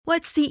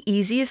What's the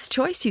easiest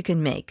choice you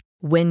can make?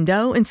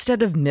 Window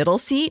instead of middle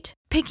seat?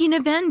 Picking a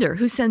vendor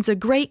who sends a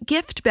great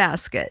gift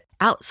basket?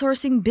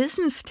 Outsourcing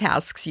business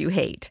tasks you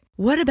hate?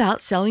 What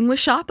about selling with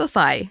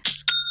Shopify?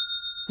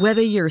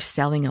 Whether you're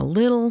selling a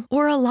little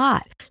or a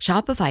lot,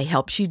 Shopify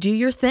helps you do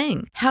your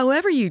thing,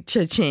 however you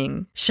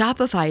cha-ching.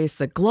 Shopify is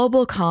the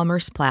global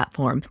commerce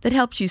platform that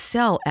helps you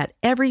sell at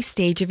every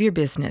stage of your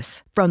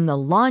business. From the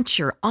launch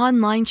your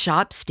online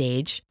shop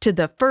stage to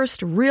the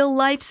first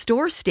real-life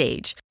store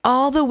stage,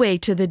 all the way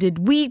to the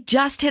did we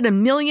just hit a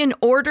million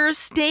orders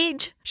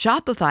stage.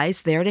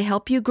 Shopify's there to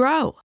help you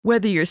grow.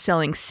 Whether you're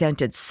selling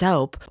scented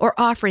soap or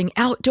offering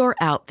outdoor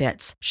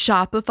outfits,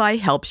 Shopify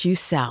helps you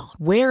sell.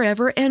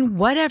 Wherever and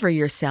whatever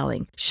you're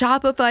selling,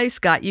 Shopify's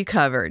got you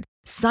covered.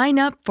 Sign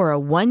up for a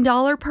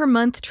 $1 per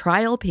month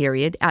trial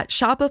period at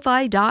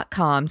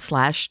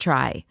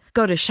shopify.com/try.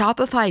 Go to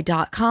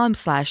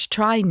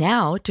shopify.com/try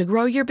now to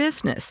grow your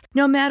business,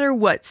 no matter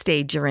what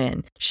stage you're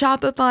in.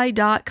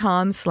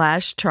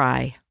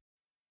 Shopify.com/try.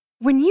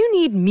 When you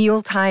need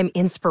mealtime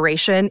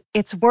inspiration,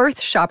 it's worth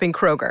shopping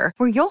Kroger,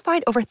 where you'll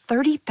find over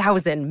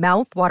 30,000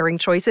 mouth-watering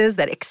choices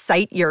that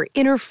excite your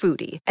inner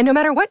foodie. And no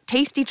matter what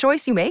tasty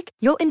choice you make,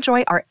 you'll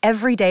enjoy our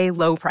everyday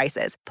low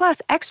prices, plus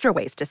extra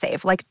ways to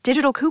save, like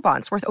digital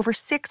coupons worth over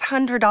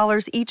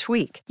 $600 each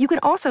week. You can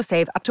also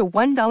save up to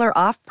 $1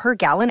 off per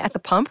gallon at the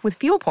pump with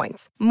fuel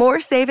points.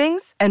 More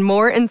savings and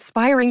more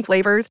inspiring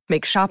flavors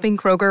make shopping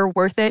Kroger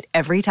worth it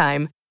every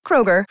time.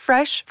 Kroger,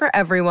 fresh for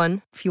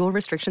everyone. Fuel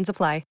restrictions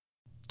apply.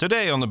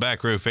 Today on the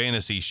Back Row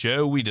Fantasy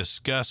Show, we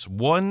discuss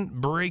one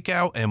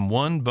breakout and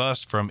one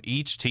bust from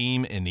each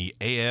team in the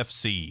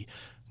AFC.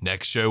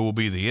 Next show will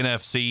be the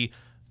NFC.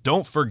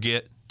 Don't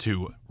forget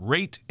to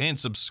rate and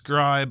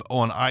subscribe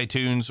on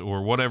iTunes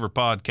or whatever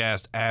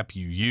podcast app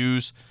you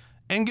use.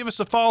 And give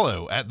us a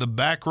follow at the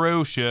Back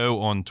Row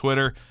Show on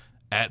Twitter,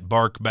 at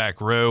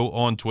BarkBackRow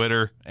on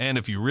Twitter. And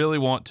if you really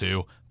want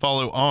to,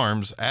 follow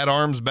Arms at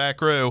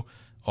ArmsBackRow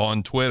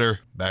on Twitter.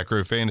 Back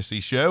Row Fantasy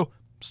Show,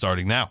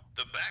 starting now.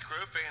 The Back Row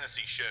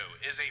Fantasy Show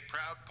is a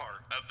proud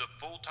part of the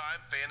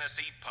Full-Time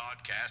Fantasy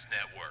Podcast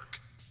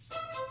Network.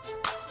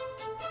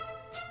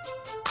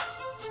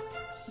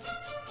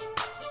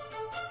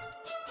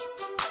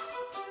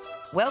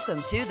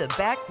 Welcome to the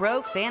Back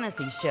Row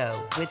Fantasy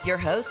Show with your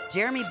hosts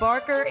Jeremy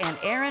Barker and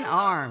Aaron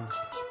Arms.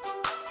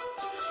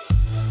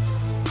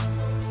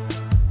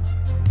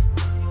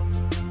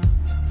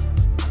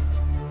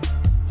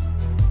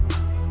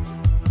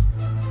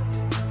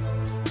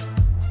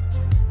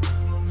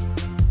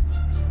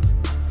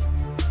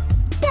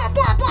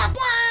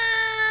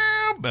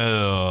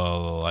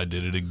 Oh, I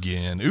did it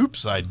again.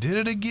 Oops, I did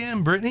it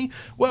again, Brittany.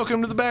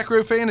 Welcome to the Back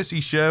Row Fantasy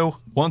Show.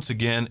 Once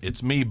again,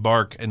 it's me,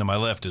 Bark, and to my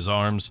left is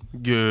Arms.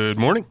 Good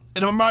morning.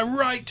 And on my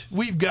right,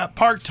 we've got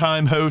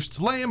part-time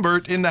host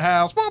Lambert in the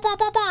house.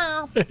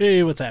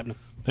 Hey, what's happening?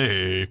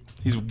 Hey,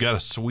 he's got a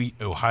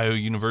sweet Ohio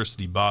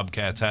University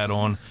Bobcats hat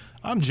on.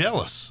 I'm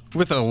jealous.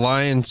 With a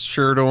Lions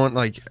shirt on,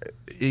 like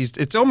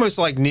it's almost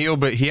like Neil,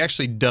 but he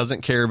actually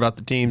doesn't care about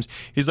the teams.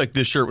 He's like,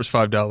 this shirt was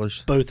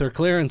 $5. Both are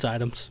clearance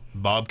items.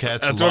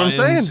 Bobcats, That's Lions,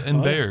 what I'm saying.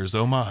 And Bears.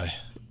 Oh my.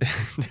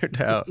 No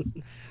doubt.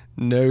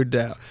 No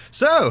doubt.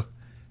 So,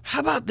 how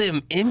about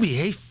them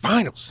NBA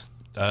Finals?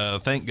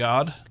 Thank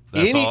God.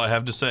 That's all I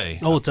have to say.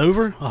 Oh, it's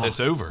over? Oh,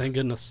 it's over. Thank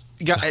goodness.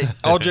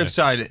 All jokes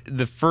aside,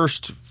 the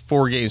first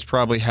 4 games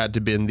probably had to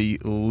have been the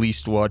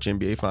least watched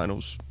NBA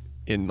Finals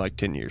in like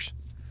 10 years.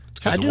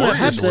 I do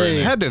have to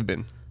say, had to have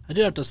been. I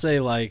do have to say,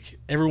 like,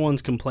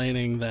 everyone's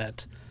complaining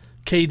that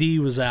KD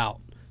was out,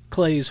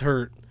 Clay's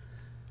hurt.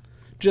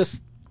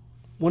 Just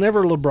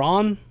whenever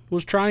LeBron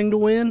was trying to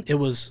win, it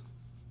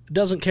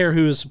doesn't care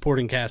who his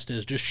supporting cast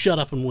is, just shut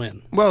up and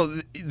win.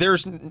 Well,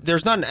 there's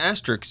not an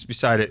asterisk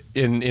beside it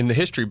in the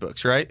history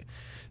books, right?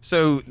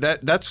 So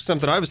that's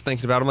something I was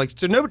thinking about. I'm like,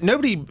 so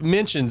nobody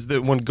mentions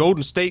that when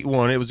Golden State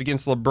won, it was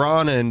against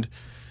LeBron and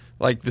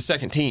like the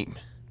second team.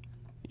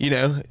 You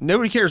know,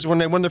 nobody cares when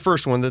they won the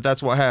first one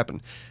that's what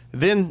happened.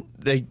 Then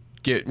they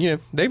get,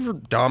 they were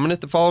dominant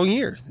the following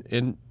year.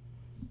 And,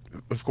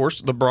 of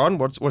course, LeBron,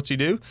 what's he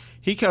do?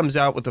 He comes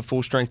out with a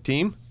full-strength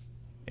team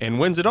and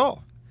wins it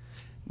all.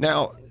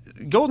 Now,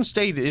 Golden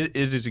State, it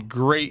is a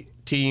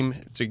great team.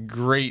 It's a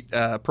great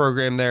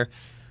program there.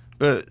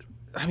 But,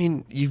 I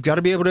mean, you've got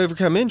to be able to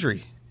overcome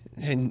injury.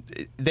 And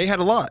they had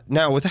a lot.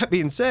 Now, with that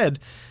being said,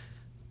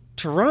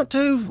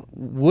 Toronto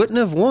wouldn't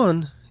have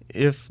won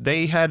if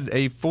they had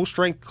a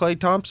full-strength Klay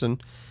Thompson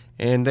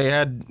and they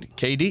had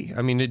KD.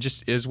 I mean, it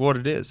just is what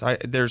it is.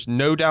 There's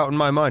no doubt in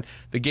my mind.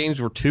 The games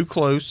were too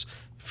close.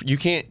 You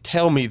can't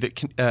tell me that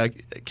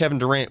Kevin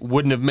Durant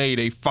wouldn't have made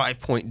a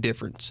 5-point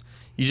difference.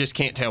 You just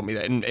can't tell me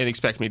that and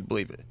expect me to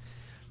believe it.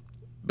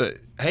 But,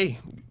 hey,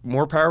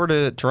 more power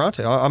to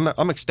Toronto.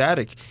 I'm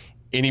ecstatic.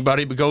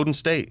 Anybody but Golden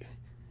State.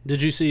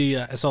 Did you see,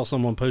 I saw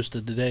someone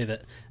posted today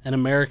that an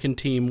American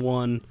team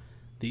won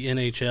the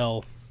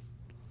NHL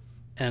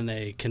and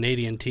a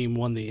Canadian team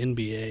won the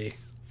NBA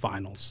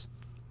Finals.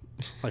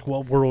 Like,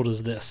 what world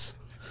is this?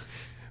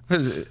 What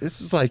is it?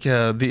 This is like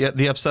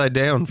the Upside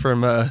Down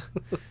from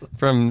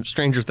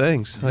Stranger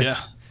Things. Like, yeah.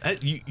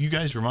 You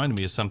guys reminded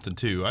me of something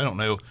too. I don't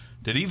know.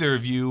 Did either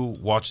of you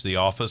watch The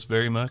Office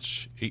very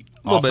much?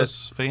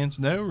 Office fans?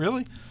 No,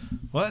 really?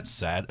 Well, that's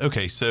sad.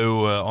 Okay,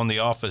 so on The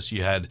Office,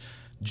 you had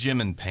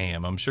Jim and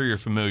Pam. I'm sure you're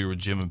familiar with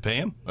Jim and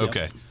Pam. Yep.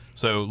 Okay,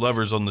 so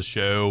lovers on the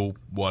show,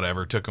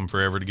 whatever. Took them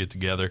forever to get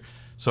together.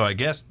 So I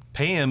guess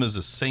Pam is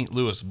a St.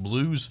 Louis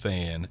Blues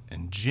fan,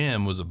 and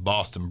Jim was a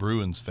Boston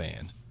Bruins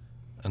fan.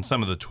 And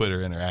some of the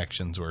Twitter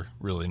interactions were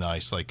really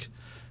nice. Like,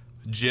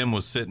 Jim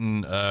was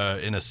sitting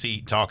in a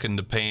seat talking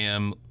to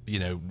Pam,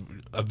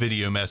 a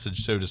video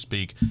message, so to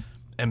speak.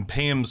 And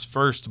Pam's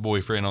first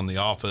boyfriend on The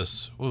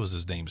Office, what was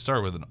his name?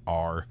 Started with an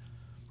R.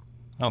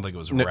 I don't think it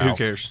was Ralph. Who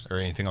cares? Or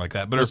anything like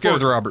that. But Let's go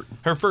with Robert.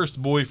 Her first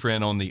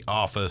boyfriend on The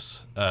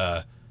Office,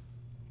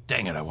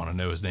 dang it, I want to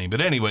know his name. But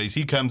anyways,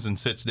 he comes and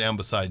sits down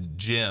beside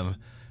Jim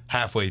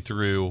halfway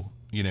through,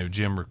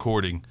 Jim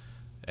recording.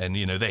 And,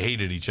 they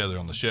hated each other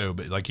on the show.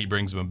 But, like, he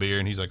brings him a beer,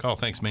 and he's like, oh,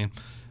 thanks, man.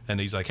 And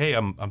he's like, hey,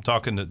 I'm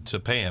talking to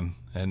Pam.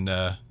 And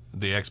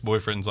the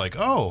ex-boyfriend's like,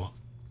 oh,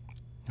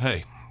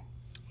 hey.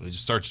 He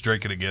just starts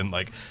drinking again,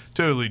 like,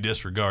 totally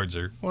disregards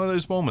her. One of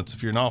those moments,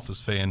 if you're an Office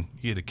fan,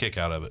 you get a kick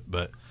out of it.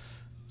 But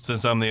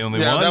since I'm the only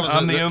one,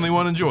 I'm the only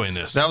one enjoying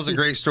this. That was a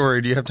great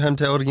story. Do you have time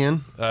to tell it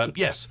again?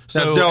 Yes.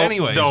 So,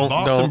 anyways,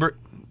 Boston...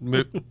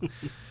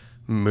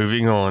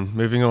 Moving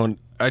on.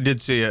 I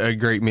did see a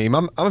great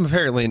meme. I'm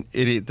apparently an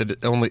idiot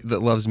that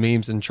loves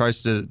memes and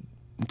tries to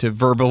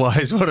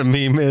verbalize what a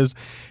meme is.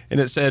 And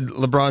it said,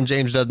 LeBron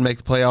James doesn't make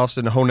the playoffs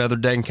and a whole nother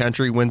dang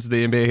country wins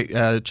the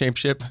NBA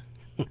championship.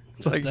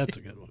 It's like, that's a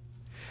good one.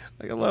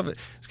 Like, I love it.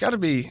 It's got to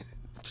be,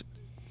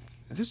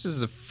 this is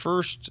the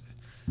first,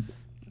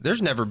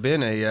 there's never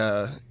been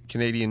a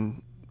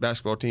Canadian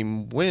basketball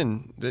team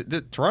win.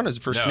 Toronto's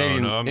the first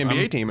Canadian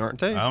NBA team, aren't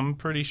they? I'm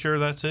pretty sure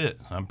that's it.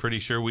 I'm pretty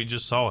sure we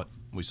just saw it.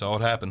 We saw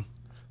it happen.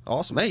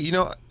 Awesome. Hey,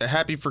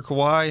 happy for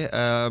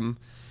Kawhi.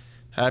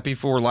 Happy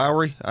for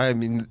Lowry. I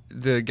mean,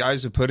 the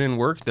guys who put in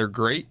work, they're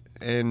great.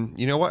 And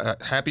you know what?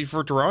 Happy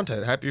for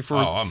Toronto. Happy for.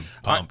 Oh, I'm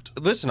pumped.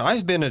 Listen,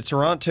 I've been a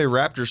Toronto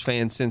Raptors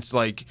fan since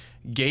like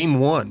game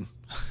one.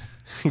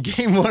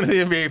 Game one of the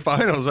NBA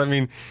Finals. I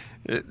mean,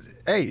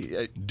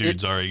 hey.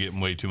 Dude's already getting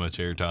way too much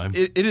airtime.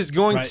 It is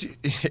going to.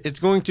 It's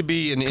going to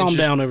be an. Calm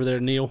down over there,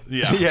 Neil.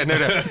 Yeah. Yeah. No.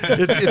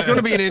 It's going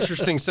to be an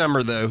interesting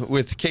summer though,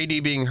 with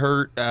KD being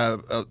hurt.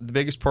 The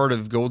biggest part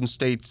of Golden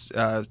State's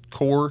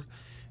core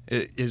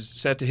is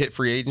set to hit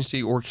free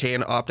agency or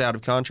can opt out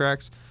of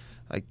contracts.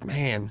 Like,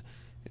 man.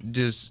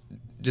 Does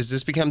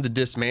this become the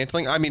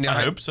dismantling? I mean,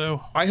 I hope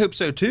so. I hope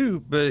so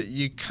too, but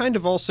you kind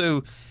of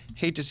also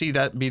hate to see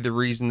that be the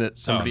reason that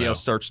somebody else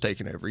starts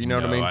taking over. You know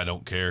what I mean? I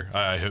don't care.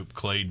 I hope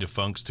Clay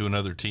defunks to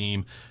another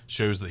team,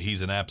 shows that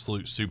he's an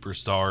absolute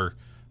superstar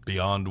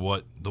beyond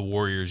what the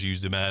Warriors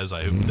used him as.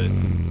 I hope that.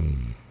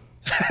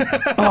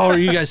 Oh, are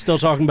you guys still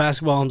talking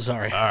basketball? I'm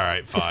sorry. All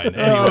right, fine.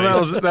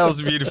 Anyways, that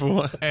was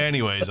beautiful.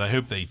 Anyways, I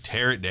hope they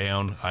tear it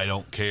down. I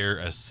don't care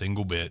a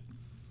single bit.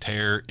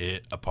 Tear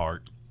it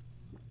apart.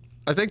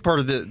 I think part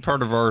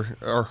of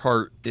our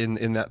heart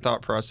in that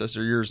thought process,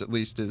 or yours at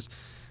least, is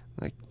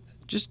like,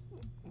 just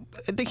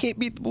they can't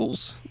beat the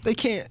Bulls. They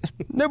can't.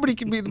 Nobody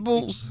can beat the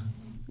Bulls.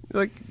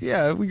 Like,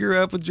 yeah, we grew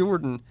up with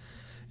Jordan,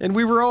 and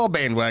we were all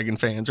bandwagon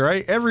fans,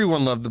 right?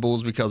 Everyone loved the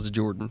Bulls because of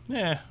Jordan.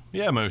 Yeah,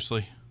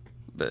 mostly.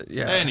 But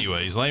yeah.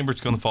 Anyways,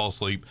 Lambert's gonna fall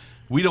asleep.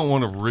 We don't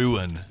want to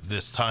ruin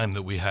this time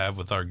that we have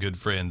with our good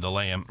friend the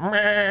Lamb.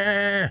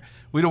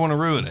 We don't want to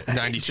ruin it.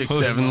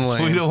 96.7 the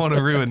Lamb. We don't want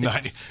to ruin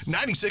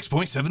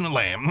 96.7 the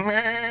Lamb.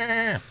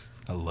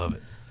 I love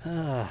it.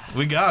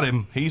 We got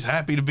him. He's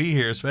happy to be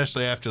here,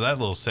 especially after that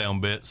little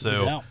sound bit.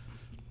 So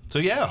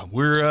yeah,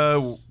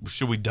 we're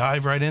should we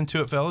dive right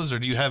into it, fellas, or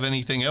do you have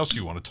anything else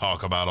you want to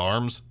talk about,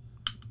 Arms?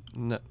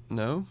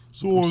 No.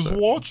 So I was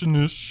watching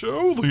this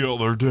show the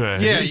other day.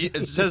 Yeah,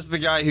 it says the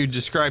guy who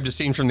described a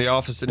scene from The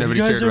Office that nobody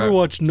cared about. You guys ever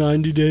watched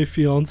 90 Day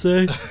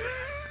Fiancé?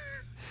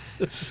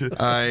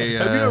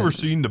 Have you ever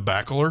seen The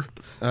Bachelor?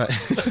 I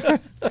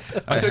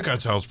think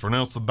that's how it's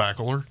pronounced, The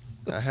Bachelor.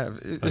 I have.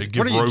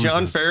 What are you, roses.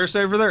 John Ferris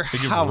over there? They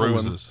give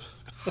roses.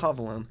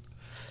 Hobbling.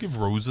 Give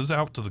roses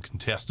out to the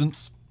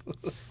contestants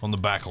on The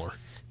Bachelor.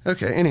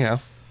 Okay,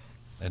 anyhow.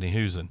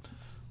 Anywhoozin'.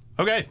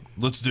 Okay,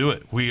 let's do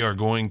it. We are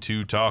going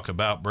to talk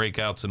about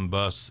breakouts and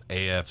busts,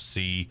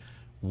 AFC,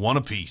 one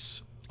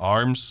apiece.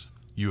 Arms,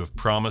 you have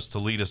promised to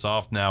lead us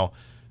off. Now,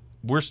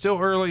 we're still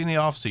early in the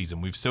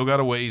offseason. We've still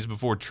got a ways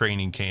before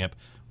training camp.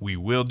 We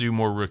will do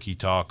more rookie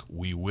talk.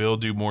 We will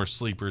do more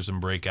sleepers and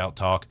breakout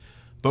talk.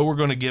 But we're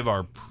going to give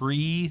our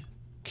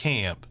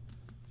pre-camp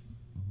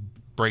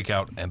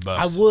breakout and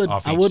bust.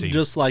 I would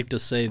just like to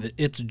say that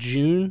it's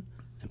June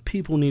and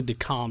people need to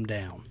calm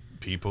down.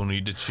 People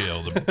need to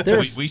chill.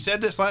 We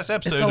said this last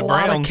episode. It's a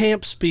lot of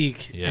camp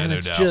speak. Yeah, and no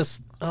it's doubt.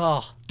 Just,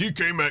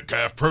 DK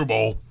Metcalf, Pro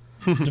Bowl.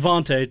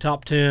 Devontae,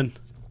 top 10.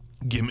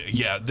 Give me,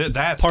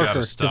 that's Parker,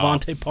 gotta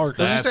stop. Devontae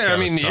Parker.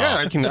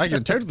 I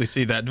can totally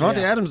see that. Devontae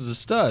Adams is a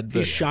stud.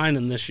 He's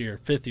shining this year.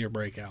 Fifth-year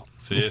breakout.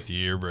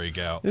 Fifth-year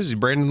breakout. This is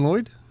Brandon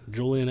Lloyd.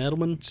 Julian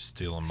Edelman.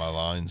 Stealing my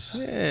lines.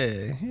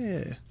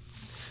 Yeah.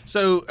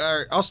 So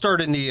I'll start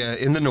in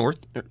the north.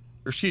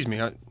 excuse me.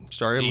 I'm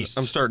starting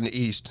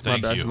east.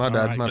 Thank my you. bad. My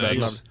bad. All My right, bad.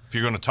 guys. If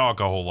you're going to talk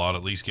a whole lot,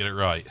 at least get it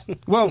right.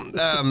 Well,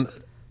 I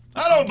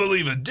don't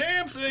believe a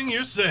damn thing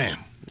you're saying.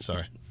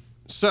 Sorry.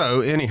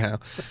 so anyhow,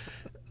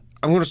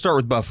 I'm going to start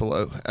with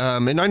Buffalo,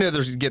 and I know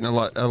there's getting a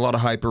lot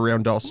of hype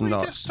around Dawson Well, you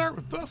got Knox. to start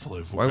with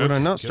Buffalo. Why would I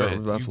not start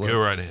with Buffalo? You go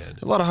right ahead.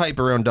 A lot of hype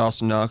around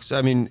Dawson Knox.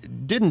 I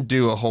mean, didn't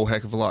do a whole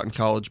heck of a lot in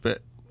college,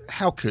 but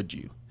how could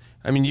you?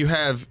 I mean, you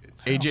have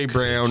A.J.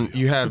 Brown,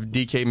 you have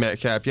D.K.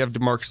 Metcalf, you have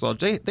DeMarcus Lodge.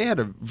 They had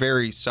a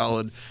very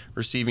solid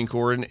receiving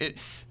core, and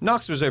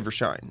Knox was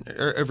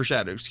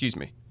overshadowed. Excuse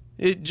me.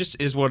 It just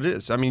is what it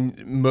is. I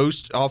mean,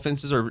 most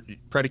offenses are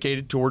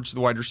predicated towards the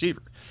wide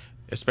receiver,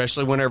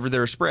 especially whenever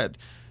they're spread.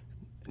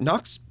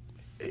 Knox,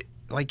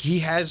 like, he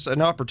has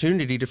an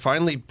opportunity to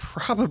finally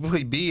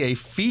probably be a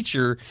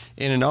feature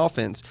in an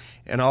offense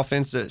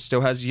that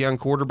still has a young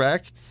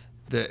quarterback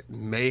that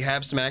may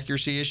have some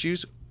accuracy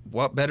issues.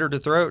 What better to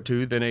throw it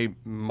to than a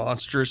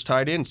monstrous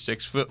tight end,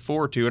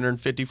 6'4",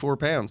 254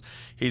 pounds.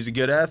 He's a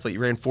good athlete,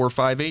 ran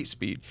 4.58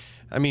 speed.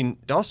 I mean,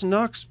 Dawson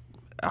Knox,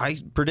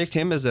 I predict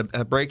him as a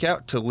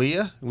breakout.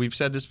 Talia, we've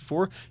said this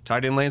before,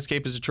 tight end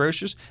landscape is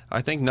atrocious.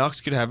 I think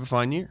Knox could have a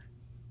fine year.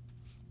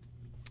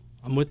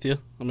 I'm with you.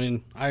 I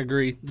mean, I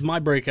agree. My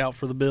breakout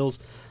for the Bills,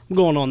 I'm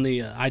going on the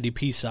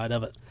IDP side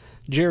of it.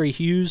 Jerry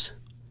Hughes,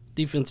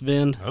 defensive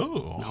end.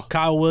 Oh. Now,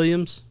 Kyle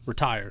Williams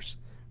retires.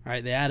 All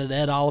right, they added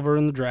Ed Oliver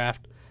in the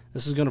draft.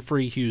 This is going to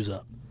free Hughes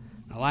up.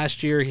 Now,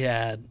 last year he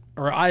had,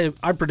 or I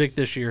predict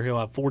this year he'll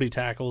have 40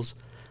 tackles,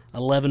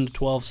 11 to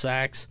 12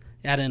 sacks,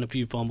 add in a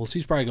few fumbles.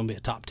 He's probably going to be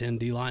a top 10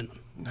 D lineman.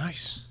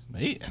 Nice.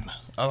 Man,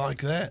 I like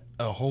that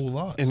a whole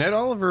lot. And Ed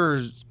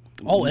Oliver's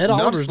Oh, Ed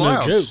Oliver's no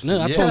slouch. joke. No,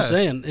 that's what I'm Yeah.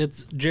 saying.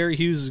 It's Jerry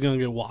Hughes is going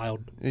to go wild.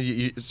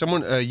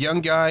 A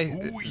young guy,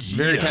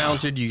 very yeah.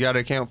 talented. You got to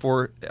account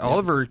for.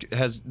 Oliver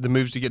has the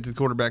moves to get to the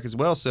quarterback as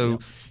well.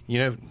 So,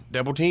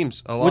 double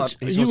teams a lot. Which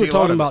He's you gonna were see a lot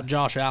talking of it. about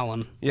Josh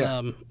Allen.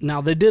 Yeah.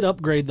 Now, they did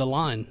upgrade the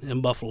line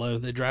in Buffalo.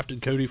 They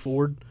drafted Cody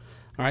Ford.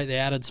 All right, they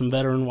added some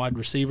veteran wide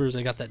receivers.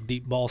 They got that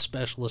deep ball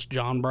specialist,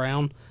 John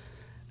Brown.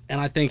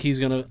 And I think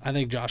I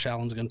think Josh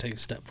Allen's going to take a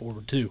step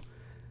forward, too.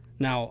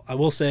 Now, I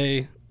will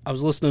say, I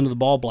was listening to the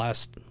Ball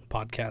Blast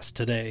podcast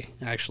today,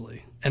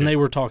 actually, and they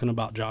were talking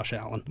about Josh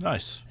Allen.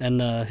 Nice. And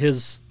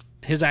his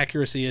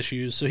accuracy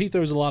issues. So he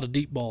throws a lot of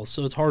deep balls,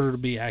 so it's harder to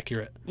be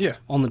accurate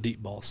on the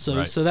deep balls. So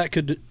Right. so that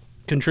could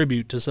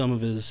contribute to some of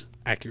his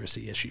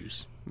accuracy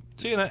issues.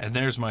 See, and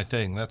there's my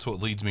thing. That's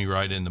what leads me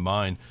right into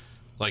mine.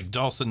 Like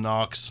Dawson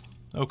Knox,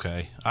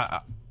 okay.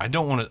 I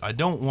don't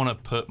want to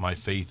put my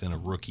faith in a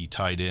rookie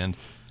tight end.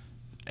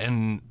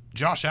 And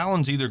Josh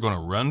Allen's either going to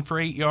run for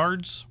 8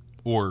 yards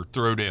or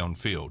throw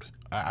downfield.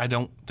 I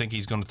don't think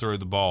he's going to throw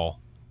the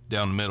ball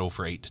down the middle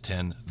for 8 to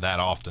 10 that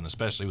often,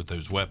 especially with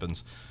those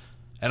weapons.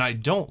 And I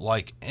don't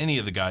like any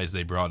of the guys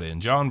they brought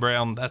in. John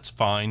Brown, that's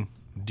fine.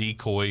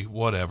 Decoy,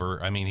 whatever.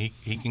 I mean,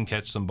 he can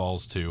catch some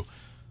balls too.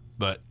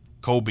 But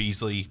Cole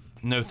Beasley,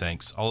 no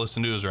thanks. I'll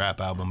listen to his rap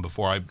album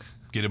before I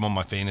get him on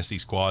my fantasy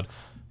squad.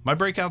 My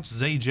breakout's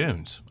Zay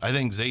Jones. I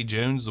think Zay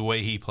Jones, the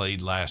way he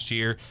played last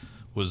year,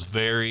 was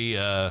very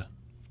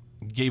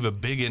gave a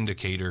big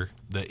indicator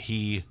that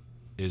he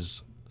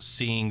is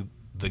seeing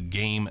the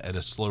game at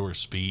a slower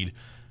speed.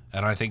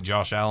 And I think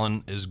Josh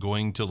Allen is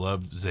going to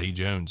love Zay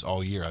Jones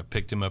all year. I've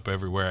picked him up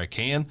everywhere I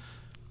can.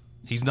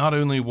 He's not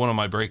only one of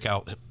my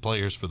breakout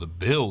players for the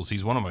Bills,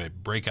 he's one of my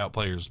breakout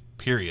players,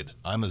 period.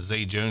 I'm a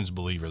Zay Jones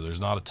believer. There's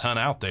not a ton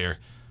out there,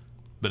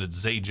 but it's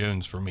Zay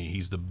Jones for me.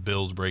 He's the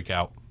Bills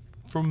breakout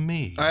for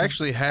me. I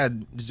actually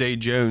had Zay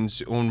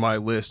Jones on my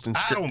list and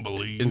I don't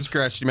believe. and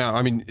scratched him out.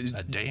 I mean,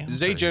 A damn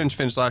Zay thing. Jones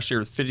finished last year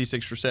with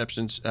 56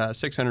 receptions,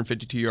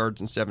 652 yards,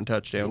 and 7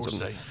 touchdowns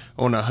You're saying.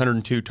 on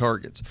 102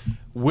 targets.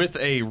 With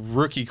a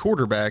rookie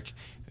quarterback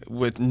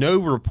with no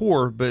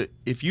rapport, but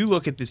if you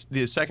look at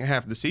the second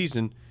half of the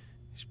season,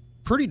 he's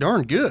pretty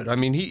darn good. I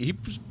mean, he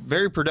was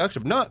very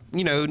productive. Not,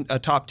 a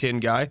top 10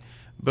 guy,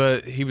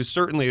 but he was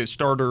certainly a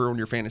starter on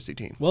your fantasy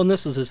team. Well, and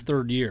this is his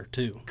third year,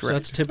 too. So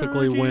that's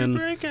typically Third year when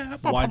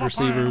breakout. wide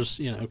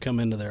receivers, come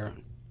into their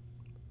own.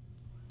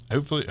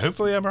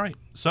 Hopefully I'm right.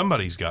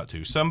 Somebody's got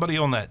to. Somebody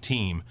on that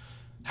team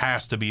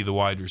has to be the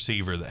wide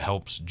receiver that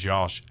helps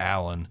Josh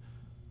Allen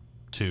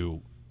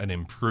to an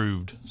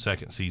improved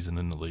second season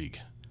in the league.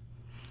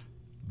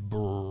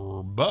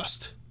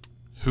 Bust.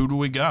 Who do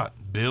we got?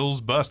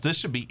 Bills bust. This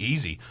should be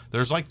easy.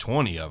 There's like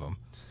 20 of them.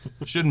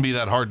 Shouldn't be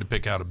that hard to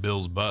pick out a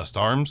Bills bust.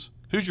 Arms,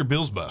 who's your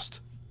Bills bust?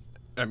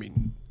 I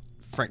mean,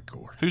 Frank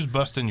Gore. Who's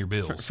busting your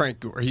Bills? Frank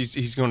Gore.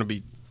 He's going to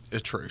be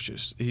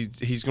atrocious.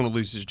 He's going to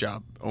lose his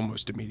job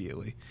almost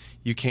immediately.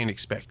 You can't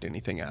expect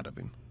anything out of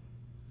him.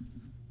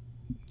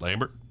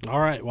 Lambert? All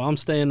right, well, I'm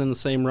staying in the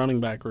same running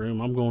back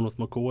room. I'm going with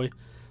McCoy.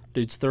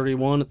 Dude's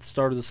 31 at the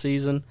start of the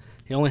season.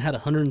 He only had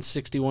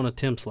 161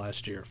 attempts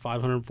last year,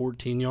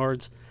 514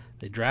 yards.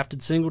 They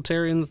drafted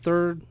Singletary in the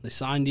third. They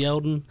signed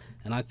Yeldon,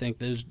 and I think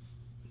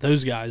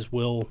those guys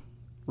will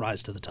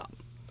rise to the top.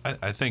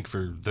 I think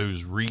for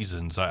those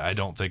reasons, I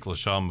don't think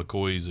LaShawn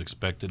McCoy is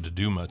expected to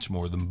do much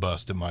more than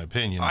bust, in my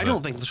opinion. I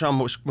don't think LaShawn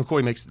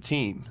McCoy makes the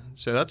team.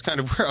 So that's kind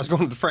of where I was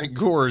going with the Frank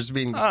Gore as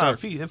being the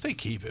start. If they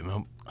keep him,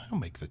 he'll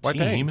make the Why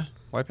pay team. him?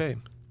 Why pay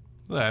him?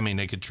 I mean,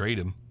 they could trade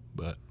him,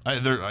 but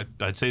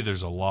I'd say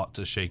there's a lot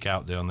to shake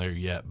out down there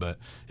yet. But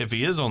if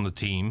he is on the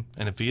team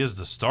and if he is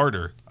the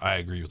starter, I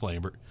agree with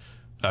Lambert.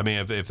 I mean,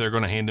 if they're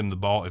going to hand him the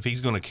ball, if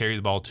he's going to carry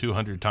the ball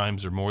 200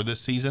 times or more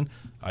this season,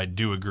 I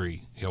do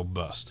agree he'll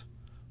bust.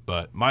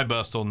 But my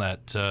bust on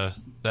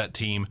that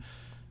team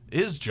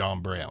is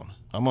John Brown.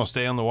 I'm going to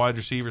stay on the wide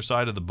receiver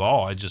side of the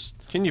ball.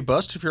 Can you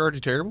bust if you're already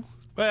terrible?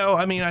 Well,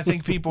 I mean, I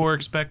think people were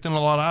expecting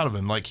a lot out of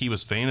him. Like, he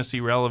was fantasy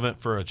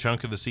relevant for a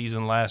chunk of the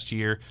season last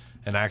year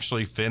and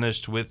actually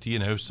finished with,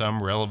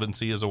 some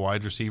relevancy as a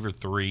wide receiver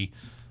 3.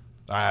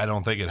 I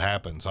don't think it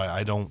happens.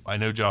 I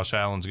know Josh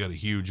Allen's got a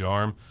huge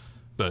arm,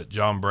 but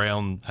John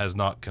Brown has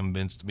not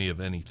convinced me of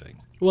anything.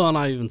 Well, and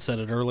I even said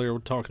it earlier, we're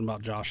talking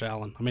about Josh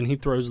Allen. I mean, he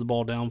throws the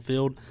ball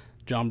downfield.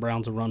 John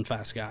Brown's a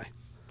run-fast guy.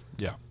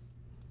 Yeah.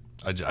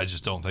 I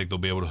just don't think they'll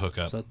be able to hook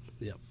up. So,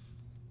 yep.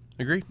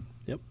 Agreed.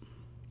 Yep.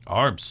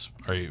 Arms.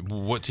 All right,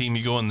 what team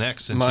you going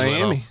next? Since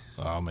Miami.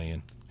 Oh,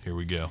 man. Here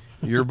we go.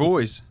 Your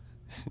boys.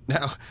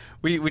 Now,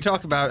 we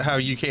talk about how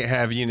you can't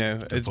have,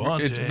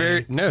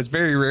 it's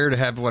very rare to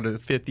have, a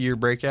fifth-year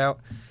breakout.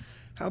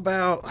 How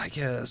about, like,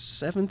 a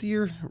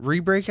seventh-year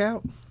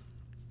re-breakout?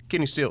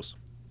 Kenny Stills.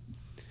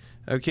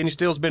 Kenny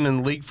Stills been in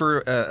the league for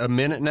a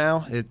minute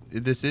now.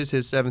 This is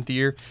his 7th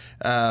year.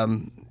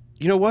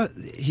 You know what?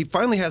 He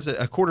finally has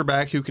a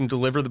quarterback who can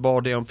deliver the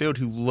ball downfield,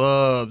 who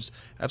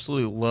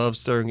absolutely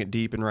loves throwing it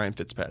deep in Ryan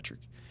Fitzpatrick.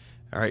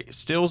 All right,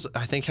 Stills,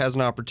 I think, has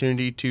an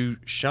opportunity to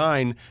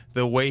shine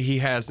the way he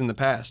has in the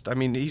past. I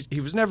mean, he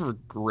was never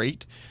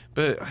great,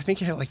 but I think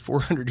he had like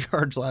 400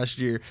 yards last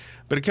year.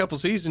 But a couple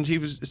seasons ago,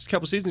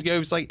 he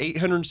was like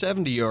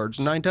 870 yards,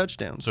 9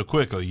 touchdowns. So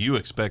quickly, you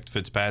expect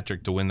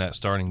Fitzpatrick to win that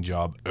starting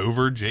job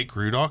over Jake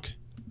Rudock?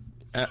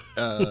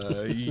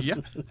 Yeah.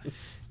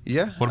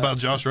 Yeah. What about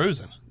Josh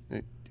Rosen?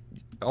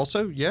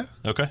 Also, yeah.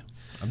 Okay.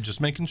 I'm just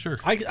making sure.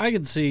 I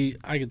could see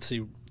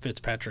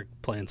Fitzpatrick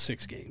playing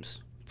 6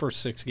 games.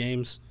 First 6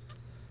 games.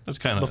 That's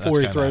kind of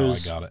before he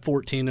throws how I got it.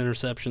 14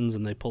 interceptions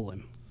and they pull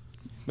him.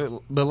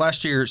 But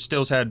last year,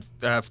 Stills had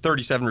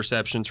 37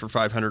 receptions for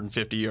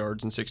 550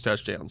 yards and 6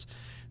 touchdowns.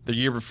 The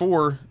year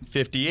before,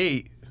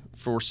 58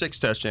 for 6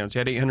 touchdowns. He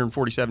had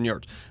 847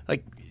 yards.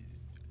 Like,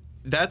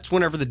 that's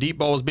whenever the deep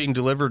ball is being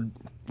delivered,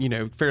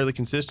 fairly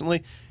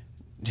consistently.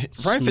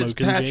 Ryan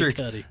Fitzpatrick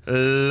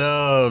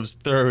loves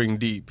throwing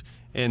deep.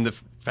 And the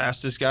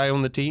fastest guy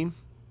on the team,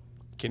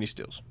 Kenny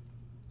Stills.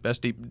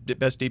 Best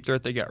deep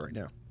threat they got right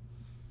now.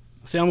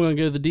 See, I'm going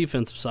to go to the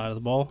defensive side of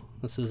the ball.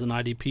 This is an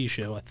IDP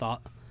show, I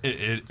thought.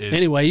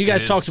 Anyway, you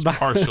guys talked about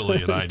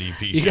partially an IDP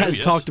show. You guys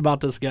talked about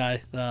this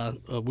guy a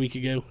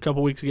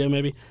couple weeks ago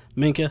maybe,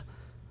 Minka.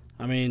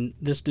 I mean,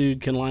 this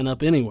dude can line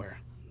up anywhere.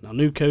 Now,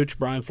 new coach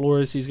Brian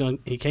Flores,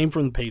 he came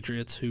from the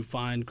Patriots, who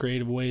find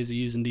creative ways of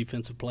using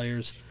defensive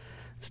players.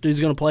 This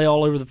dude's going to play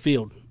all over the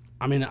field.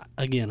 I mean,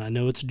 again, I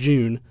know it's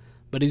June,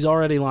 but he's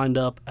already lined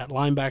up at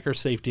linebacker,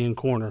 safety, and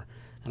corner,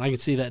 and I can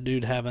see that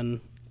dude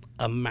having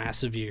a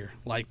massive year,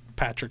 like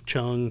Patrick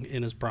Chung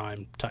in his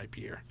prime type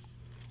year.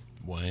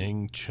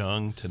 Wang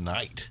Chung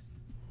tonight.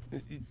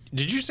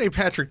 Did you say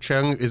Patrick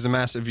Chung is a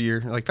massive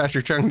year? Like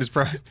Patrick Chung is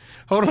prime?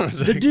 Hold on a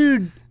second. The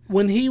dude,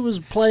 when he was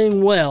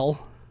playing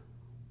well,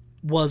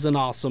 was an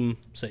awesome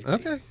safety.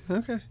 Okay.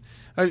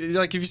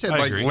 Like if you said I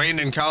like agree.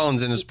 Landon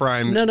Collins in his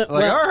prime. No. Like,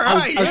 Well, all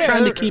right, I was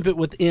trying to keep it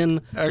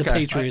within the Okay.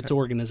 Patriots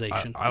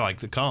organization. I like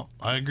the comp.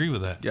 I agree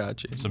with that.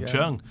 Gotcha. Some Yeah.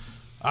 Chung.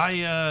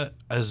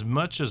 As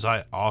much as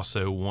I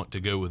also want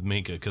to go with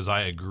Minka, because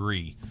I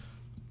agree,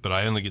 but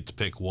I only get to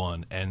pick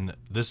one, and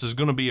this is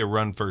going to be a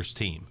run-first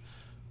team.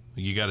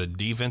 You got a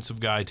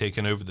defensive guy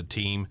taking over the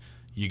team.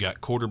 You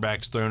got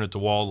quarterbacks thrown at the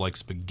wall like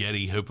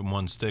spaghetti, hoping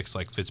one sticks,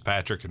 like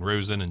Fitzpatrick and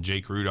Rosen and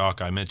Jake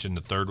Rudock. I mentioned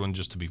the third one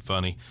just to be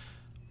funny.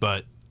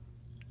 But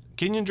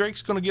Kenyon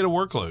Drake's going to get a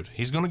workload.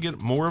 He's going to get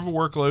more of a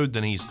workload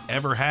than he's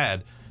ever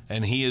had,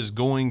 and he is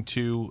going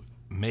to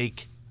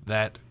make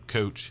that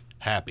coach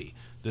happy.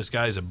 This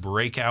guy's a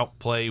breakout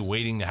play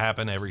waiting to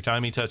happen every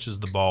time he touches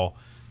the ball.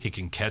 He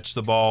can catch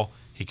the ball.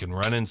 He can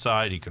run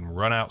inside. He can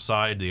run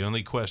outside. The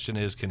only question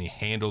is, can he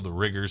handle the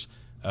rigors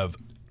of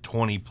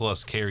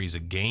 20-plus carries a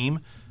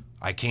game?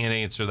 I can't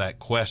answer that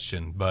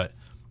question, but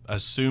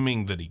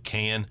assuming that he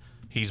can,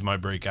 he's my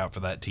breakout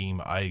for that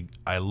team. I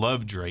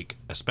love Drake,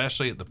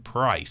 especially at the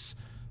price,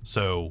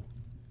 so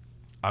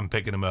I'm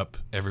picking him up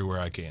everywhere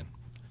I can.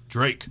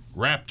 Drake,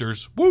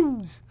 Raptors,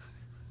 woo!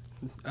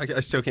 I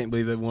still can't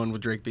believe that one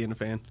with Drake being a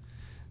fan.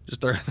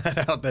 Just throwing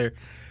that out there.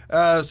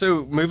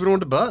 So moving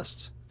on to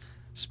busts.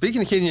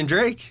 Speaking of Kenyon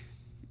Drake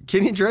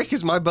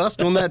is my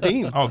bust on that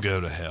team. I'll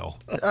go to hell.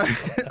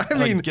 I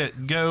mean,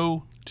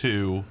 go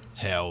to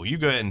hell. You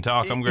go ahead and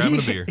talk. I'm grabbing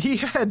a beer. He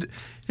had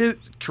his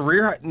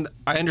career.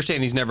 I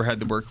understand he's never had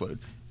the workload,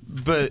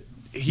 but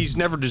he's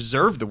never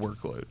deserved the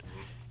workload.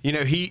 You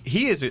know, he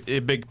is a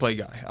big play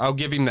guy. I'll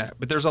give him that.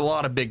 But there's a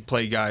lot of big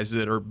play guys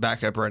that are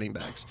backup running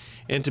backs.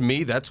 And to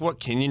me, that's what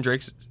Kenyon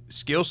Drake's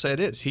skill set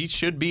is. He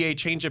should be a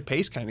change of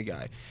pace kind of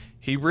guy.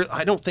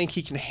 I don't think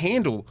he can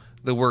handle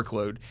the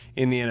workload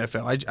in the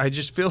NFL. I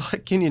just feel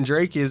like Kenyon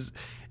Drake is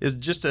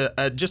just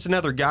just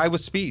another guy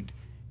with speed.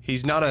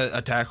 He's not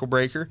a tackle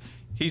breaker.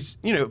 He's,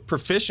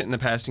 proficient in the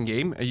passing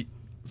game.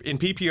 In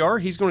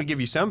PPR, he's going to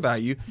give you some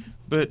value,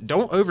 but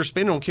don't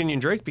overspend on Kenyon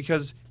Drake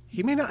because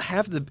he may not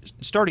have the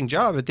starting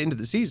job at the end of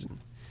the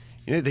season.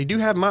 They do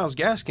have Myles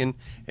Gaskin,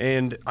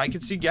 and I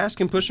could see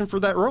Gaskin pushing for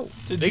that role.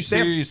 Did you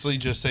seriously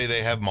just say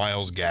they have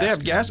Myles Gaskin? They have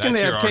Gaskin.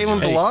 They have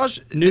Kalen argument.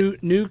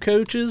 Ballage. New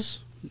coaches,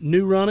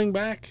 new running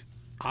back.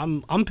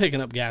 I'm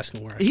picking up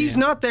Gaskin where I He's can.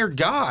 not their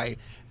guy.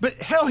 But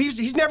hell,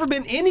 he's never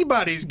been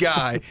anybody's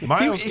guy.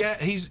 Myles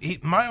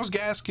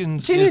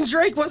Gaskin's Kenyon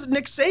Drake wasn't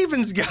Nick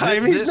Saban's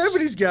guy. He's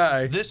nobody's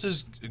guy.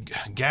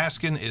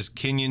 Gaskin is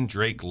Kenyon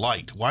Drake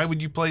light. Why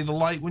would you play the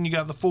light when you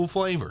got the full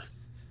flavor?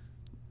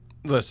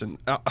 Listen,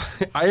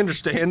 I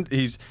understand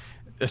has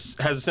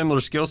a similar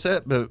skill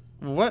set, but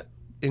what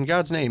in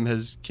God's name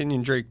has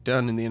Kenyon Drake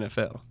done in the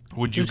NFL?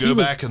 Would you go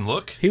back and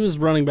look? He was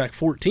running back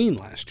 14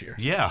 last year.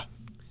 Yeah.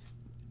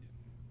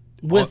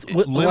 With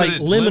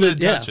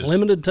limited touches.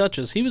 Limited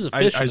touches. He was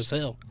efficient as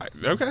hell.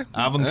 Okay.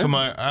 Alvin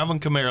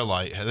Kamara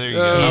light. There you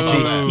go. How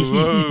about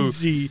that?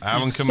 Easy.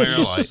 Alvin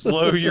Kamara light.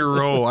 Slow your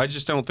roll. I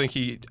just don't think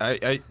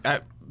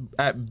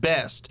at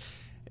best,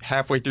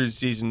 halfway through the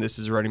season, this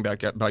is a running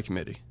back by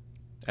committee.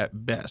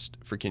 At best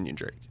for Kenyon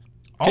Drake.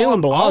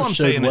 All I'm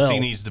saying is he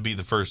needs to be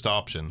the first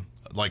option,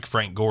 like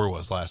Frank Gore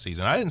was last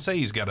season. I didn't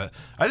say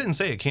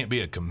it can't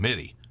be a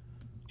committee.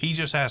 He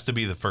just has to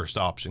be the first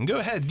option. Go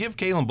ahead, give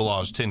Kalen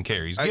Ballage 10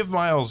 carries. Give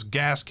Myles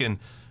Gaskin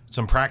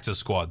some practice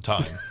squad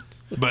time.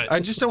 But I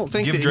just don't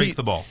think give Drake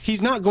the ball.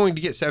 He's not going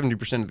to get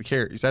 70% of the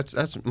carries.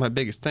 That's my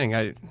biggest thing.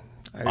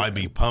 I'd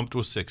be pumped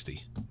with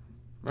 60.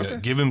 Okay.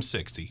 Give him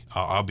 60.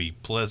 I'll be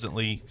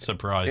pleasantly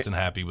surprised and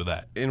happy with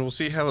that. And we'll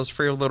see how his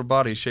frail little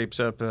body shapes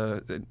up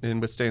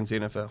and withstands the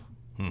NFL.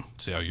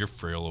 See how your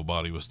frail little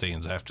body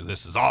withstands after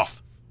this is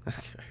off.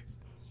 Okay.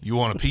 You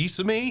want a piece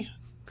of me?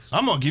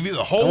 I'm going to give you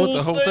the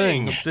whole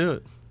thing. Let's do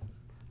it.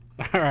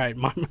 All right.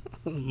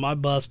 My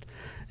bust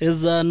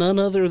is none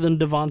other than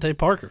Devontae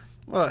Parker.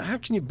 Well, how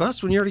can you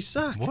bust when you already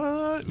suck?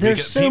 What?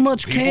 There's so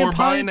much camp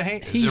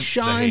hype. He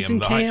shines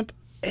in camp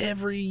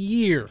every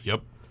year.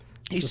 Yep.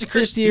 He's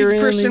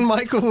Christian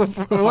Michael,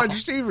 wide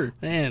receiver.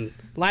 Man,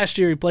 last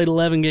year he played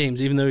 11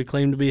 games, even though he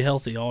claimed to be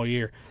healthy all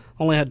year.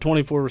 Only had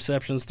 24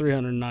 receptions,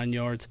 309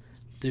 yards.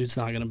 Dude's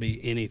not going to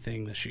be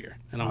anything this year,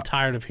 and I'm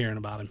tired of hearing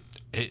about him.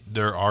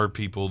 There are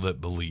people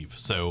that believe.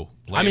 So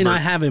Lambert, I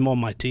have him on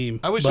my team.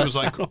 I wish it was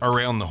like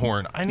around the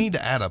horn. I need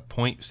to add a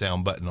point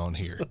sound button on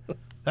here.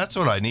 That's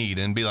what I need,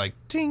 and be like,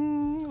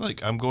 ting,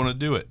 like I'm going to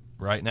do it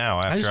right now.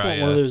 After I just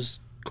want one of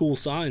those cool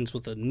signs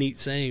with a neat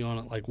saying on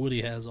it, like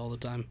Woody has all the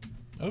time.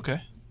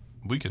 Okay,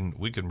 we can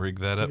rig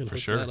that up for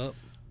sure. That up.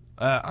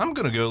 I'm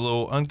gonna go a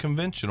little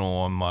unconventional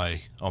on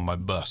my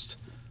bust.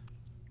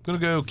 I'm gonna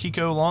go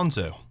Kiko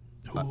Alonso.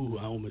 Ooh,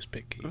 I almost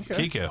picked Kiko.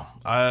 Okay.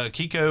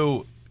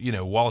 Kiko,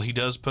 while he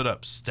does put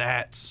up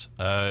stats,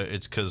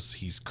 it's because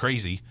he's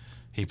crazy.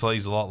 He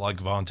plays a lot like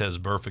Vontaze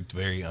Burfict,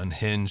 very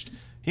unhinged.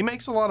 He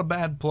makes a lot of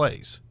bad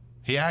plays.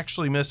 He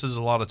actually misses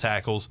a lot of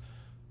tackles,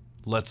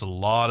 lets a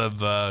lot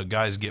of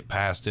guys get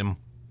past him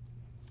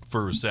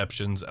for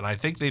receptions, and I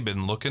think they've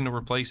been looking to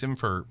replace him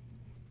for,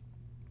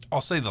 I'll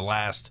say, the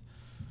last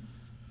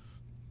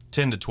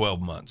 10 to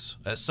 12 months.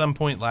 At some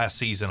point last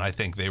season, I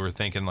think they were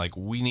thinking, like,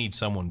 we need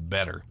someone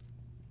better.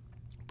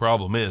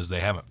 Problem is,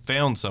 they haven't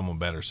found someone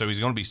better, so he's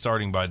going to be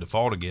starting by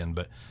default again,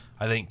 but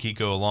I think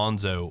Kiko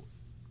Alonso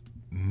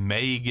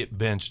may get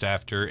benched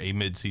after a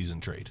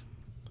midseason trade.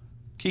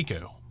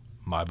 Kiko,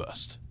 my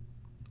bust.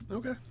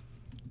 Okay.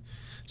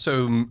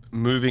 So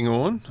moving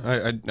on,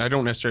 I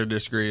don't necessarily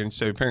disagree, and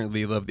so apparently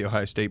you love the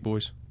Ohio State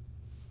boys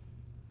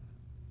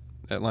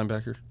at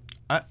linebacker.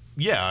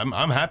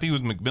 I'm happy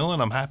with McMillan.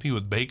 I'm happy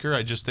with Baker.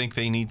 I just think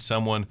they need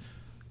someone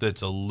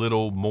that's a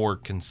little more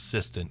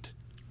consistent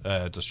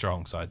at the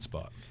strong side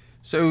spot.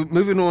 So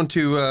moving on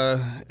to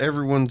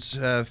everyone's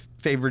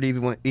favorite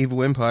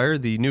evil empire,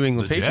 the New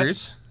England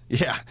Patriots.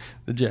 Jets? Yeah,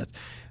 the Jets.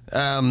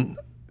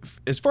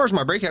 As far as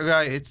my breakout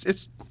guy,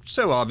 it's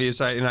so obvious,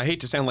 and I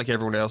hate to sound like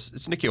everyone else.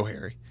 It's N'Keal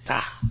Harry.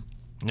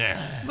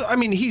 Yeah. I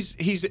mean,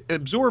 he's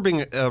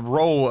absorbing a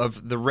role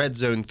of the red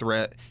zone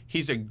threat.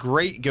 He's a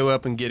great go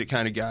up and get it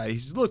kind of guy.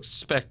 He's looked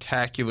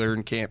spectacular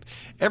in camp.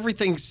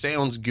 Everything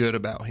sounds good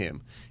about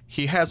him.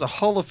 He has a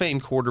Hall of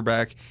Fame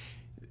quarterback.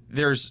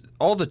 There's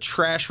all the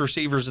trash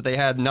receivers that they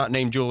had not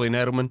named Julian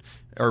Edelman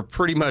are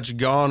pretty much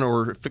gone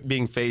or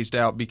being phased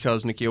out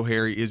because N'Keal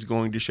Harry is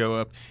going to show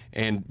up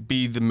and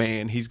be the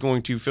man. He's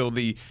going to fill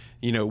the,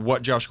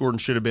 what Josh Gordon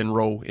should have been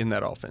role in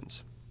that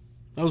offense.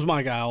 That was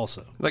my guy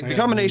also. Like the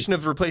combination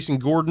of replacing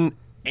Gordon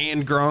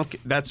and Gronk,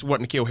 that's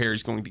what N'Keal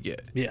Harry's going to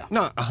get. Yeah.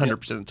 Not 100%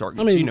 of the targets.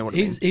 I mean, you know what I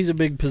mean. He's a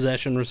big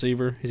possession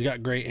receiver. He's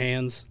got great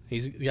hands.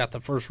 He's got the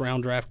first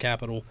round draft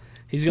capital.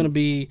 He's going to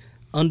be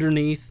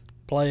underneath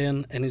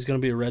playing, and he's going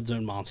to be a red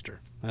zone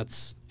monster.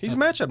 He's a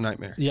matchup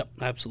nightmare. Yep,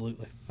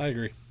 absolutely. I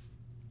agree.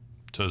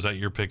 So is that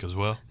your pick as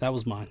well? That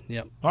was mine.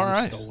 Yep. All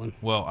right. Stolen.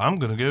 Well, I'm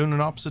going to go in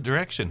an opposite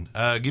direction.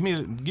 Give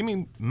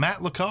me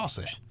Matt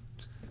LaCosse.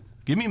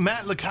 Give me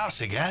Matt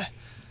LaCosse, guy.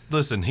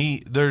 Listen,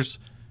 there's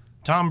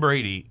Tom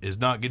Brady is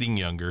not getting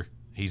younger.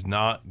 He's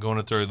not going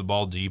to throw the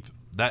ball deep.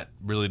 That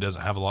really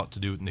doesn't have a lot to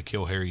do with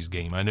N'Keal Harry's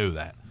game. I know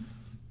that.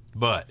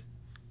 But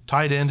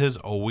tight end has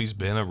always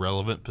been a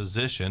relevant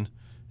position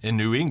in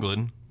New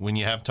England when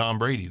you have Tom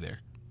Brady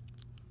there.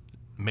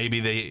 Maybe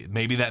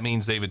that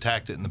means they've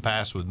attacked it in the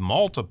past with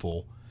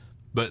multiple,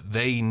 but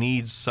they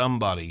need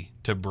somebody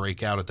to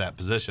break out at that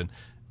position.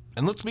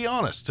 And let's be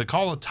honest, to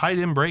call a tight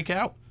end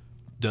breakout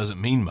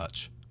doesn't mean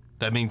much.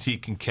 That means he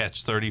can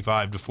catch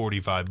 35 to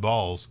 45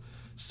 balls,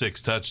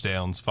 6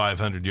 touchdowns,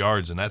 500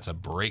 yards, and that's a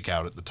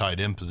breakout at the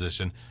tight end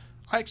position.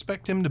 I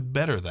expect him to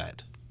better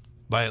that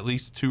by at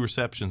least 2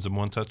 receptions and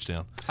 1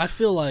 touchdown. I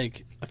feel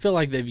like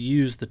they've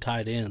used the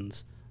tight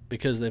ends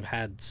because they've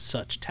had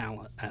such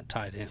talent at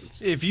tight ends.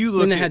 If you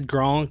look, when they had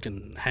Gronk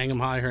and Hang 'em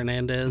High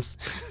Hernandez.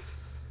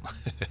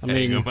 I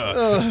mean,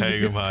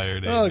 Hang 'em High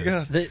Hernandez. Oh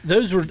god,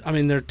 those were. I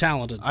mean, they're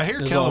talented. I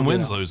hear Kellen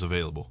Winslow's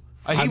available.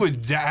 He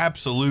would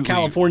absolutely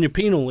California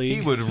Penal League.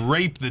 He would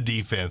rape the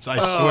defense. I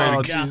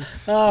swear to God.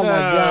 Oh my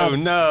God!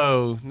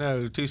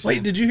 No, too soon.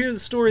 Wait, did you hear the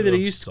story that he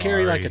I'm used to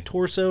carry like a sorry.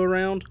 torso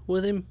around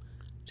with him?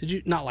 Did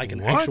you not like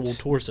an What? actual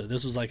torso?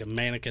 This was like a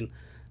mannequin,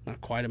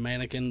 not quite a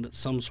mannequin, but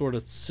some sort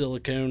of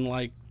silicone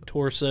like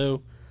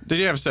torso. Did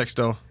you have a sex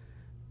doll?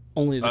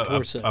 Only the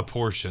torso. A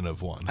portion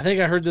of one. I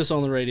think I heard this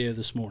on the radio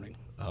this morning.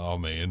 Oh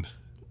man.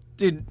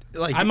 Dude,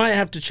 like I might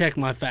have to check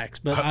my facts,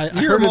 but I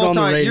you're heard it on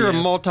the radio. You're a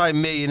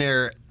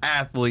multi-millionaire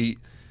athlete.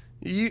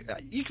 You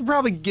could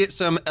probably get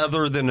some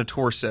other than a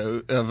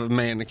torso of a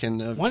mannequin.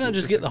 Why not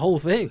just get the whole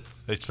thing?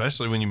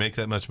 Especially when you make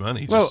that much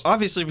money. Well, Just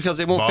obviously because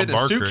they won't Bob fit in a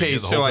Barker, suitcase,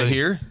 get the so whole I thing.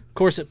 hear. Of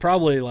course, it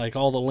probably like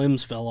all the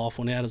limbs fell off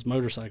when he had his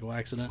motorcycle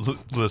accident.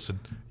 listen,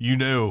 you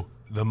know,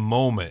 the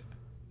moment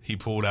he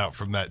pulled out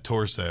from that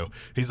torso,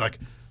 he's like,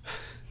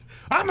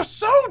 I'm a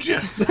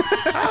soldier.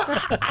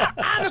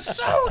 I'm a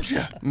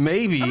soldier.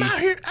 Maybe I'm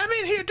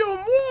in here doing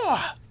war.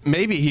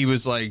 maybe he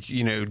was like,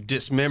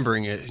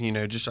 dismembering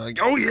it, just like,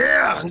 oh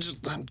yeah, and just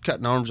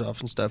cutting arms off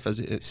and stuff as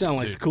it. Sound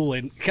like the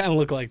Kool-Aid. Kind of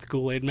look like the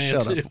Kool-Aid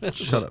man too.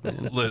 Shut up,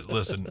 man.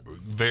 Listen,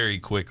 very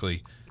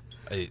quickly,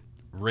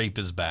 rape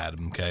is bad,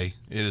 okay?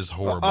 It is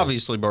horrible.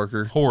 Obviously,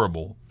 Barker.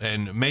 Horrible.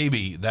 And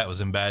maybe that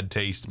was in bad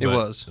taste, It but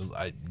was.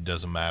 It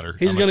doesn't matter.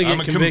 He's going to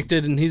get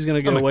convicted, and he's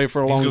going to go away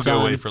for a long He's time.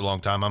 going to go away for a long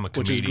time. I'm a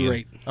which is comedian.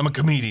 great. I'm a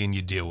comedian.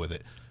 You deal with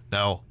it.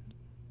 Now,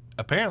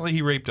 apparently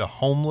he raped a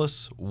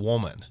homeless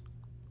woman.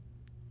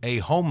 A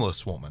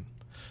homeless woman.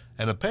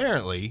 And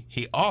apparently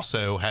he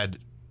also had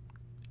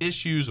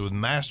issues with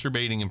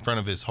masturbating in front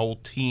of his whole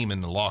team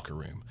in the locker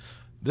room.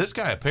 This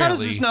guy apparently...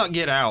 How does this not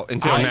get out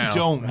until now? I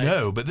don't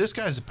know, but this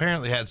guy's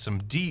apparently had some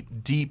deep,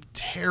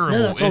 terrible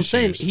No, that's what I'm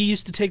saying. issues. He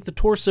used to take the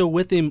torso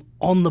with him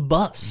on the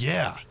bus.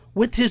 Yeah.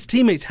 With his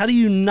teammates. How do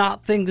you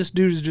not think this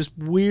dude is just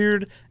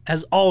weird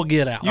as all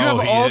get out? You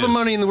have he all the is.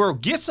 money in the world.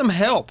 Get some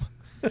help.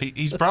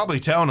 He's probably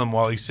telling them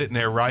while he's sitting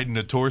there riding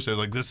the torso,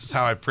 like, this is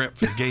how I prep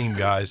for the game,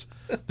 guys.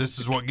 This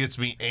is what gets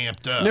me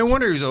amped up. No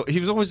wonder he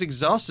was always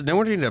exhausted. No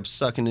wonder he ended up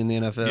sucking in the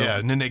NFL. Yeah,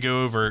 and then they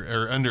go over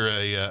or under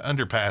a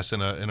underpass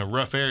in a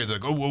rough area. They're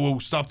like, oh, whoa,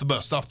 stop the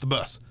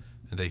bus.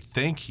 And they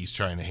think he's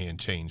trying to hand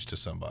change to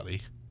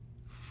somebody.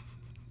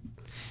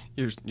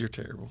 You're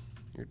terrible.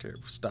 You're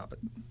terrible. Stop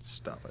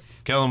it.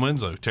 Kellen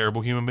Winslow,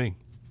 terrible human being.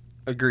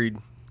 Agreed.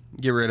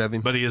 Get rid of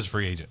him. But he is a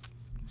free agent.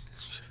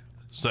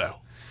 So,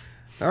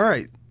 All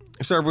right.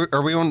 So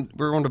are we on?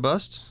 We're on to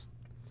bust.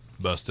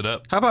 bust it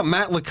up. How about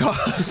Matt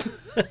LaCosse?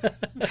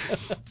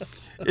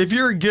 If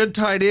you're a good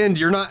tight end,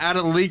 you're not out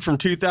of the league from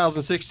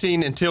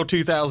 2016 until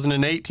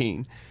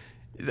 2018.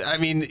 I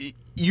mean,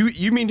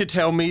 you mean to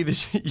tell me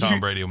that Tom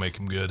Brady will make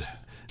him good.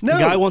 No, The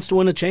guy wants to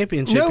win a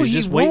championship. No, He's he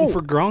just waiting won't.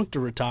 for Gronk to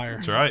retire.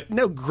 That's right.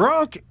 no,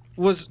 Gronk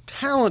was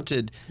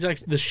talented. He's like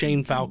the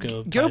Shane Falco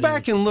of Go tight back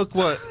ends.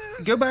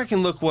 and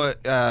look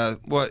what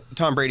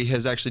Tom Brady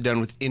has actually done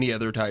with any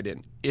other tight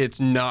end. It's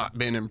not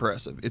been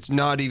impressive. It's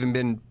not even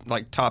been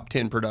like top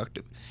 10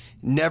 productive.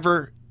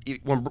 Never.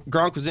 When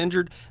Gronk was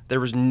injured, there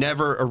was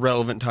never a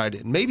relevant tight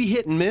end. Maybe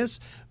hit and miss,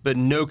 but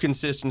no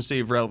consistency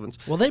of relevance.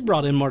 Well, they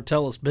brought in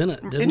Martellus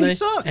Bennett, didn't And they? he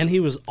sucked. And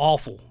he was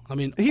awful. I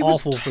mean, He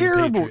awful was for the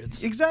terrible.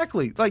 Patriots.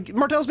 Exactly. Like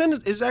Martellus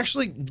Bennett is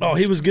actually Oh,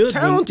 he was good.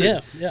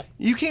 talented. Yeah.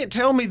 You can't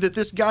tell me that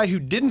this guy who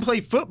didn't play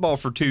football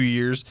for 2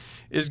 years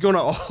is going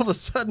to all of a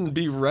sudden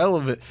be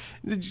relevant.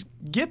 Just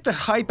get the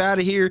hype out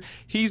of here.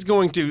 He's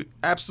going to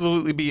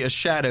absolutely be a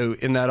shadow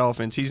in that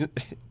offense.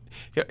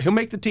 He'll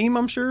make the team,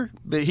 I'm sure,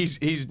 but he's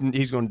going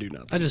to do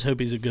nothing. I just hope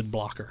he's a good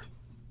blocker.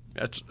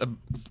 That's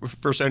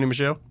for Sony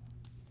Michel.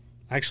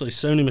 Actually,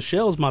 Sony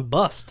Michel is my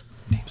bust.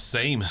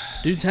 Same.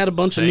 Dude's had a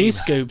bunch of knee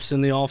scopes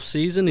in the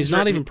offseason. He's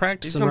not even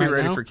practicing He's gonna right be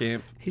ready now. for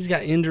camp. He's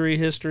got injury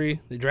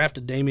history. They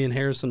drafted Damian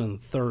Harrison in the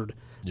third.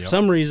 Yep. For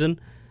some reason,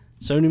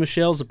 Sony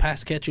Michel's a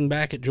pass-catching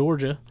back at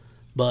Georgia.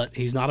 but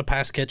he's not a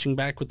pass-catching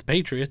back with the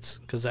Patriots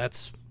because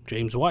that's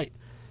James White.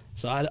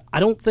 So I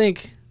don't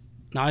think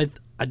 – now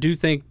I do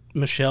think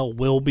Michel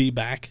will be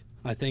back.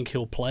 I think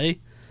he'll play.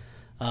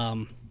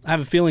 I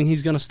have a feeling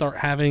he's going to start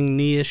having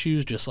knee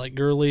issues just like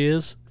Gurley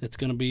is. It's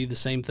going to be the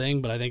same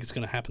thing, but I think it's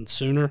going to happen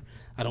sooner.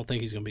 I don't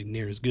think he's going to be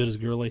near as good as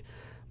Gurley.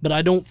 But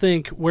I don't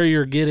think where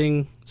you're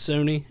getting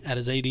Sony at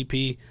his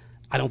ADP,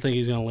 I don't think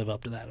he's going to live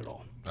up to that at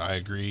all. I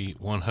agree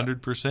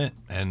 100%,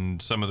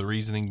 and some of the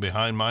reasoning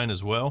behind mine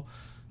as well.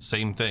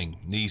 Same thing,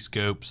 knee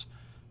scopes,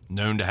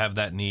 known to have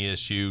that knee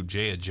issue.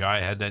 Jay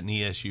Ajayi had that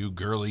knee issue.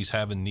 Gurley's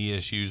having knee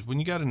issues. When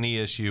you got a knee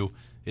issue,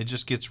 it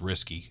just gets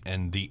risky.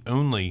 And the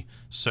only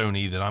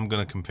Sony that I'm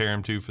going to compare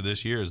him to for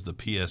this year is the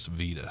PS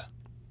Vita.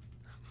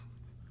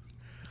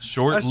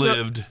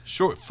 Short-lived,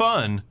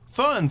 fun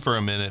for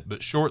a minute,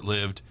 but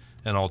short-lived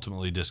and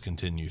ultimately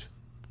discontinued.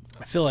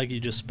 I feel like you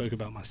just spoke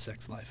about my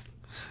sex life.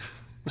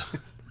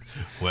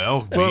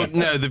 Well,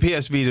 no, the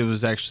PS Vita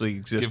was actually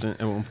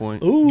existent at one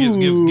point. Ooh.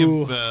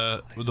 Give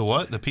the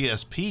what? The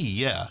PSP,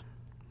 yeah.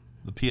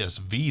 The PS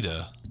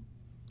Vita,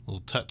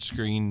 little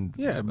touchscreen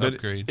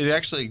upgrade. It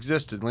actually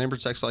existed.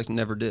 Lambert's Sex Life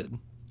never did.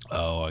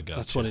 Oh, I got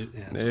That's you. what it.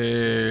 Yeah,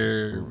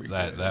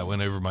 that's That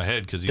went over my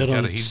head because he's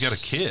got a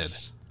kid.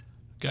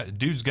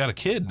 Dude's got a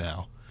kid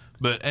now.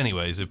 But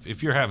anyways,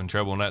 if you're having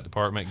trouble in that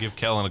department, give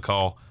Kellen a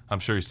call.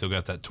 I'm sure he's still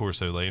got that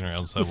torso laying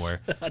around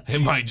somewhere.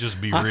 It might just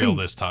be real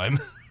this time.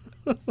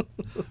 Dude,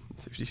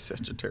 he's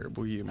such a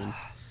terrible human.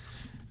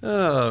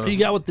 Who you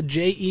got with the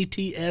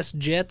JETS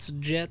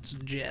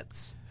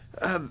Jets?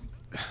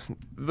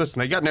 Listen,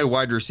 they got no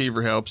wide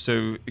receiver help,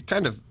 so it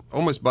kind of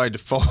almost by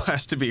default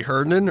has to be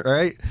Herndon,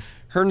 right?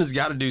 Herndon's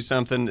got to do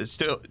something. It's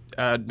still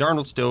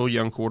Darnold's still a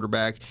young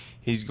quarterback.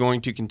 He's going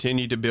to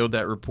continue to build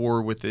that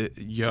rapport with the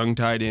young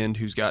tight end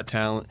who's got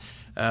talent.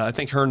 I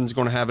think Herndon's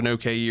going to have an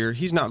okay year.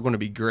 He's not going to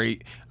be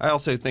great. I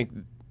also think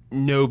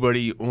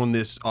nobody on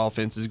this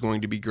offense is going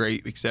to be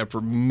great except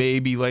for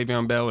maybe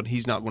Le'Veon Bell, and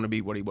he's not going to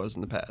be what he was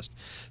in the past.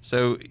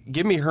 So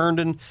give me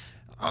Herndon.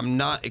 I'm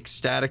not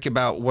ecstatic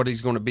about what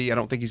he's going to be. I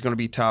don't think he's going to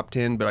be top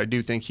 10, but I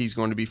do think he's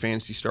going to be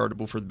fantasy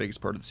startable for the biggest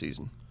part of the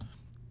season.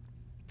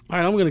 All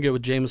right, I'm going to go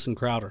with Jamison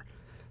Crowder.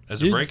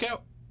 As a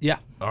breakout? Yeah.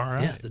 All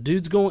right. Yeah, the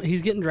dude's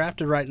he's getting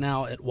drafted right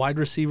now at wide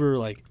receiver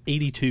like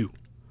 82.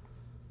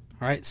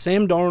 All right,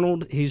 Sam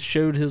Darnold, he's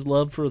showed his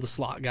love for the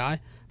slot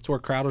guy. That's where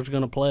Crowder's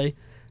going to play.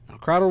 Now,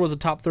 Crowder was a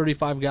top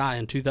 35 guy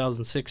in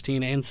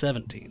 2016 and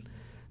 17.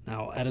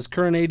 Now, at his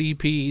current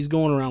ADP, he's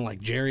going around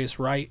like Jarius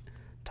Wright,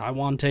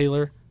 Tywan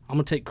Taylor. I'm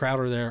going to take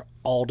Crowder there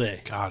all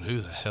day. God, who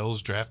the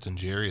hell's drafting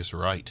Jarius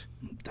Wright?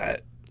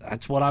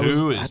 That's what I was.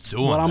 Who is that's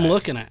doing what I'm that?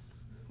 looking at.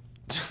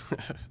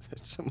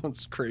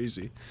 Someone's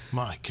crazy.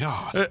 My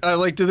God.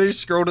 Do they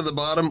just scroll to the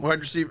bottom wide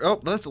receiver? Oh,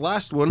 that's the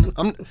last one.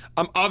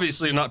 I'm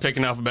obviously not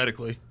picking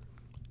alphabetically.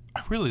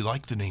 I really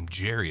like the name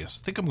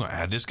Jarius. I think I'm going to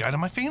add this guy to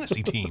my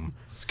fantasy team.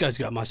 This guy's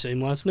got my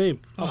same last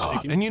name. I'll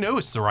take him. And you know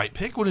it's the right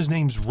pick when his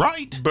name's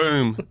right.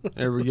 Boom.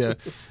 There we go.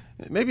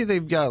 Maybe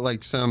they've got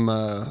like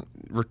some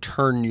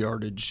return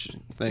yardage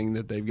thing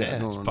that they've got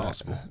going on. It's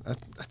possible.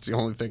 That's the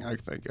only thing I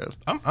can think of.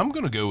 I'm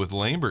going to go with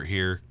Lambert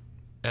here,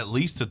 at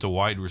least at the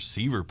wide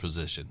receiver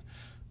position.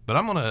 But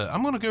I'm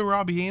gonna go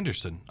Robbie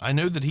Anderson. I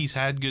know that he's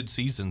had good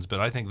seasons, but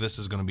I think this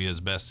is going to be his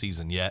best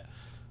season yet.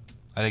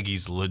 I think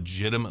he's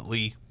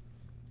legitimately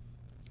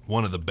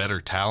one of the better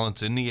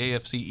talents in the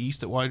AFC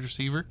East at wide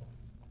receiver.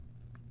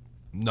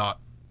 Not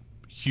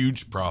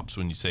huge props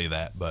when you say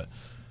that, but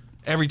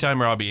every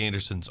time Robbie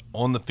Anderson's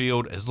on the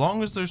field, as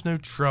long as there's no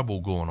trouble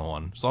going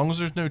on, as long as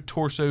there's no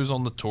torsos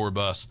on the tour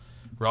bus,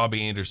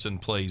 Robbie Anderson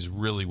plays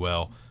really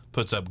well,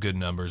 puts up good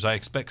numbers. I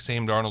expect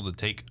Sam Darnold to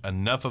take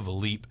enough of a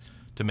leap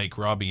to make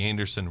Robbie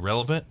Anderson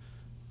relevant,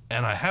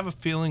 and I have a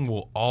feeling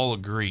we'll all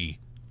agree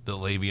that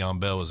Le'Veon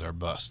Bell is our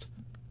bust.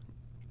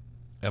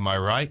 Am I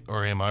right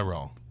or am I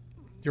wrong?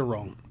 You're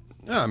wrong.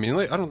 No, I mean,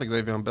 I don't think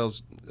Le'Veon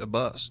Bell's a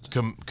bust.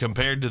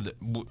 Compared to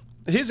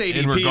his ADP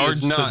in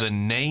regards is not, to the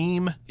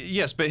name?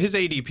 Yes, but his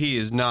ADP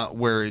is not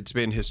where it's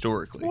been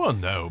historically. Well,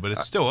 no, but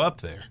it's still up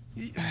there.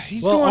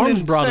 He's Well, going Arms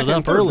in brought it second,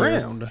 up third earlier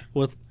round.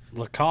 with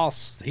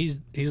Lacoste. He's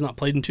not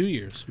played in 2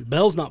 years.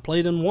 Bell's not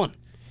played in 1.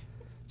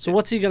 So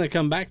what's he going to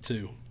come back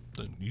to?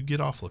 You get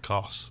off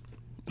Lacoste.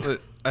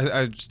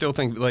 I still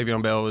think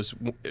Le'Veon Bell is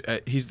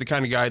he's the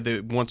kind of guy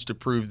that wants to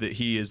prove that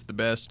he is the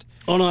best.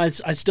 Oh, no, I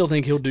still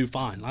think he'll do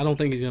fine. I don't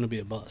think he's going to be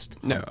a bust.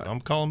 No,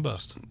 I'm calling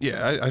bust.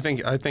 Yeah, I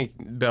think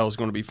Bell's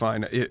going to be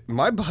fine.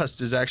 My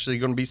bust is actually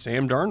going to be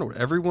Sam Darnold.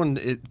 Everyone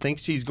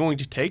thinks he's going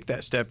to take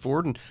that step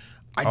forward, and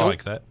I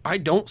like that. I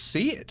don't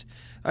see it.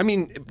 I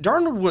mean,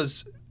 Darnold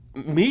was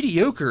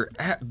mediocre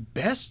at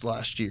best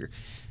last year.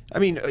 I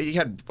mean, he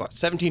had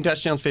 17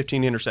 touchdowns,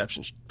 15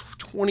 interceptions,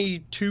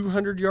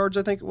 2,200 yards,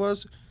 I think it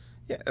was.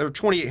 Yeah, or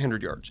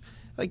 2,800 yards.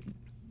 Like,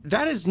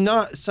 that is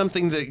not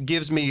something that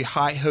gives me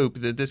high hope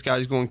that this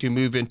guy's going to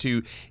move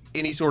into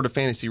any sort of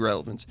fantasy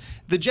relevance.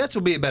 The Jets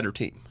will be a better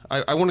team.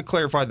 I want to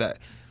clarify that.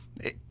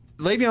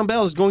 Le'Veon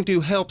Bell is going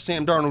to help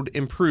Sam Darnold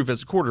improve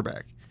as a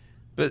quarterback.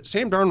 But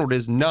Sam Darnold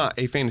is not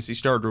a fantasy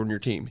starter on your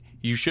team.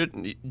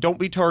 Don't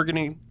be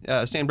targeting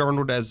Sam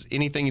Darnold as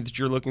anything that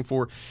you're looking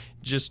for.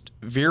 Just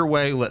veer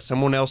away, let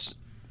someone else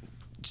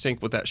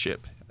sink with that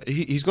ship.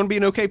 He's going to be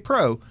an okay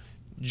pro,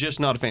 just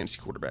not a fantasy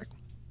quarterback.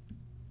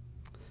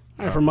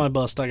 All right, for my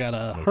bust, I got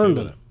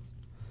Herndon.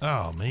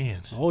 Oh,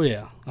 man. Oh,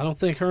 yeah. I don't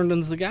think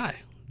Herndon's the guy.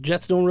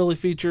 Jets don't really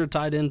feature a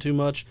tight end too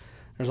much.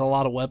 There's a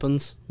lot of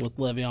weapons with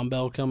Le'Veon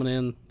Bell coming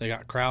in. They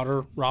got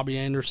Crowder, Robbie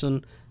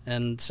Anderson,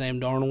 and Sam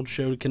Darnold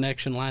showed a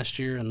connection last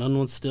year, and none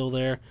was still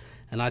there.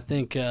 And I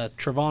think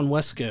Trevon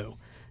Wesco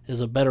is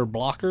a better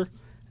blocker,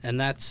 and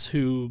that's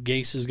who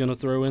Gase is going to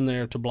throw in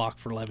there to block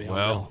for Le'Veon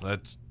Bell.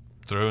 That's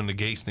throwing the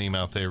Gase name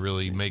out there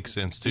really makes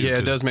sense, too. Yeah,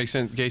 it does make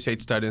sense. Gase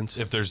hates tight ends.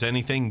 If there's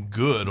anything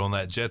good on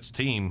that Jets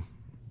team,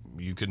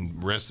 you can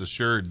rest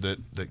assured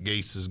that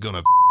Gase is going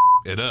to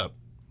it up.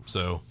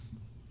 So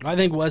I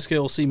think Wesco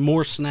will see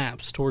more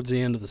snaps towards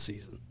the end of the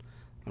season.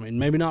 I mean,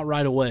 maybe not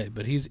right away,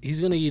 but he's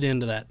going to eat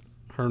into that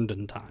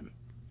Herndon time.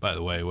 By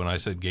the way, when I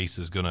said Gase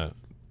is going to,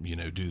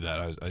 do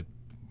that,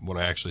 what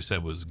I actually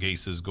said was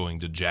Gase is going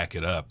to jack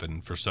it up,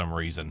 and for some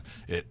reason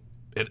it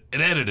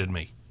edited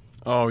me.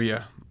 Oh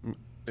yeah,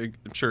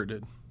 I'm sure it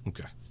did.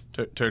 Okay,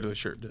 totally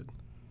sure it did.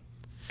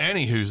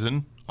 Anywho's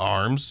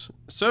arms.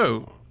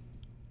 So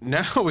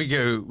now we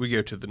go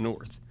to the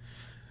north.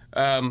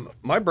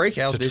 My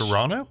breakout to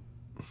Toronto.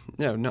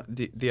 No, not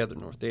the other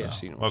north, the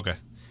AFC North. Okay.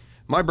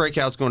 My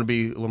breakout's going to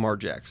be Lamar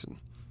Jackson.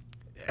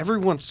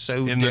 Everyone's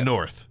so in the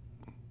north.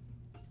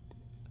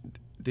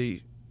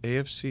 The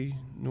AFC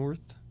North.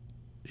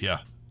 Yeah.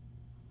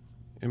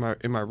 Am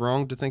I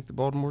wrong to think that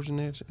Baltimore's in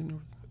the AFC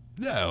North?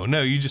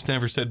 No, you just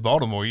never said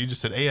Baltimore. You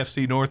just said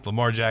AFC North.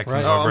 Lamar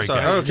Jackson's Right. our I'm breakout.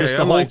 sorry. Okay, Just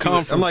the whole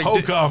conference. I'm like,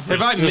 whole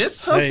conference. Have I missed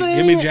something? Hey,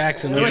 give me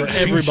Jackson over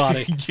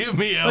everybody. Give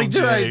me LJ. Like,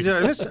 did I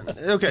miss it?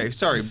 Okay,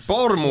 sorry.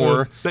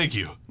 Baltimore. Thank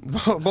you.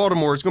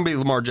 Baltimore, it's going to be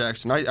Lamar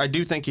Jackson. I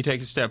do think he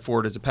takes a step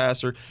forward as a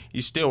passer.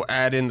 You still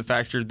add in the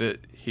factor that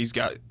he's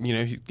got,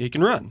 he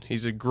can run.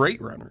 He's a great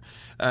runner.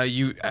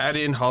 You add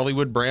in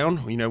Hollywood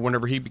Brown,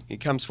 whenever he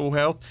becomes full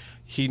health,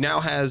 he now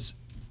has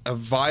a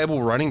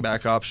viable running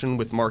back option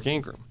with Mark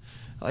Ingram.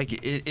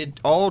 Like, it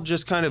all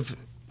just kind of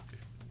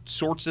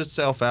sorts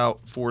itself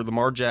out for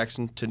Lamar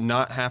Jackson to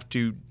not have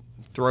to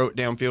throw it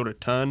downfield a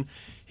ton.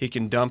 He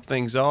can dump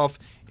things off,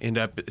 end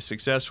up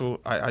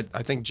successful. I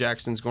think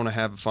Jackson's going to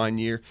have a fine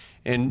year.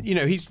 And,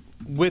 he's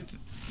with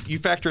 – you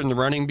factor in the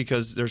running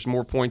because there's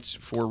more points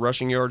for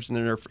rushing yards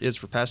than there is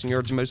for passing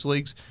yards in most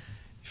leagues.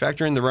 You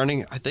factor in the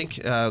running, I think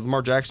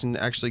Lamar Jackson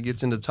actually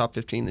gets into the top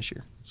 15 this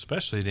year.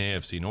 Especially in the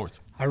AFC North.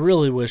 I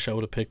really wish I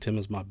would have picked him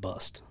as my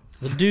bust.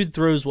 The dude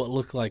throws what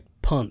look like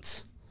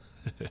punts.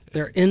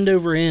 They're end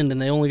over end,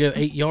 and they only go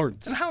 8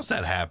 yards. And how's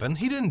that happen?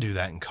 He didn't do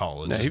that in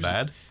college. No, It's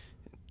bad.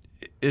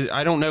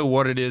 I don't know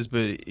what it is,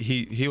 but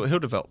he'll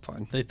develop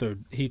fine.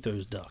 He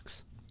throws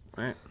ducks.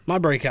 Right. My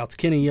breakout's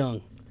Kenny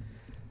Young.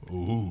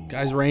 Ooh.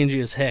 Guy's rangy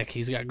as heck.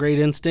 He's got great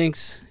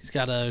instincts. He's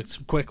got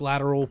some quick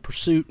lateral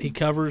pursuit. He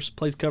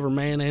plays cover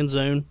man and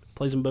zone.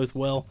 Plays them both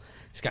well.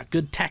 He's got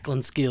good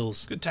tackling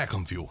skills. Good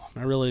tackling fuel.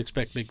 I really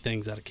expect big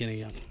things out of Kenny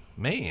Young.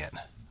 Man,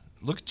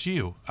 look at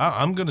you.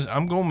 I'm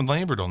going with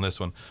Lambert on this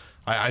one.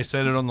 I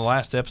said it on the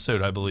last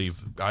episode, I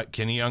believe.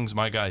 Kenny Young's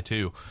my guy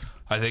too.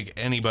 I think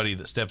anybody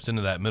that steps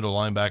into that middle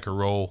linebacker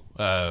role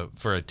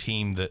for a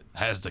team that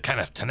has the kind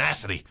of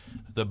tenacity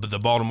the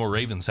Baltimore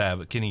Ravens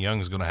have, Kenny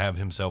Young is going to have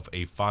himself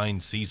a fine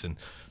season.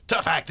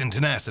 Tough acting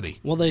tenacity.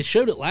 Well, they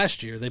showed it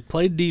last year. They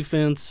played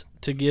defense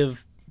to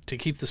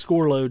keep the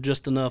score low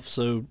just enough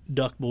so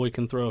Duck Boy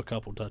can throw a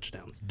couple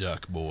touchdowns.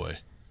 Duck Boy.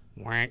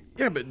 Whack.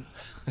 Yeah, but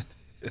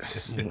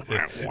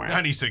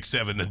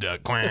 96-7 the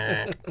Duck.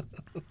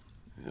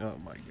 oh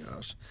my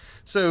gosh.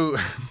 So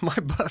my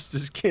bust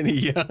is Kenny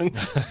Young.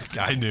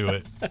 I knew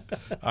it.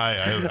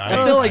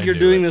 I feel like you're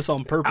doing this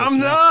on purpose. I'm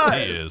now. not.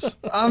 He is.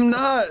 I'm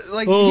not.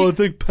 Like, I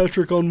think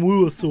Patrick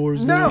Onwuasaur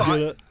is no, going to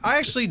get it. I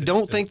actually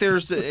don't think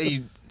there's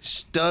a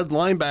stud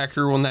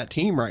linebacker on that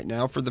team right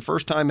now for the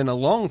first time in a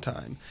long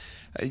time.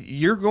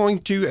 You're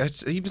going to,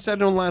 as I even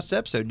said it on the last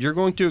episode, you're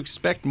going to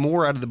expect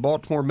more out of the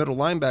Baltimore middle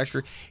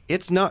linebacker.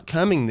 It's not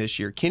coming this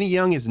year. Kenny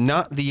Young is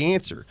not the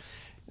answer.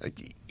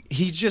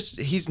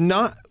 He's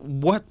not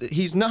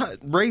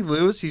Ray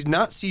Lewis. He's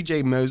not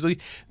C.J. Mosley.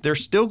 They're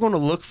still going to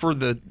look for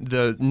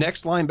the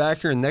next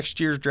linebacker in next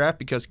year's draft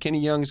because Kenny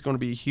Young is going to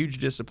be a huge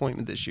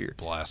disappointment this year.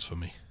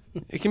 Blasphemy.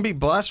 It can be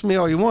blasphemy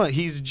all you want.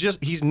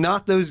 He's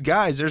not those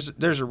guys.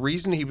 There's a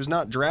reason he was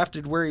not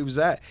drafted where he was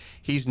at.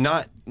 He's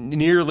not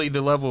nearly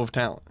the level of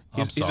talent.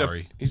 I'm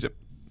sorry. He's a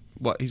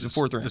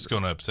fourth rounder. It's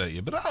going to upset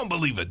you, but I don't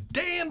believe a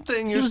damn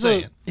thing you're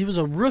saying. He was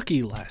a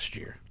rookie last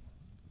year.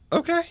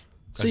 Okay.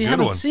 So you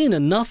haven't seen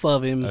enough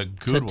of him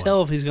to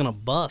tell if he's going to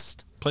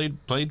bust.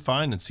 Played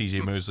fine in C.J.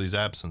 Mosley's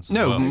absence.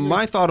 No, well.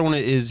 my thought on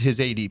it is his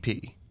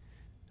ADP.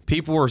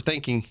 people are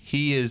thinking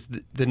he is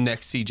the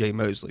next C.J.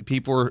 Mosley.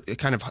 People are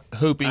kind of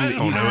hoping I that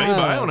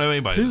don't know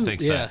anybody that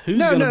thinks that. Who's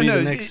going to be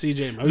the next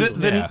C.J. Mosley?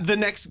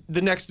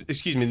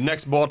 The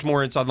next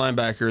Baltimore inside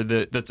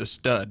linebacker that's a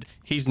stud.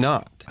 He's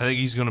not. I think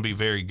he's going to be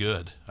very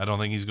good. I don't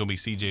think he's going to be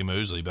C.J.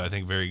 Mosley, but I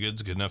think very good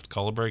is good enough to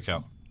call a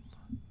breakout.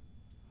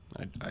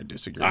 I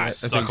disagree. I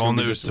suck on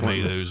those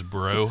tomatoes,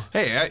 bro.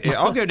 Hey,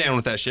 I'll go down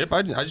with that ship.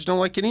 I just don't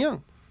like Kenny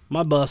Young.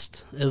 My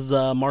bust is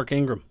Mark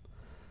Ingram.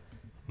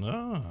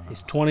 Oh.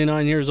 He's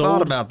 29 years old.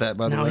 Thought about that,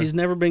 by the way. Now, he's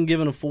never been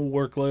given a full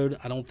workload.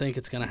 I don't think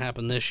it's going to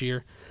happen this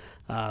year.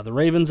 The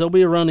Ravens, they'll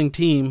be a running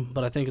team,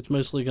 but I think it's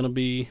mostly going to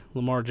be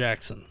Lamar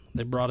Jackson.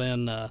 They brought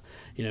in,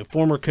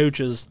 former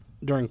coaches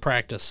during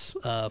practice,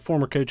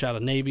 former coach out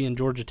of Navy and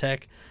Georgia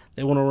Tech.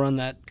 They want to run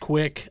that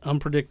quick,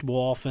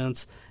 unpredictable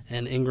offense,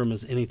 and Ingram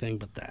is anything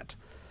but that.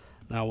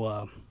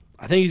 Now,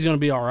 I think he's going to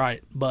be all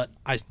right, but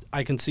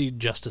I can see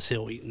Justice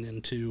Hill eating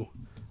into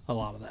a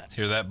lot of that.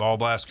 Hear that, ball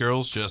blast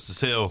girls?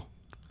 Justice Hill.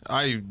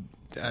 I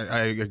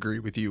agree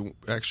with you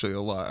actually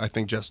a lot. I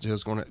think Justice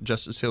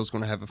Hill's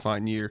going to have a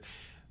fine year.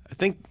 I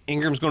think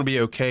Ingram's going to be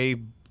okay,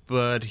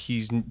 but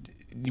he's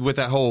with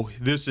that whole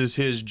 "this is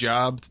his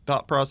job"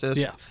 thought process.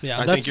 Yeah.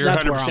 I think you're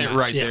 100%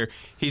 right yeah. there.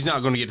 He's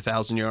not going to get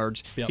 1,000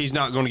 yards. Yep. He's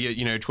not going to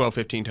get 12,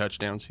 15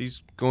 touchdowns.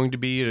 He's going to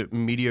be a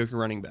mediocre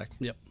running back.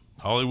 Yep.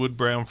 Hollywood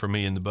Brown for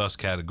me in the bust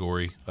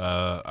category.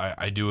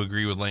 I do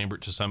agree with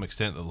Lambert to some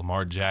extent that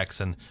Lamar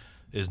Jackson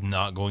is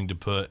not going to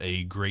put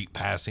a great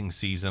passing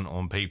season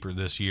on paper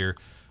this year.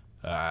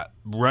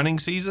 Running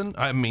season,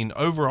 I mean,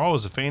 overall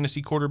as a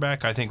fantasy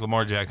quarterback, I think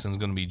Lamar Jackson is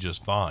going to be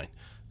just fine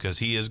because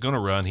he is going to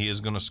run, he is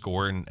going to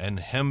score, and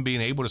him being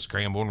able to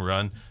scramble and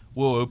run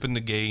will open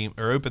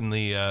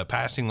the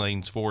passing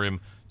lanes for him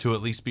to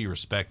at least be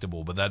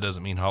respectable. But that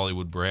doesn't mean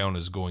Hollywood Brown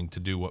is going to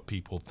do what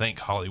people think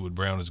Hollywood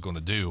Brown is going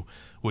to do,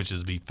 which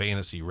is be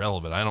fantasy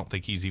relevant. I don't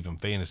think he's even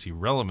fantasy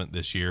relevant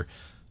this year.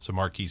 So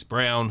Marquise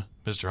Brown,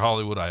 Mr.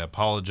 Hollywood, I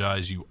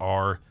apologize. You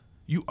are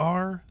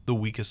the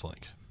weakest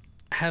link.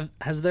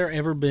 Has there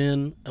ever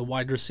been a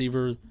wide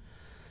receiver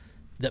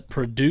that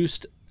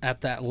produced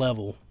at that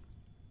level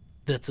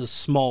that's as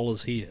small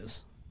as he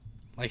is?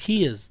 Like,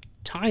 he is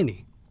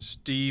tiny.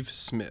 Steve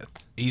Smith.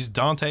 He's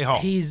Dante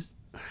Hall. He's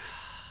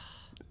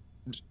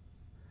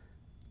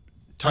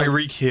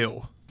Tyreek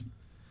Hill.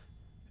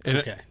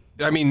 okay.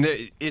 I mean,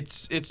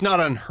 it's not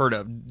unheard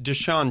of.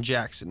 Deshaun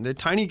Jackson. The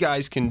tiny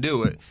guys can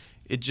do it.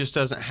 It just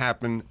doesn't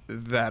happen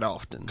that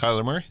often.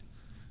 Kyler Murray?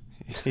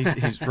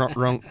 He's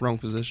wrong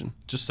position.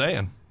 Just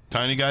saying.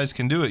 Tiny guys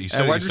can do it. You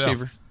said At wide yourself.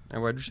 receiver.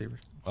 At wide receiver.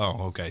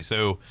 Oh, okay.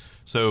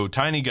 So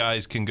tiny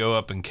guys can go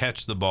up and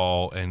catch the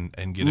ball and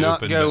get Not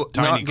open. go- but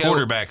tiny not go-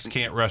 quarterbacks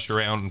can't rush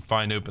around and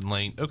find open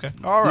lane. Okay.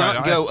 All right.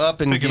 Not go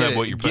up and picking get, up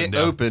what you're putting get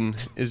down. open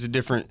is a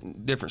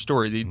different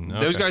story.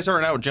 Those Okay. guys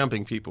aren't out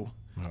jumping people.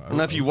 I don't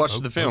know if you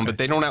watched the film, okay. but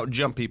they don't out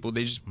jump people.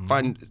 They just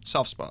find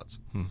soft spots.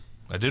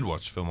 I did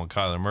watch the film on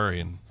Kyler Murray,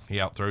 and he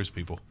outthrows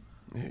people.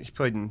 He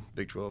played in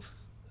Big 12.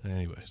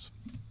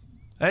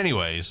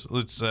 Anyways,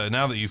 let's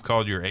now that you've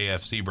called your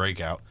AFC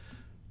breakout,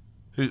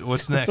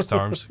 what's next,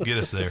 Arms? Get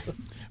us there.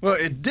 Well,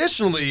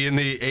 additionally, in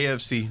the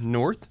AFC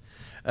North,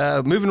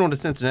 moving on to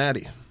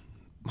Cincinnati,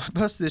 my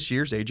bust this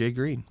year is A.J.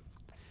 Green.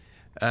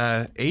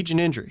 Age and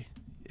injury.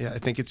 Yeah, I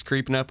think it's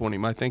creeping up on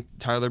him. I think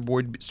Tyler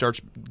Boyd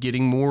starts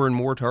getting more and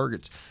more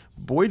targets.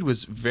 Boyd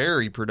was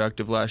very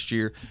productive last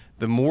year.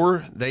 The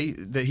more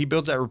that he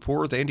builds that rapport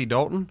with Andy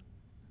Dalton,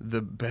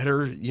 the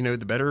better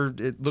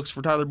it looks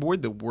for Tyler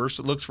Boyd, the worse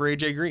it looks for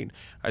A.J. Green.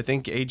 I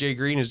think A.J.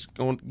 Green is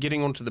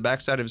getting onto the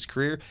backside of his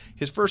career.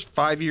 His first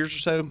 5 years or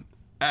so,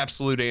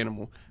 absolute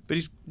animal. But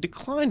he's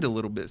declined a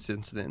little bit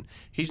since then.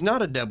 He's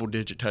not a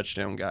double-digit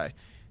touchdown guy.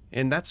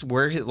 And that's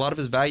where a lot of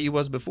his value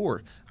was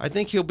before. I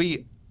think he'll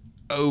be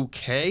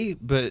okay,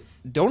 but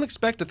don't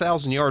expect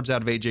 1,000 yards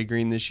out of A.J.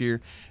 Green this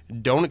year.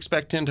 Don't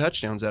expect 10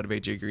 touchdowns out of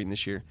A.J. Green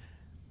this year.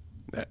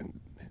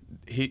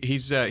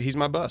 He's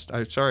my bust.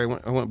 I'm sorry,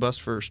 I went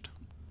bust first.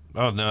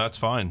 Oh, no, that's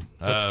fine.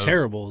 That's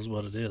terrible is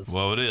what it is.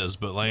 Well, it is.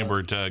 But,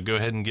 Lambert, go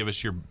ahead and give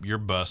us your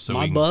bust so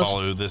My we can bust?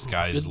 follow this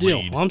guy's Good deal.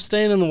 lead. Well, I'm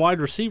staying in the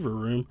wide receiver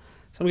room,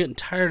 so I'm getting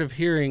tired of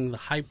hearing the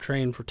hype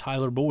train for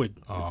Tyler Boyd.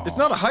 It's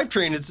not a hype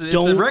train. It's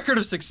a record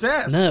of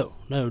success. No,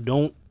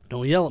 don't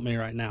yell at me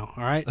right now,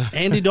 all right?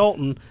 Andy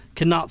Dalton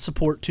cannot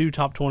support two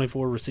top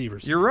 24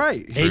 receivers. You're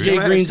right. A.J.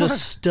 Green's a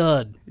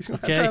stud. He's going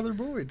to okay? have Tyler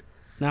Boyd.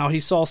 Now,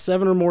 he saw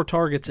 7 or more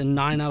targets in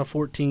 9 out of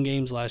 14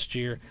 games last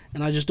year,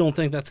 and I just don't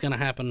think that's going to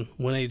happen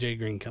when A.J.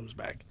 Green comes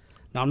back.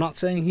 Now, I'm not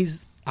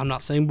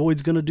saying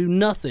Boyd's going to do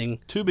nothing.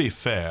 To be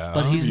fair.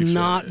 But he's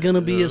not going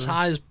to be as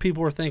high as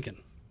people are thinking.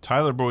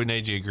 Tyler Boyd and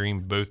A.J. Green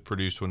both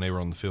produced when they were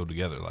on the field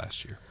together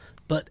last year.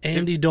 But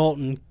Andy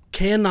Dalton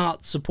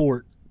cannot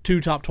support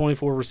two top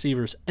 24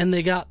 receivers. And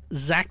they got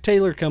Zach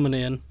Taylor coming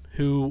in,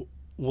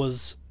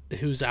 who's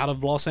out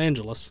of Los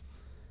Angeles.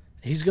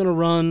 He's going to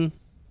run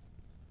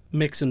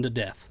Mixon to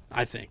death,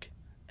 I think.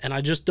 And I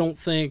just don't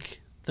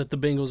think that the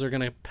Bengals are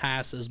going to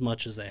pass as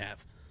much as they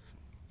have.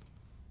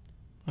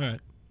 All right.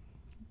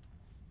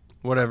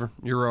 Whatever,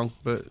 you're wrong,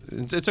 but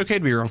it's okay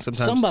to be wrong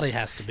sometimes. Somebody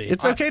has to be.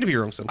 It's okay to be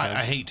wrong sometimes.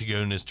 I hate to go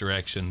in this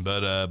direction,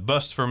 but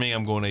bust for me,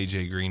 I'm going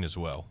A.J. Green as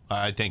well.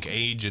 I think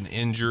age and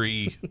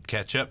injury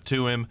catch up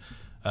to him.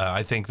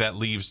 I think that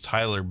leaves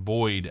Tyler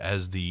Boyd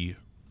as the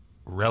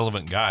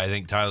relevant guy. I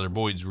think Tyler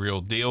Boyd's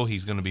real deal.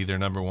 He's going to be their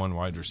number one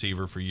wide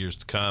receiver for years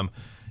to come.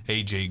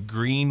 A.J.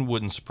 Green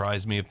wouldn't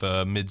surprise me if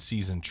a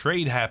midseason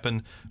trade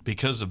happened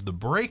because of the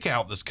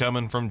breakout that's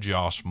coming from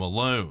Josh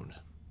Malone.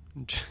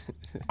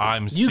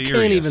 I'm serious. You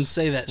can't even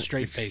say that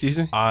straight face.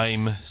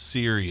 I'm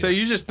serious. So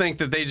you just think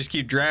that they just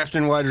keep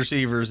drafting wide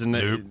receivers and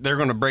Nope. they're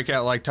going to break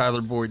out like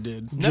Tyler Boyd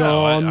did? No,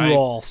 John I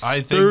Ross.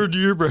 think, Third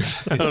year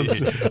breakout.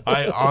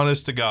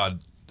 honest to God,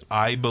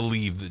 I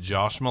believe that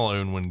Josh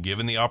Malone, when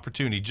given the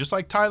opportunity, just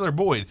like Tyler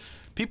Boyd,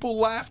 people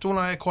laughed when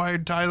I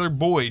acquired Tyler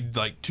Boyd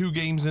like 2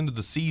 games into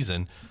the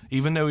season.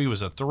 Even though he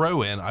was a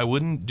throw-in, I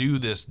wouldn't do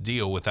this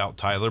deal without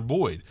Tyler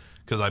Boyd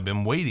because I've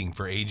been waiting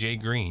for A.J.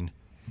 Green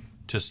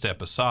to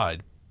step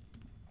aside.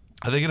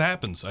 I think it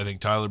happens. I think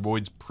Tyler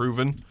Boyd's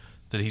proven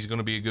that he's going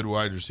to be a good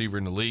wide receiver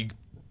in the league.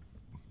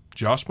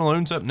 Josh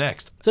Malone's up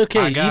next. It's okay.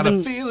 I got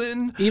a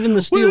feeling. Even the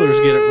Steelers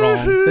get it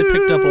wrong. They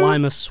picked up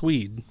Lima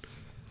Swede.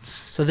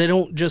 So they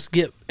don't just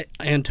get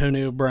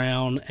Antonio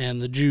Brown and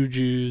the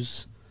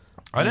Jujus.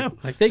 I know.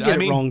 Like, they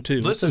get it wrong,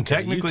 too. Listen, It's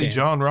okay. technically, You can.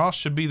 John Ross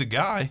should be the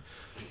guy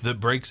that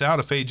breaks out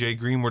if A.J.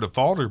 Green were to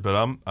falter, but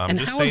I'm And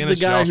just how saying is the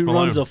it's guy Josh who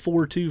Malone. runs a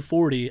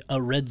 4.240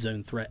 a red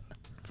zone threat?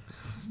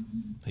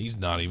 He's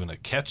not even a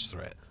catch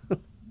threat.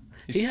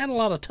 He had a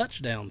lot of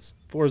touchdowns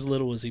for as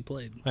little as he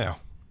played. Yeah.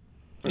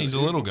 He's a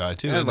little guy,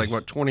 too. He had isn't like, he?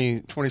 what,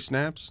 20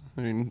 snaps?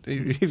 I mean,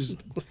 he was...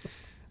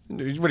 What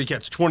did he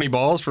catch? 20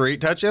 balls for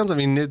 8 touchdowns? I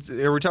mean,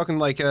 are we talking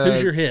like...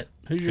 Who's your hit?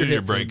 Who's your Who's your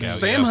hit? breakout?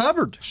 Sam Yeah.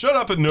 Hubbard. Shut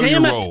up and know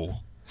Damn your it. role.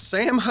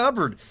 Sam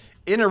Hubbard.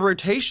 In a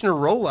rotational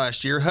role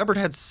last year, Hubbard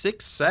had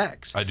 6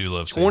 sacks. I do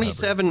love Sam Hubbard.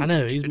 27, I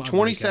know, he's my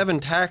 27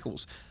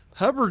 tackles.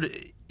 Hubbard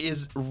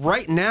is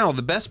right now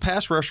the best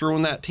pass rusher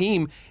on that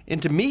team, and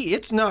to me,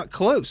 it's not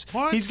close.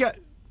 What? He's got...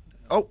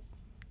 Oh,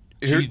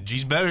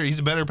 He's better. He's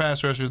a better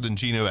pass rusher than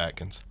Geno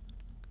Atkins.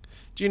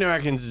 Geno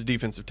Atkins is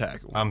defensive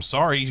tackle. I'm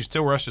sorry, he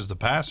still rushes the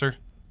passer.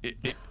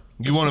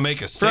 You want to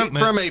make a statement?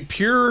 From a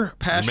pure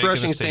pass You're making a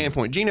rushing statement.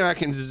 standpoint, Geno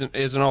Atkins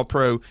is an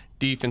all-pro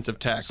defensive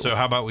tackle. So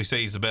how about we say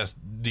he's the best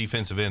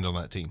defensive end on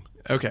that team?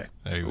 Okay.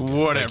 There you go.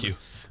 Whatever. Thank you.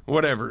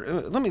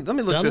 Whatever. Let me look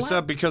this Dunlap?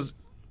 up because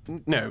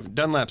no,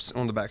 Dunlap's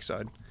on the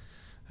backside.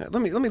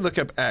 Let me look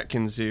up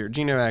Atkins here.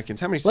 Geno Atkins.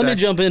 How many Let me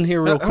sacks? jump in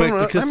here real Hold quick on,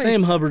 because how many-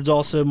 Sam Hubbard's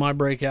also my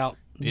breakout.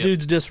 Yep.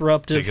 Dude's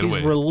disruptive. Take it He's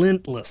away.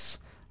 relentless.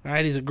 All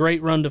right, he's a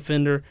great run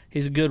defender.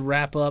 He's a good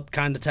wrap-up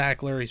kind of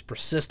tackler. He's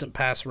persistent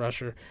pass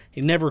rusher.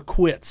 He never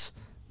quits.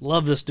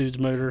 Love this dude's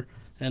motor,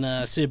 and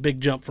I see a big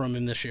jump from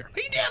him this year.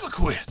 He never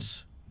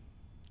quits.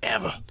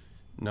 Ever.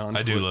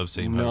 I do love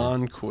Sam Hubbard.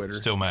 Non-quitter.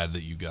 Still mad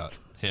that you got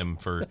him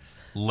for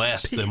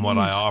less than what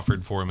I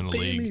offered for him in the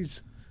league.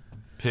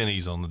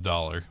 Pennies on the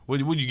dollar.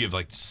 Would you give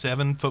like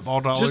 $7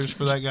 football dollars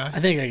for that guy? I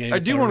think I gave I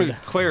do want to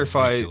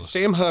clarify. Ridiculous.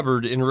 Sam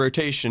Hubbard in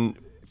rotation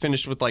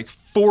finished with like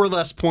 4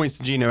 less points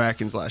than Geno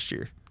Atkins last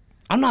year.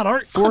 I'm not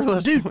Four arguing.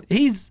 less Dude,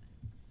 points.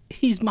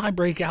 he's my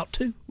breakout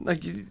too.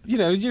 Like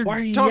you're Why are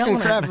you talking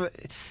yelling at crap.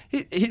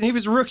 He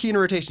was a rookie in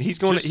rotation. He's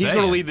going Just to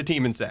saying. lead the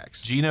team in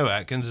sacks. Geno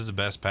Atkins is the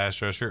best pass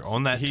rusher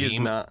on that He is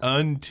team not.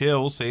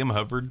 until Sam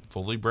Hubbard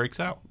fully breaks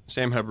out.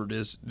 Sam Hubbard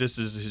this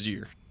is his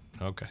year.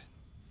 Okay.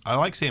 I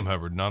like Sam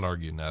Hubbard, not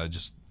arguing that. I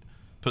just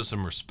put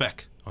some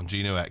respect on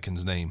Geno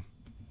Atkins' name.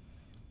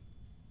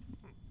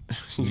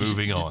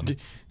 Moving on.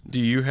 Do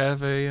you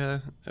have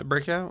a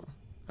breakout?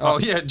 Oh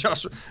yeah,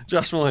 Josh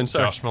Malone.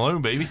 Sorry. Josh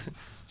Malone, baby.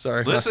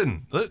 Sorry.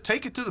 Listen,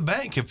 take it to the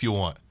bank if you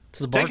want.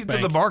 To the Take Bark it to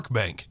the Bank. Bark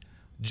Bank.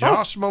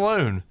 Josh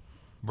Malone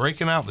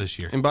breaking out this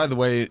year. And by the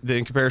way,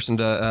 in comparison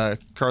to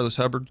Carlos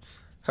Hubbard,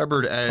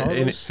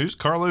 Carlos? Who's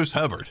Carlos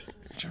Hubbard?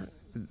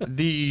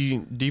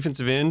 the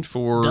defensive end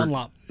for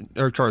Dunlop.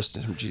 or Carlos.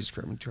 Jesus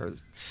Christ,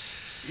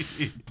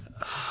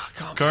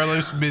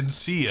 Carlos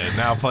Mencia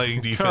now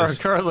playing defense.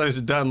 Carlos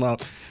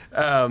Dunlop.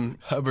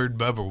 Hubbard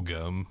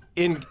Bubblegum.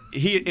 In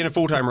a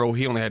full time role,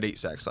 he only had 8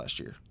 sacks last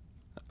year.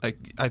 I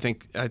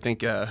think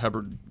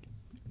Hubbard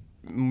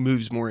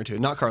moves more into it.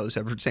 Not Carlos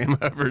Hubbard, Sam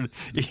Hubbard.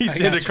 He's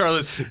into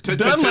Carlos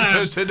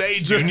Dunlap's Today,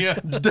 Junior.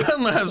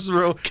 Dunlap's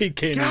role. He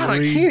can't God,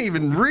 read. I can't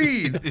even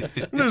read.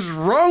 What is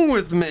wrong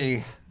with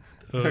me?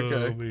 Oh,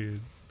 Okay.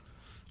 man.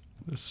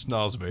 The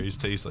snozberries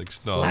taste like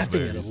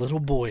Laughing at a snozberries. little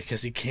boy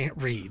because he can't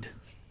read.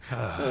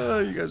 Oh,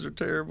 you guys are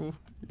terrible.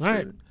 All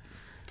right,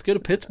 let's go to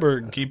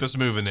Pittsburgh. Keep us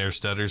moving there,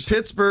 Stutters.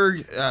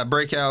 Pittsburgh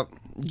breakout.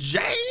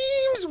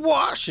 James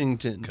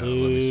Washington. God,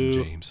 love me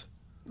some James.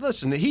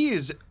 Listen, he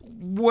is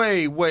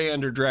way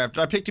underdrafted.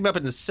 I picked him up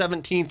in the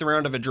 17th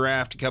round of a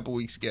draft a couple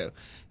weeks ago.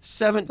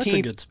 17th, That's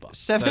a good spot.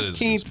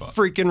 17th spot.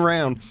 freaking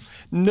round.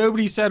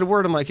 Nobody said a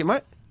word. I'm like,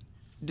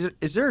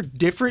 is there a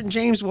different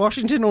James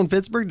Washington on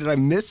Pittsburgh? Did I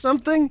miss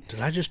something?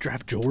 Did I just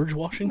draft George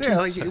Washington? Yeah,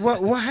 like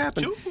what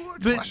happened?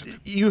 George But Washington.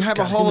 you have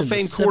a Got Hall him of in the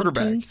Fame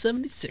quarterback.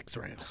 1776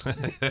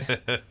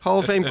 round. Hall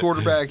of Fame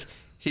quarterback.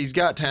 He's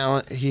got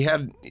talent. He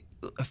had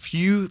a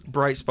few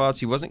bright spots.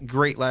 He wasn't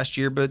great last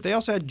year, but they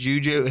also had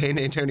Juju and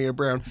Antonio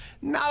Brown.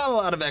 Not a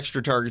lot of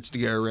extra targets to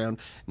go around.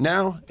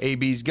 Now,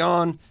 AB's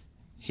gone.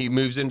 He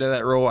moves into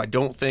that role. I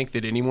don't think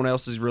that anyone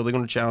else is really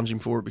going to challenge him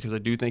for it because I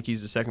do think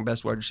he's the second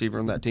best wide receiver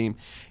on that team.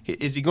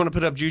 Is he going to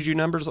put up Juju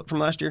numbers from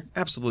last year?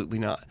 Absolutely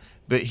not.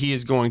 But he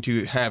is going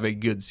to have a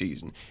good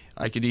season.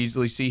 I could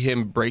easily see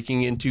him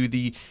breaking into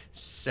the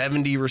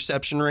 70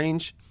 reception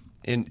range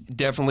and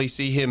definitely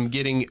see him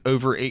getting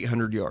over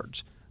 800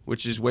 yards,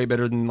 which is way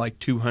better than like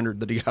 200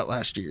 that he got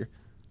last year.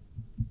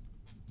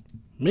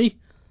 Me?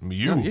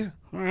 You. Oh, yeah.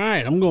 All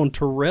right, I'm going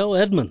Terrell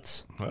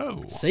Edmonds.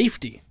 Oh.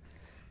 Safety.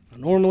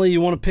 Normally,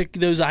 you want to pick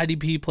those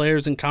IDP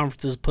players in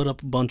conferences, put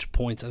up a bunch of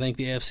points. I think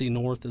the AFC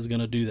North is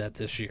going to do that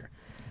this year.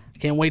 I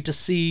can't wait to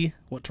see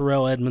what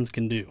Terrell Edmonds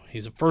can do.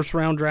 He's a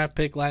first-round draft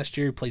pick last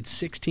year. He played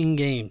 16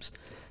 games.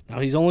 Now,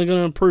 he's only going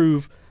to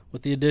improve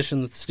with the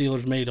addition that the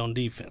Steelers made on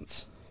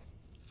defense.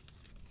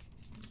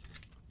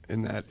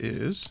 And that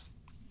is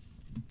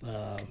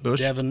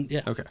Bush? Devin,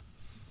 yeah. Okay.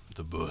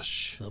 The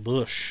Bush. The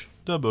Bush.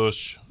 The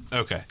Bush.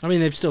 Okay. I mean,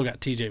 they've still got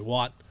T.J.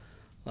 Watt.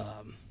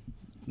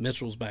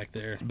 Mitchell's back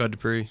there. Bud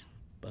Dupree.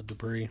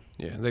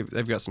 Yeah,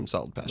 they've got some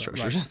solid pass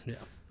rushers. Right.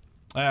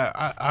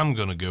 Yeah. I'm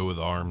going to go with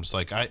arms.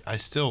 Like, I'm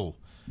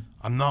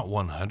not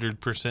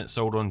 100%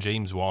 sold on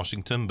James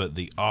Washington, but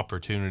the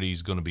opportunity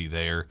is going to be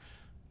there.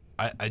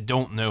 I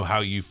don't know how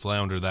you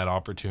flounder that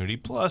opportunity.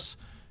 Plus,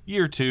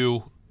 year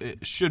 2,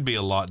 it should be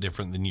a lot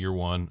different than year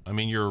 1. I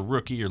mean, you're a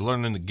rookie. You're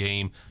learning the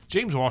game.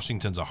 James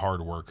Washington's a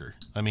hard worker.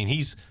 I mean,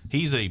 he's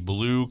a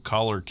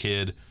blue-collar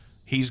kid.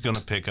 He's going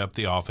to pick up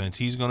the offense.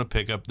 He's going to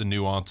pick up the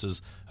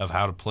nuances of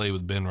how to play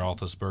with Ben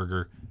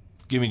Roethlisberger.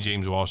 Give me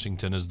James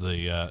Washington as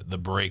the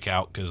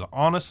breakout because,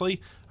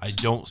 honestly, I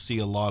don't see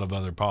a lot of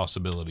other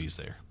possibilities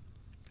there.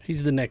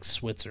 He's the next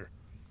Switzer.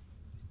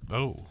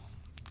 Oh.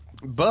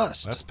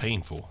 Bust. That's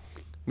painful.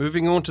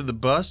 Moving on to the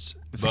bust.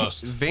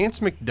 Bust. Vance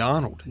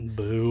McDonald.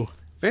 Boo.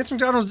 Vance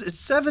McDonald is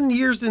 7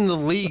 years in the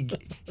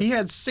league. He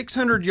had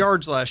 600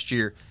 yards last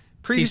year.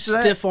 He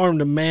stiff-armed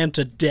a man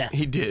to death.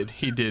 He did.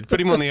 Put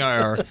him on the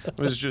IR. It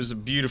was just a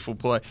beautiful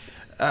play.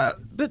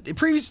 But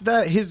previous to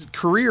that, his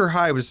career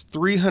high was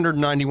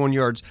 391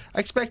 yards. I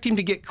expect him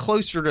to get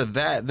closer to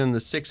that than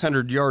the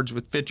 600 yards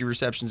with 50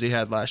 receptions he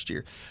had last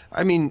year.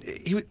 I mean,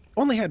 he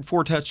only had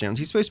 4 touchdowns.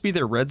 He's supposed to be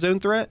their red zone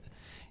threat.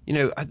 You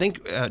know, I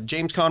think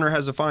James Conner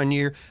has a fine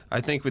year.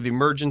 I think with the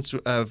emergence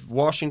of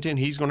Washington,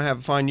 he's going to have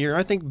a fine year.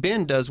 I think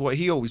Ben does what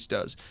he always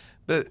does.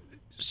 But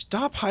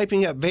stop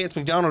hyping up Vance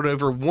McDonald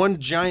over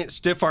one giant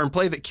stiff arm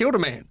play that killed a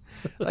man.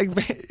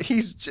 Like,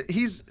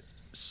 he's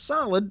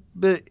solid,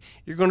 but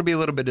you're going to be a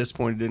little bit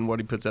disappointed in what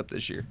he puts up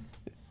this year.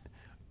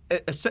 A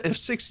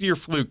 6-year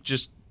fluke,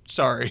 just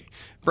sorry.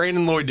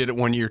 Brandon Lloyd did it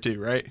 1 year too,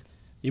 right?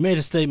 You made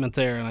a statement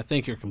there, and I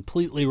think you're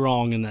completely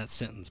wrong in that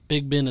sentence.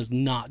 Big Ben is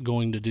not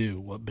going to do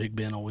what Big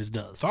Ben always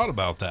does. Thought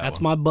about that.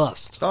 That's my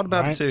bust. Thought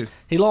about it too.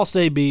 He lost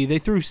AB. They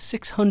threw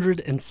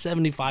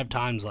 675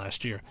 times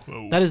last year.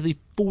 Whoa. That is the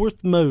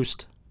 4th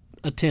most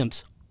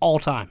attempts all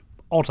time.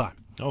 All time.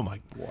 Oh, my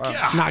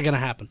God. Not going to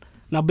happen.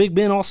 Now, Big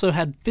Ben also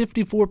had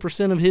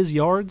 54% of his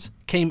yards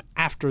came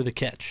after the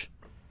catch.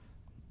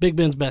 Big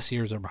Ben's best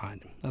years are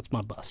behind him. That's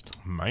my bust.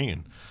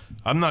 Man,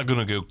 I'm not going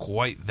to go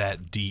quite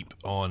that deep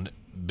on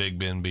Big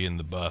Ben being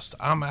the bust.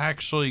 I'm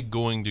actually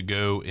going to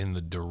go in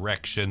the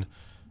direction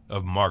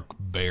of Mark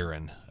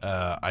Barron.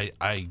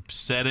 I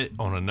said it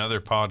on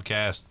another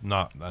podcast,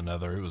 not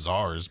another, it was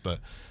ours, but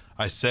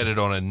I said it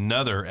on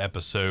another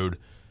episode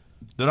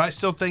that I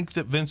still think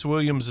that Vince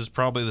Williams is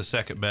probably the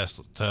second best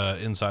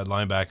inside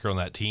linebacker on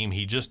that team.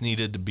 He just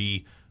needed to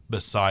be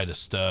beside a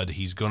stud.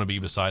 He's going to be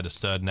beside a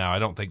stud now. I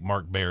don't think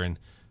Mark Barron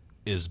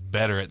is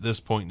better at this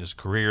point in his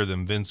career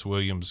than Vince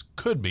Williams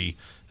could be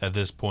at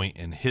this point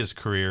in his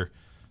career.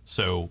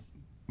 So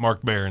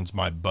Mark Barron's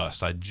my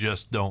bust. I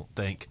just don't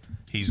think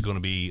he's going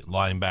to be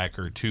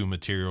linebacker 2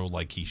 material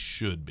like he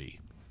should be.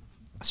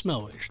 I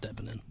smell what you're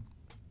stepping in.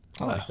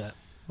 I like that.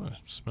 Well,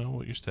 smell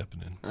what you're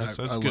stepping in. That's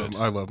I good.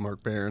 I love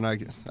Mark Barron. I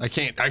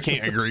can't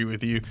agree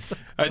with you.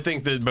 I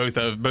think that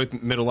both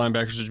middle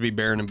linebackers should be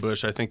Barron and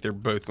Bush. I think they're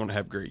both going to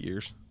have great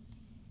years.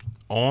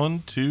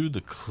 On to the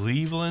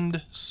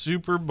Cleveland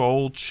Super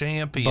Bowl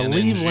champion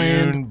in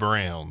June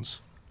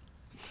Browns.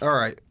 All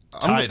right.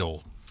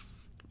 Title.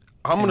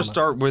 I'm going to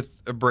start with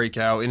a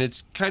breakout, and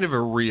it's kind of a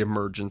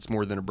reemergence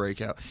more than a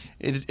breakout.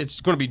 It's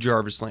going to be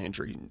Jarvis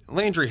Landry.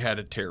 Landry had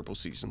a terrible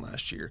season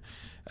last year.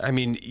 I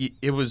mean,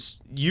 it was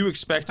you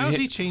expected. How does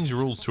he change the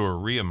rules to a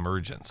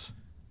reemergence?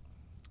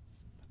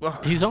 Well,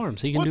 he's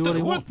arms. He can do what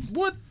he wants.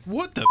 What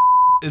the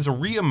is a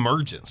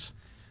reemergence?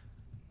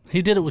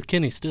 He did it with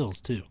Kenny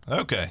Stills too.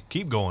 Okay,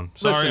 keep going.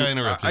 Sorry, listen, I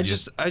interrupted you.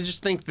 I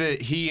just think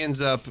that he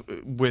ends up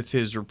with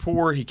his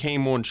rapport. He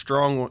came on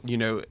strong,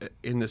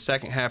 in the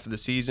second half of the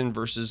season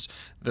versus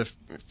the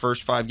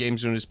first 5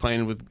 games when he was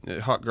playing with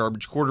a hot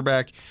garbage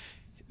quarterback.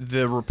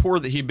 The rapport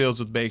that he builds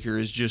with Baker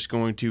is just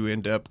going to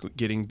end up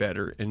getting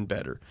better and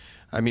better.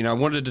 I mean, I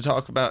wanted to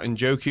talk about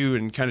Njoku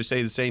and kind of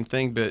say the same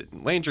thing, but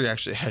Landry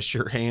actually has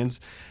sure hands.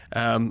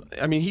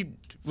 I mean, he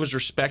was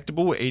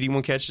respectable with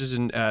 81 catches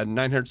and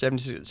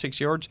 976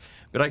 yards,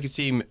 but I could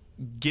see him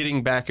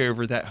getting back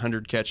over that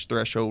 100-catch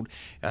threshold,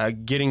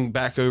 getting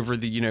back over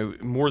the,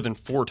 more than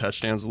 4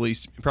 touchdowns, at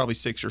least probably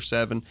 6 or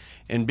 7,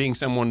 and being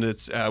someone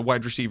that's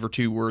wide receiver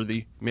 2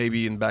 worthy,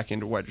 maybe in the back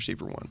end of wide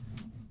receiver 1.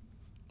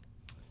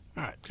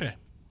 All right. Okay.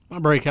 My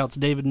breakout's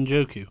David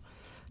Njoku.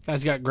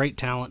 Guy's got great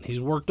talent. He's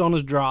worked on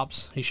his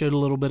drops. He showed a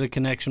little bit of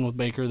connection with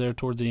Baker there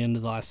towards the end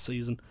of the last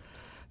season.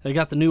 They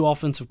got the new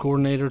offensive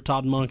coordinator,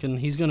 Todd Monken.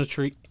 He's going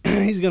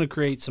to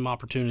create some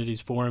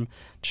opportunities for him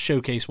to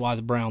showcase why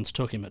the Browns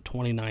took him at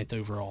 29th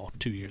overall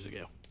 2 years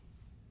ago.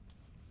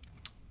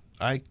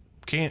 I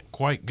can't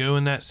quite go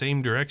in that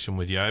same direction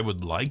with you. I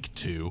would like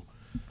to,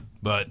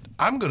 but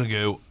I'm going to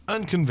go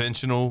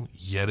unconventional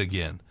yet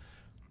again.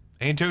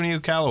 Antonio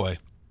Callaway.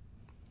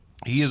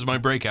 He is my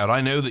breakout.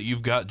 I know that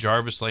you've got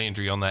Jarvis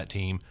Landry on that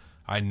team.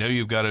 I know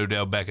you've got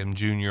Odell Beckham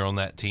Jr. on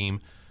that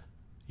team.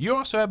 You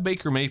also have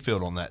Baker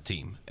Mayfield on that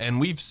team. And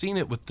we've seen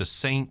it with the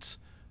Saints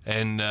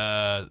and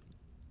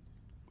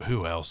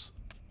who else?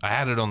 I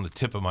had it on the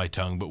tip of my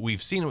tongue, but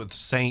we've seen it with the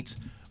Saints.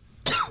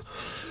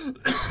 That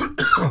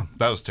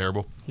was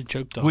terrible. He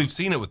choked on. We've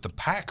seen it with the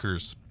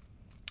Packers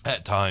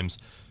at times.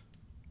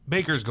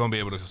 Baker's going to be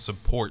able to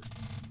support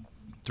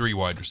 3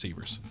 wide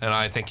receivers. And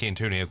I think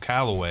Antonio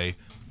Callaway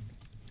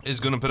is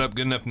going to put up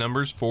good enough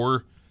numbers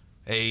for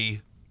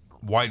a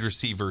wide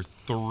receiver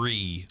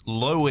 3,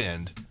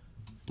 low-end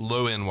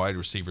wide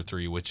receiver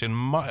 3, which in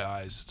my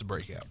eyes is a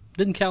breakout.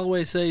 Didn't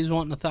Callaway say he's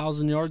wanting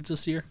 1,000 yards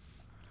this year?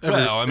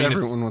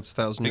 Everyone wants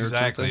 1,000 yards.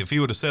 Exactly. If he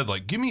would have said,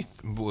 give me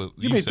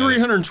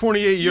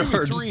 328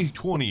 yards.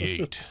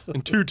 328.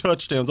 And 2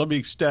 touchdowns, I'll be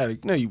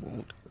ecstatic. No, you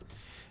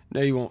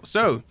won't.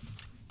 So,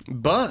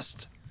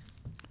 bust.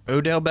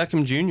 Odell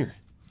Beckham Jr.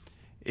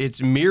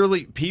 It's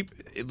merely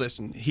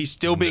listen, he's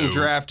still being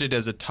drafted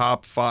as a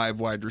top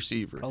 5 wide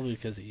receiver. Probably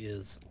because he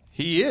is.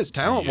 He is,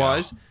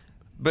 talent-wise. Yeah.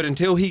 But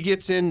until he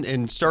gets in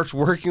and starts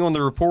working on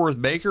the rapport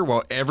with Baker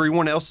while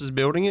everyone else is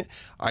building it,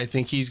 I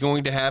think he's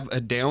going to have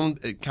a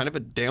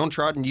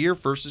downtrodden year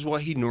versus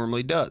what he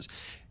normally does.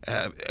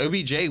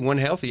 OBJ, when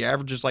healthy,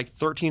 averages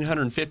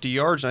 1,350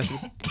 yards, and I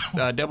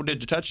think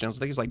double-digit touchdowns.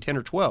 I think it's 10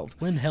 or 12.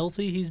 When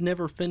healthy, he's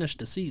never finished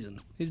a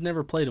season. He's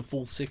never played a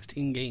full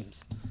 16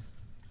 games.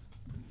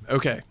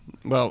 Okay,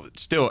 well,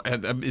 still,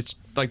 it's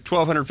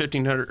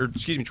 1,200 or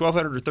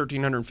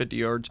 1,350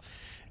 yards,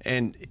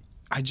 and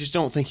I just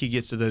don't think he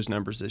gets to those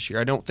numbers this year.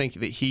 I don't think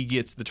that he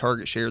gets the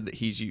target share that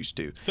he's used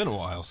to. It's been a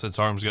while since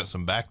Arm's got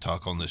some back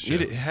talk on this show.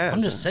 It has.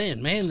 I'm just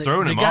saying, man.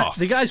 Throwing him off.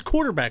 The guy's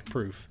quarterback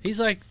proof. He's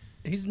Nook.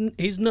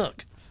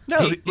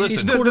 No,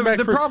 he's quarterback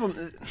proof. The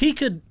problem. He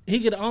could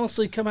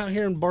honestly come out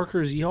here in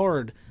Barker's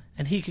yard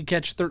and he could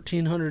catch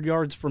 1,300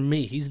 yards from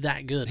me. He's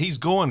that good. He's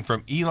going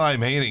from Eli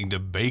Manning to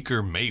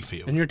Baker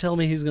Mayfield. And you're telling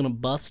me he's going to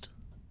bust?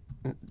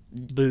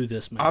 Boo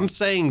this man. I'm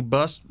saying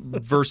bust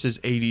versus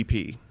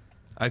ADP.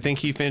 I think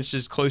he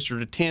finishes closer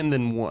to 10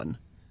 than 1.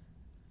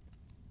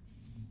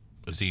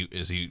 Is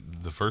he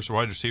the first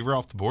wide receiver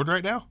off the board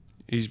right now?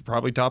 He's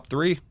probably top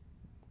 3.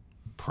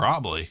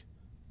 Probably.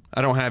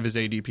 I don't have his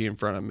ADP in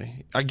front of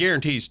me. I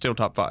guarantee he's still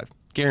top 5.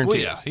 Guarantee. Well,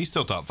 yeah, he's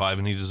still top 5,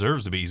 and he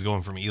deserves to be. He's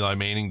going from Eli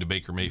Manning to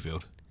Baker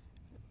Mayfield.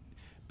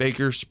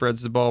 Baker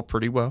spreads the ball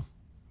pretty well.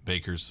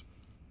 Baker's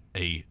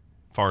a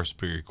far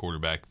superior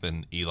quarterback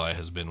than Eli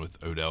has been with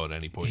Odell at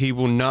any point. He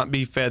will not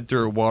be fed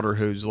through a water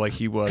hose like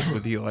he was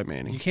with Eli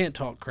Manning. You can't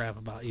talk crap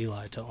about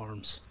Eli to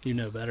Arms. You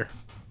know better.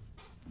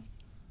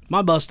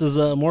 My bust is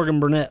Morgan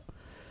Burnett.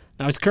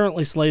 Now, he's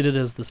currently slated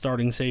as the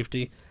starting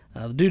safety.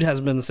 The dude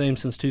hasn't been the same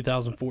since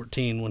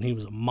 2014 when he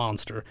was a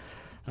monster.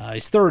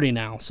 He's 30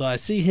 now, so I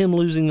see him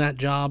losing that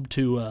job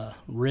to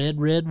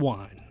red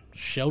wine.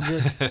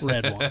 Sheldrick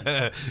red wine.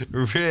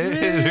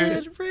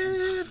 red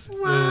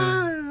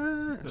wine.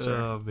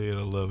 Oh, man,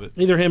 I love it.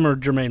 Either him or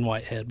Jermaine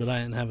Whitehead, but I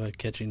didn't have a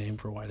catchy name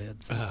for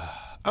Whitehead. So.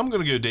 I'm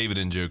going to go David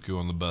Njoku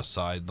on the bust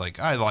side.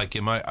 I like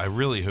him. I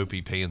really hope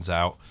he pans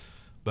out.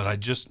 But I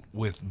just,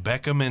 with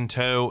Beckham in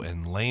tow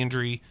and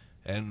Landry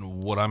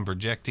and what I'm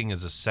projecting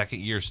as a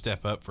second-year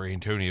step up for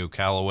Antonio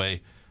Callaway,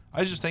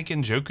 I just think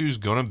Njoku's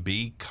going to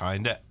be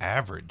kind of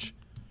average.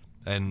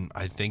 And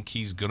I think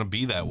he's going to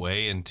be that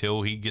way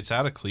until he gets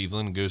out of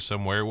Cleveland and goes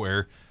somewhere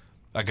where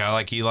a guy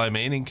like Eli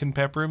Manning can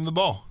pepper him the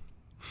ball.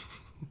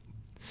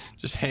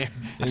 Just ham.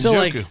 I feel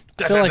like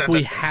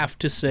we have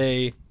to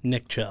say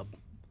Nick Chubb.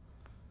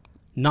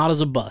 Not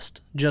as a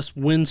bust. Just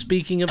when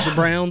speaking of the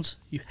Browns,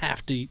 you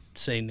have to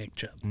say Nick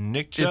Chubb.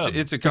 Nick Chubb.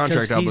 It's a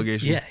contract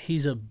obligation. Yeah,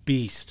 he's a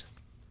beast.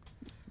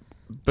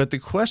 But the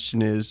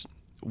question is,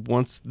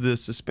 once the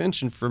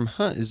suspension from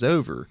Hunt is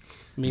over,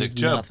 means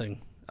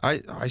nothing.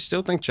 I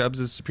still think Chubb's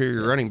a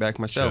superior running back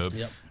myself.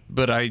 Yep.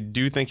 But I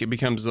do think it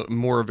becomes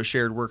more of a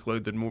shared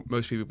workload than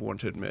most people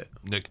want to admit.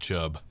 Nick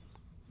Chubb.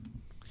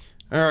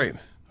 All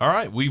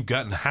right, we've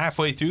gotten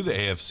halfway through the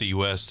AFC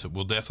West.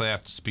 We'll definitely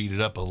have to speed it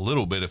up a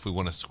little bit if we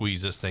want to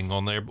squeeze this thing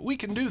on there, but we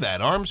can do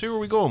that. Arms, who are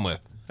we going with?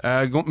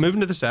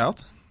 Moving to the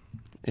South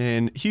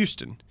in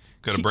Houston.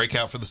 Got a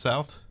breakout for the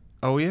South?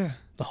 Oh, yeah.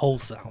 The whole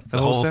South. The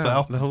whole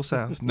South? The whole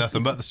South.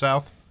 Nothing but the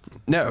South?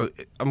 No,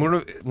 I'm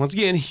going to, once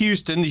again, the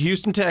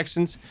Houston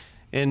Texans,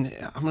 and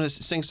I'm going to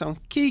sing a song,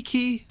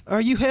 Kiki,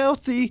 are you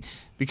healthy?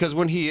 Because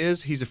when he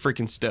is, he's a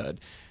freaking stud.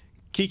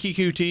 Kiki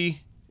Kuti,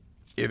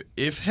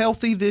 if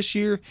healthy this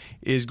year,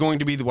 is going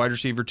to be the wide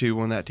receiver 2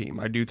 on that team.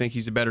 I do think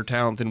he's a better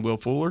talent than Will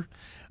Fuller.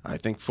 I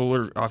think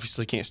Fuller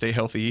obviously can't stay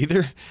healthy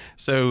either.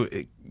 So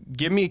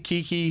give me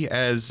Kiki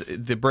as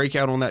the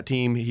breakout on that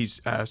team.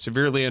 He's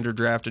severely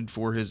underdrafted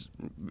for his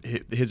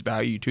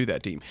value to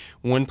that team.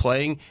 When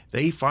playing,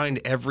 they find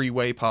every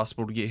way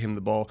possible to get him the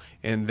ball,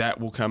 and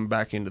that will come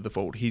back into the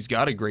fold. He's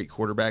got a great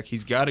quarterback.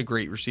 He's got a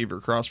great receiver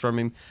across from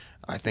him.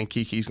 I think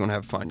Kiki's going to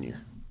have a fine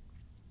year.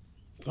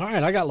 All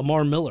right, I got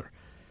Lamar Miller.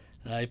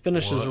 He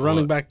finished as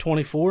running back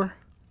 24.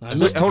 Hold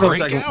on a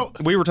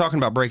second. We were talking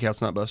about breakouts,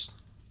 not busts.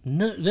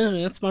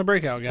 No, that's my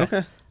breakout guy.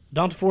 Okay.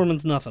 Donta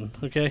Foreman's nothing,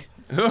 okay?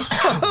 I'm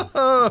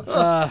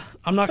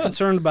not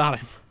concerned about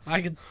him.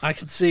 I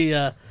could see...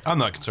 I'm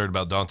not concerned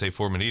about Donta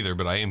Foreman either,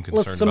 but I am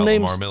concerned about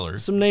Lamar Miller.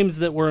 Some names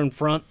that were in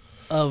front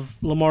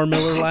of Lamar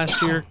Miller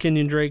last year,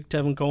 Kenyon Drake,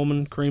 Tevin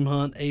Coleman, Kareem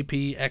Hunt,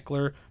 AP,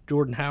 Eckler,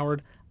 Jordan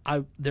Howard,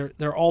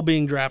 they're all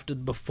being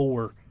drafted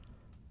before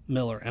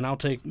Miller, and I'll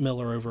take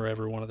Miller over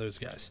every one of those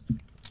guys.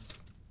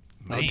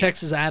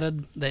 Texas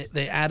added...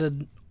 They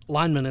added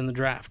linemen in the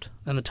draft,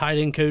 and the tight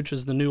end coach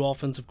is the new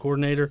offensive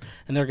coordinator,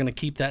 and they're going to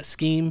keep that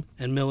scheme,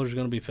 and Miller's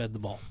going to be fed the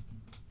ball.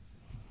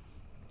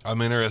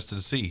 I'm interested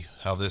to see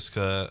how this,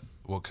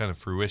 what kind of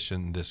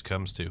fruition this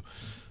comes to.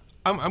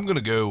 I'm going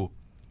to go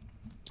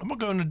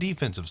on the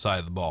defensive side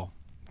of the ball.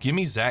 Give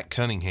me Zach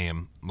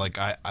Cunningham. Like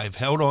I've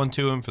held on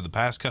to him for the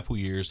past couple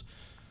years.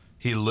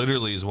 He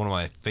literally is one of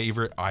my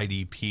favorite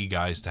IDP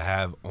guys to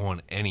have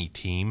on any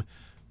team,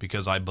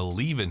 because I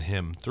believe in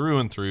him through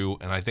and through,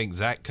 and I think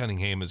Zach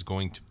Cunningham is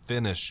going to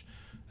finish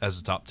as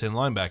a top 10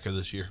 linebacker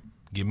this year.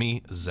 Give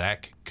me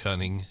Zach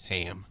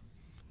Cunningham.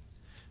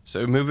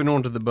 So moving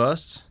on to the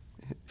busts,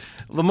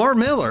 Lamar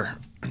Miller.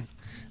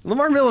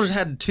 Lamar Miller's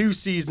had 2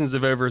 seasons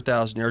of over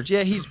 1,000 yards.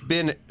 Yeah, he's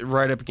been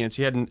right up against.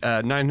 He had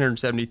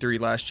 973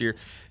 last year.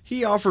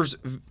 He offers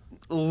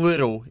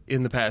little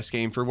in the pass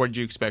game for what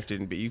you expected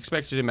him to be. You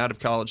expected him out of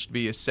college to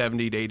be a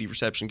 70 to 80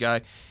 reception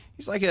guy.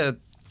 He's like a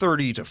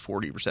 30 to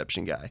 40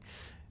 reception guy.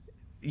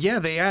 Yeah,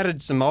 they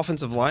added some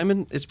offensive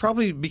linemen. It's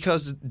probably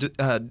because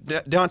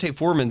Donta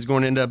Foreman's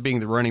going to end up being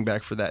the running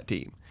back for that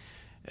team.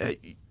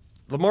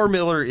 Lamar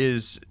Miller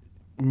is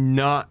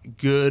not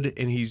good,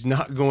 and he's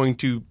not going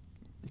to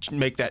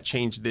make that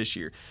change this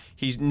year.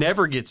 He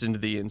never gets into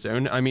the end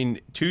zone. I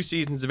mean, 2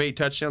 seasons of 8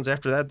 touchdowns.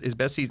 After that, his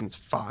best season's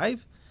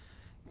 5.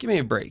 Give me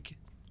a break.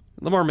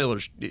 Lamar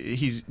Miller's,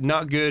 he's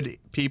not good.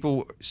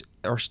 People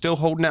are still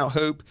holding out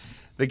hope.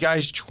 The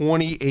guy's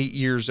 28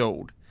 years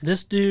old.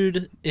 This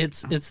dude,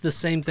 it's the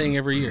same thing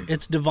every year.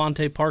 It's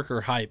Devontae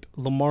Parker hype,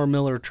 Lamar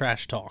Miller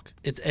trash talk.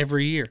 It's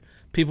every year.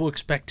 People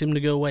expect him to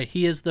go away.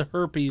 He is the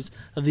herpes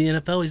of the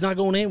NFL. He's not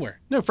going anywhere.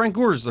 No, Frank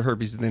Gore is the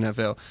herpes of the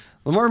NFL.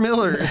 Lamar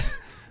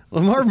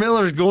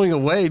Miller's going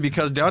away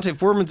because Donta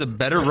Foreman's a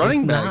better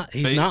running back.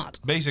 He's not.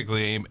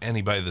 Basically,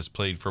 anybody that's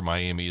played for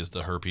Miami is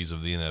the herpes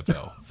of the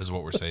NFL, is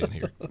what we're saying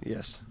here.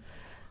 Yes.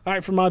 All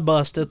right, for my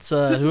bust, it's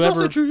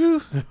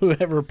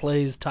whoever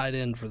plays tight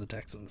end for the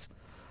Texans.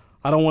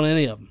 I don't want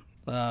any of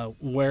them.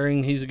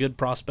 Waring, he's a good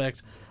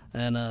prospect,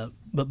 and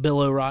but Bill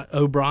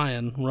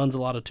O'Brien runs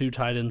a lot of 2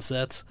 tight end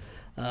sets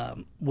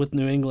with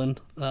New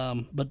England.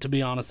 But to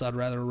be honest, I'd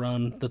rather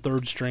run the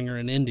 3rd stringer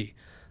in Indy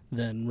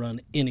than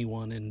run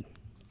anyone in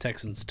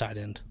Texans tight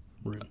end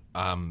room.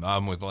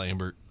 I'm with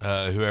Lambert.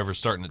 Whoever's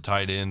starting at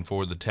tight end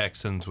for the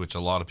Texans, which a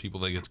lot of people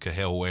think it's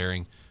Kahale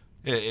Waring,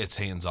 it's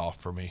hands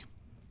off for me.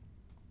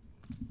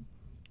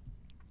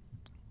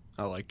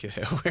 I like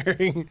Kahale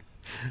Waring.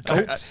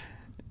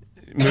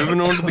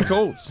 Moving on to the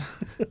Colts.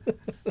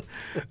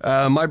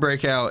 My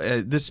breakout,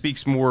 this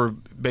speaks more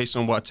based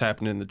on what's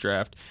happened in the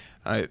draft.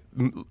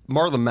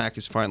 Marlon Mack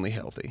is finally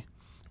healthy.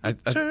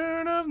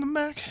 Turn of the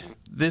Mack.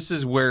 This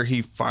is where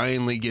he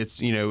finally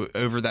gets,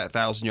 over that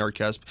 1,000-yard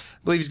cusp. I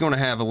believe he's going to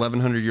have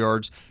 1,100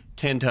 yards,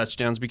 10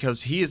 touchdowns,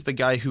 because he is the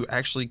guy who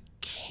actually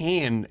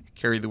can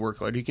carry the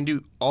workload. He can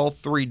do all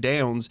 3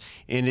 downs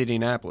in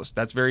Indianapolis.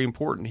 That's very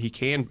important. He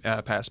can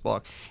pass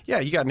block. Yeah,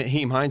 you got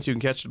Naheem Hines who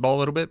can catch the ball a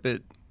little bit,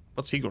 but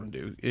what's he going to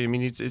do? I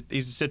mean, he's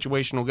a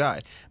situational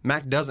guy.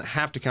 Mack doesn't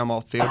have to come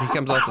off the field. He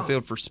comes off the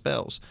field for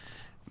spells.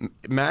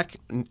 Mack,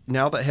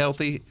 now that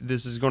healthy,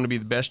 this is going to be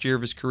the best year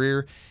of his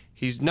career.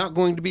 He's not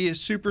going to be a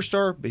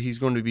superstar, but he's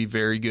going to be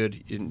very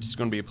good, and it's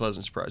going to be a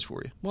pleasant surprise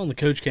for you. Well, and the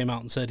coach came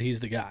out and said he's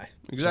the guy.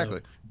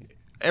 Exactly.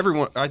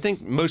 So. I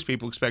think most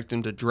people expect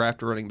him to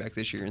draft a running back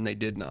this year, and they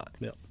did not.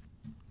 Yep.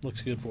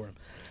 Looks good for him.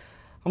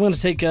 I'm going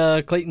to take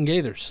Clayton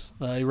Gaithers.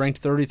 He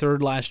ranked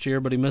 33rd last year,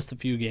 but he missed a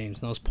few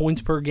games. Now, his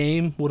points per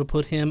game would have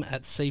put him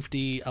at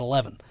safety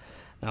 11.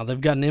 Now,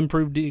 they've got an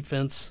improved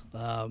defense,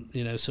 so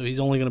he's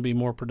only going to be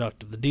more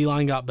productive. The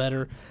D-line got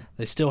better.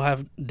 They still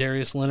have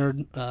Darius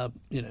Leonard,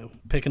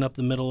 picking up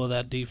the middle of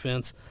that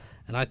defense.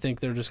 And I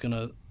think they're just going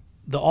to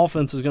 – the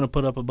offense is going to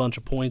put up a bunch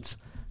of points,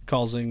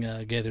 causing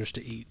Gaithers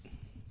to eat.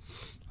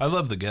 I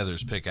love the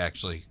Geathers pick,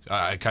 actually.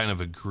 I kind of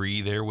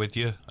agree there with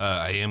you.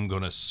 I am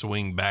going to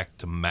swing back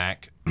to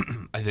Mack.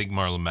 I think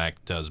Marlon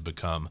Mack does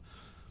become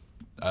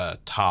a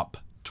top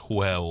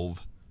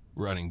 12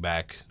 running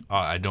back.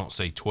 I don't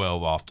say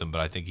 12 often, but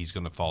I think he's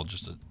going to fall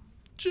just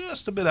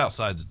a bit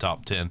outside the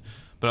top 10.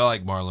 But I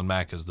like Marlon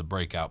Mack as the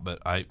breakout, but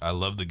I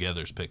love the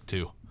Geathers pick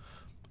too.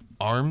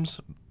 Arms,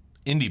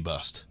 Indy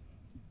bust.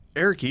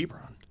 Eric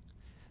Ebron.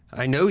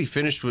 I know he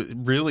finished with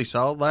really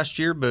solid last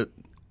year, but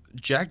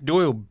Jack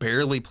Doyle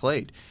barely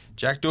played.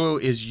 Jack Doyle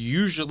is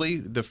usually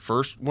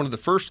one of the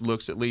first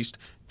looks, at least,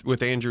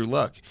 with Andrew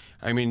Luck.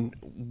 I mean,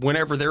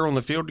 whenever they're on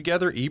the field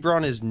together,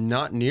 Ebron is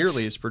not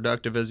nearly as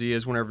productive as he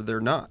is whenever they're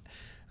not.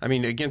 I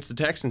mean, against the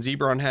Texans,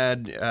 Ebron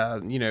had,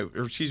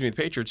 the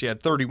Patriots, he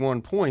had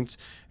 31 points.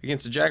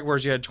 Against the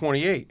Jaguars, he had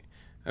 28.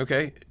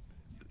 Okay,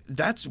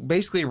 that's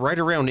basically right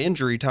around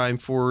injury time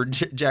for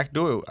Jack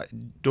Doyle.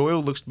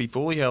 Doyle looks to be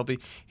fully healthy.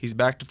 He's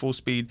back to full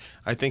speed.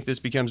 I think this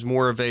becomes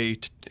more of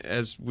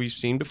as we've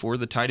seen before,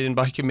 the tight end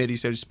by committee,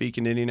 so to speak,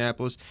 in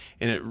Indianapolis,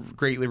 and it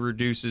greatly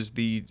reduces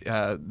the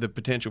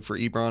potential for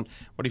Ebron.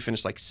 What, he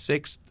finished like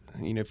 6th,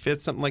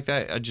 5th, something like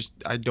that?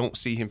 I don't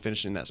see him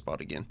finishing that spot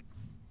again.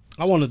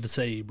 I wanted to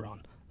say Ebron,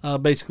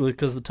 basically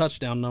because the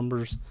touchdown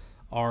numbers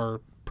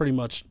are pretty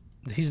much,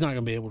 he's not going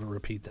to be able to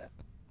repeat that.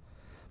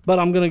 But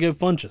I'm going to go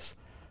Funchess.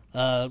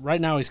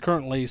 Right now he's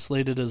currently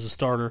slated as a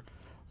starter,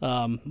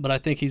 but I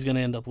think he's going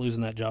to end up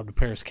losing that job to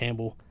Paris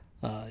Campbell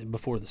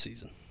before the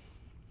season.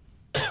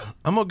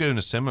 I'm going to go in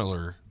a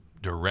similar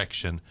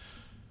direction.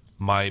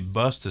 My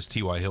bust is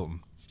T.Y. Hilton.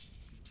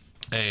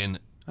 And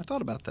I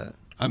thought about that.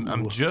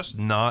 I'm just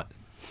not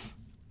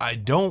 – I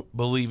don't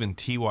believe in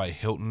T.Y.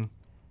 Hilton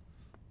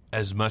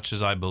as much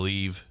as I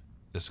believe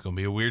 – this is going to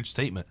be a weird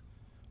statement.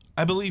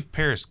 I believe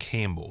Paris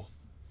Campbell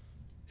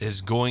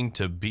is going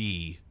to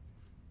be –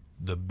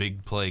 the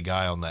big play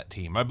guy on that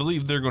team. I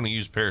believe they're going to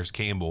use Paris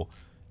Campbell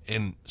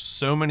in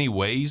so many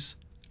ways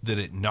that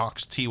it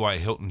knocks T.Y.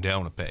 Hilton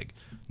down a peg.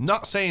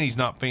 Not saying he's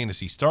not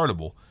fantasy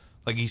startable.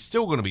 Like, he's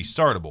still going to be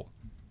startable.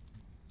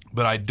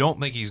 But I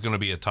don't think he's going to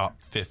be a top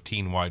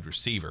 15 wide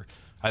receiver.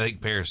 I think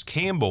Paris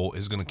Campbell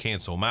is going to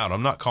cancel him out.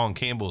 I'm not calling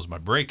Campbell as my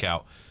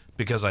breakout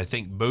because I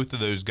think both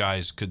of those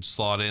guys could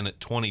slot in at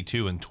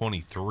 22 and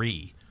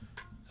 23.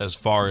 As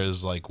far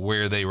as like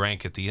where they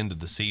rank at the end of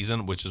the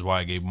season, which is why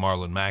I gave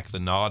Marlon Mack the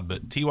nod.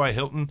 But T.Y.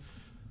 Hilton,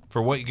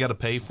 for what you got to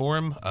pay for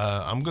him,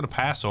 I'm going to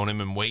pass on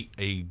him and wait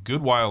a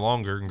good while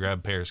longer and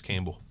grab Paris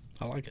Campbell.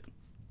 I like it.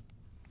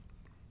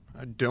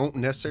 I don't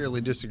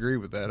necessarily disagree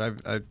with that.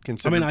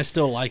 I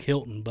still like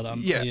Hilton, but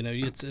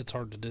it's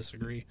hard to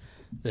disagree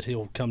that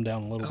he'll come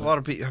down a little bit. A lot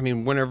of people,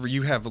 whenever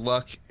you have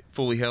Luck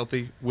fully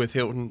healthy with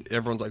Hilton,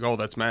 everyone's like, oh,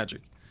 that's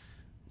magic.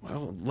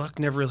 Well, Luck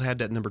never really had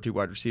that number 2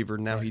 wide receiver.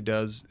 Now he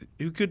does.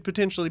 Who could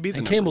potentially be the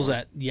number Campbell's 1.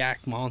 that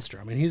yak monster.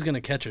 I mean, he's going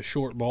to catch a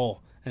short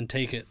ball and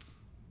take it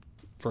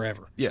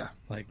forever. Yeah.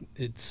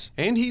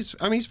 And he's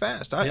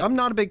fast. I'm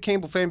not a big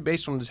Campbell fan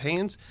based on his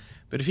hands,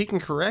 but if he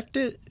can correct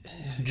it.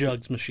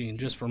 Jugs machine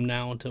just from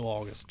now until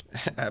August.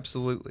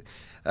 Absolutely.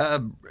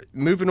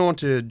 Moving on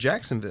to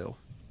Jacksonville.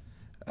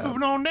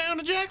 Moving on down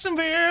to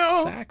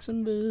Jacksonville.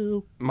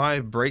 Saxonville. My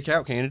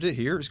breakout candidate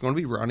here is going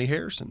to be Ronnie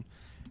Harrison.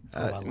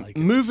 I like it.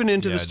 Moving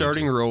into the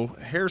starting role,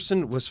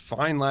 Harrison was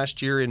fine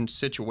last year in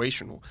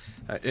situational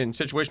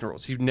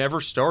roles. He never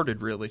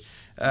started really.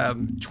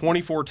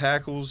 24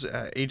 tackles,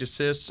 8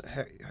 assists.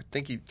 I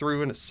think he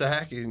threw in a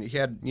sack, and he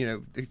had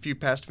a few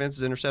pass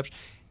defenses, interceptions.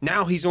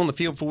 Now he's on the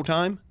field full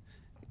time.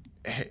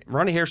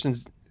 Ronnie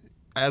Harrison's,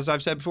 as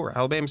I've said before,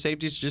 Alabama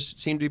safeties just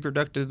seem to be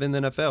productive in the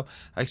NFL.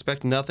 I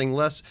expect nothing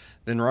less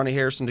than Ronnie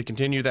Harrison to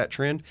continue that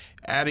trend.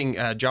 Adding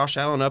Josh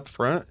Allen up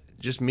front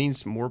just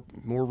means more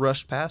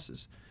rushed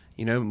passes.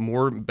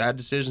 More bad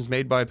decisions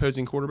made by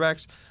opposing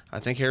quarterbacks. I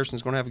think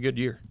Harrison's going to have a good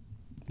year.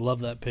 Love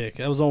that pick.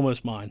 That was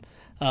almost mine.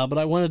 But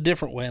I went a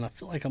different way, and I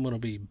feel like I'm going to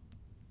be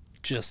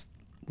just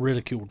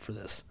ridiculed for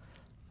this.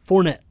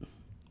 Fournette.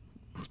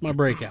 It's my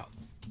breakout.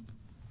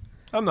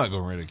 I'm not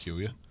going to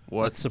ridicule you.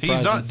 What's surprising?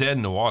 He's not dead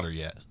in the water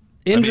yet.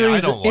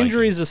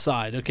 Injuries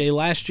aside, okay,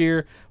 last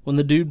year when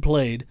the dude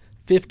played,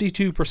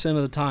 52%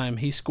 of the time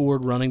he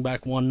scored running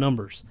back 1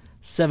 numbers.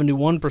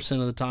 71%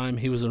 of the time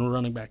he was in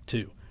running back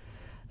 2.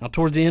 Now,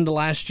 towards the end of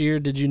last year,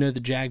 did you know the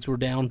Jags were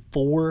down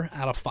 4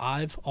 out of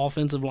 5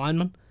 offensive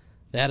linemen?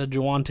 They had a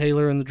Jawan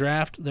Taylor in the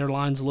draft. Their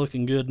line's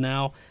looking good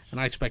now, and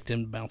I expect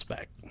him to bounce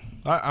back.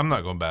 I'm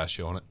not going to bash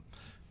you on it,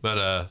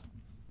 but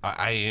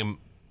I am.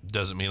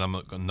 Doesn't mean I'm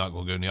not going to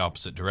go in the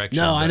opposite direction.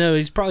 No, I know.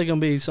 He's probably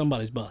going to be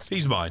somebody's bust.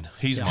 He's mine.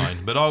 He's mine.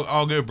 But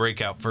I'll go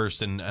breakout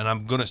first, and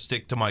I'm going to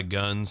stick to my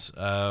guns.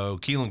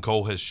 Keelan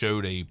Cole has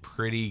showed a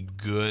pretty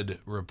good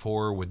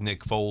rapport with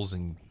Nick Foles,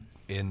 and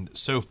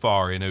so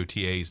far in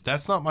OTAs,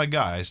 that's not my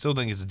guy. I still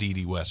think it's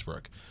D.D.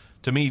 Westbrook.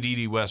 To me,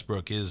 D.D.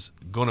 Westbrook is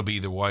going to be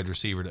the wide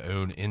receiver to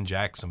own in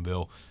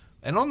Jacksonville.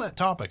 And on that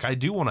topic, I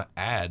do want to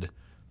add,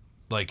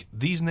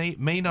 these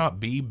may not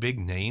be big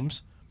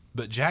names,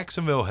 but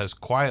Jacksonville has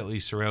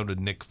quietly surrounded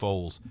Nick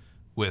Foles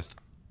with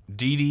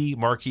D.D.,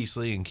 Marquise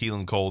Lee, and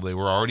Keelan Cole. They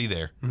were already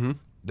there. Mm-hmm.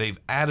 They've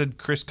added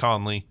Chris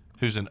Conley,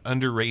 who's an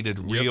underrated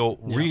real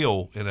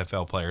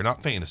NFL player,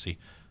 not fantasy.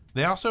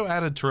 They also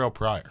added Terrell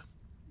Pryor.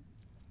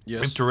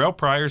 Yes. If Terrell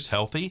Pryor's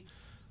healthy,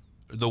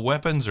 the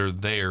weapons are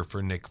there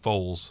for Nick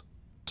Foles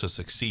to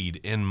succeed,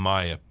 in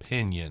my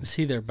opinion. Is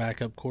he their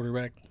backup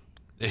quarterback?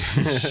 He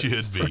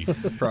should be.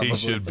 He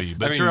should be.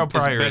 But Terrell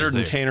Pryor is better is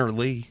than there. Tanner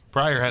Lee.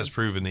 Pryor has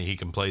proven that he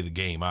can play the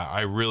game.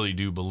 I really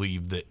do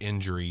believe that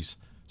injuries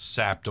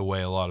sapped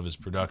away a lot of his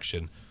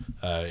production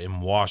in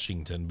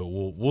Washington, but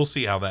we'll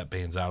see how that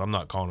pans out. I'm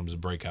not calling him as a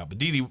breakout, but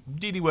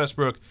D.D.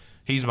 Westbrook,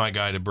 he's my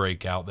guy to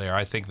break out there.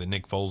 I think that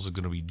Nick Foles is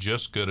going to be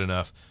just good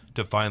enough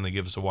to finally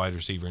give us a wide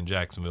receiver in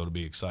Jacksonville to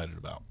be excited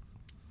about.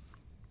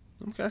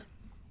 Okay.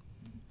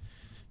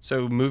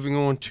 So moving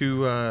on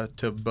to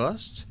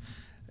bust.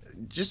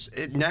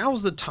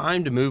 Now's the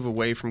time to move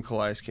away from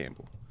Calais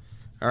Campbell.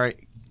 All right,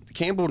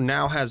 Campbell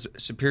now has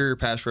superior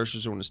pass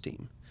rushers on his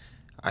team.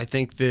 I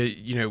think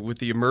that with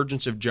the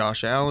emergence of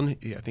Josh Allen,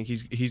 I think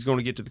he's going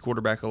to get to the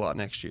quarterback a lot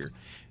next year.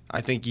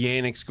 I think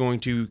Yannick's going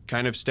to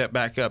kind of step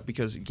back up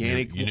because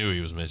Yannick. You knew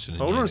he was mentioning.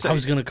 Hold on a second. I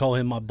was going to call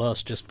him my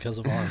bust just because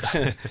of arms.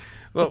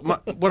 Well,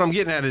 what I'm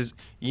getting at is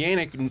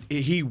Yannick.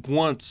 He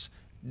wants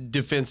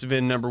defensive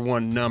end number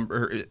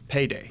one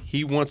payday.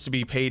 He wants to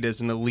be paid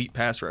as an elite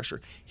pass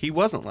rusher. He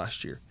wasn't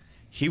last year.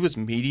 He was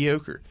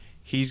mediocre.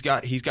 He's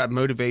got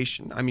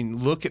motivation. I mean,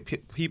 look at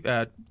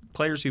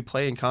players who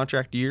play in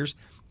contract years.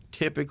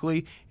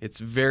 Typically,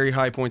 it's very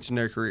high points in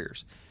their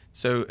careers.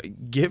 So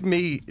give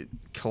me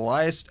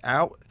Calais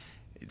out.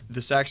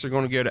 The sacks are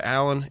going to go to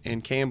Allen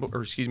and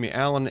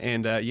Allen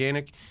and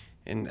Yannick,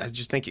 and I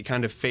just think it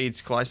kind of fades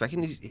Calais back.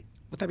 And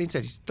with that being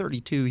said, he's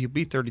 32. He'll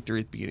be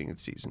 33 at the beginning of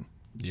the season.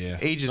 Yeah,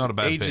 age not a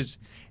bad pick.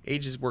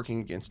 Age is working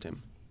against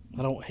him.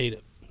 I don't hate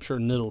it. I'm sure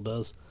Niddle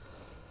does.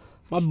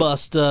 My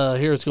bust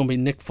here is going to be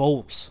Nick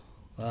Foles.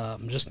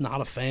 I'm just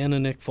not a fan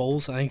of Nick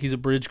Foles. I think he's a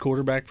bridge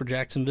quarterback for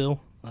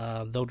Jacksonville.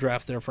 They'll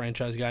draft their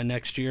franchise guy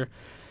next year.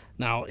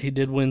 Now, he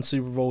did win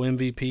Super Bowl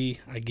MVP.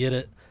 I get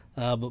it.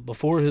 But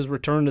before his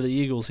return to the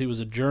Eagles, he was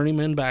a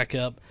journeyman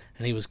backup,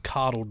 and he was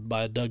coddled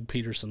by a Doug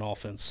Peterson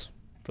offense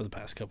for the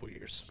past couple of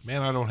years.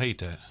 Man, I don't hate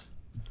that.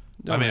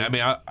 No,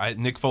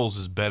 Nick Foles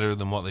is better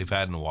than what they've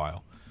had in a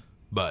while,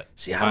 but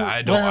See,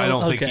 I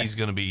don't think he's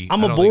going to be.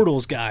 I'm a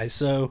Bortles guy,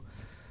 so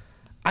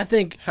I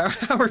think how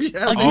are you?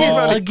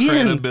 Again,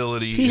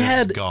 credibility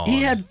is gone.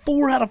 He had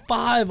 4 out of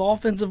 5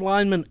 offensive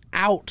linemen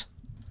out.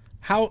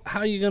 How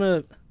are you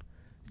gonna?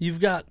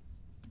 You've got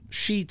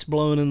sheets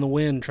blowing in the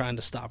wind trying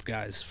to stop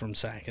guys from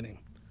sacking him.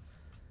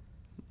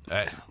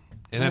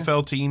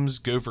 NFL teams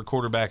go for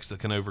quarterbacks that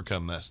can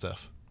overcome that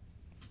stuff,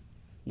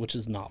 which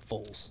is not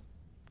Foles.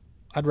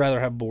 I'd rather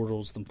have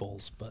Bortles than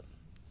Foles, but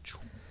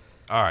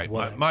all right.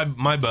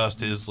 My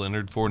bust is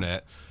Leonard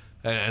Fournette,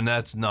 and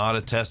that's not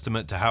a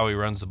testament to how he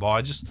runs the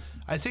ball.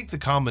 I think the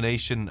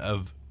combination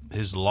of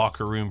his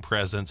locker room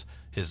presence,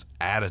 his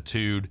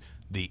attitude,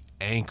 the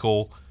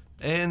ankle,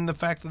 and the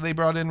fact that they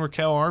brought in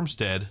Raquel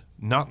Armstead,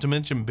 not to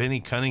mention Benny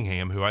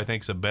Cunningham, who I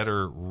think is a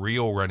better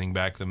real running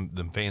back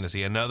than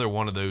fantasy. Another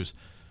one of those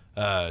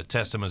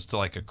testaments to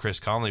like a Chris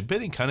Conley.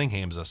 Benny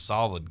Cunningham's a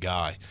solid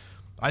guy.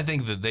 I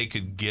think that they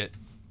could get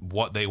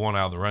what they want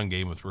out of the run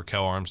game with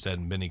Raquel Armstead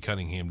and Benny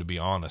Cunningham, to be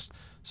honest.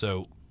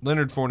 So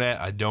Leonard Fournette,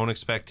 I don't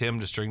expect him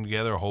to string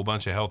together a whole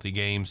bunch of healthy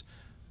games.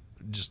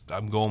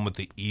 I'm going with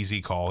the easy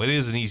call. It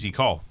is an easy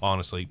call,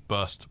 honestly.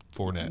 Bust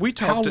Fournette.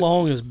 How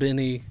long has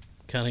Benny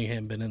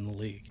Cunningham been in the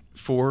league?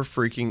 For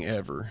freaking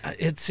ever.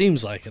 It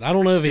seems like it. I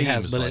don't know if he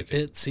has, but like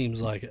it seems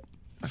like it.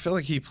 I feel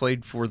like he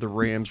played for the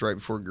Rams right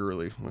before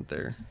Gurley went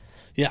there.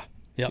 Yeah.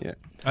 Yep.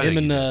 Yeah.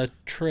 Him and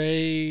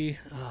Trey.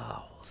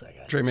 Oh, what was that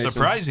guy? Trey Mason.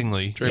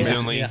 Surprisingly,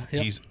 Mason.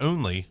 He's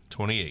only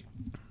 28.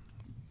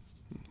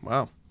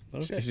 Wow.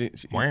 Okay.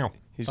 Wow.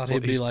 Thought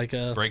he'd be like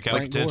a Breakout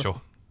Frank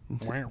potential.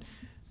 Gore. Wow.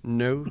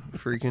 No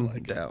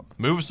freaking doubt.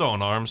 Move us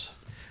on, Arms.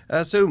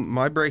 So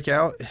my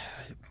breakout,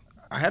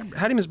 I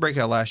had him as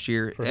breakout last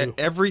year. For who?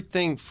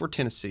 Everything for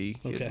Tennessee.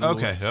 Okay.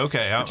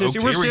 Tennessee,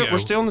 we're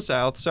still in the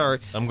South. Sorry.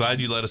 I'm glad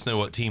you let us know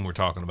what team we're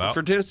talking about.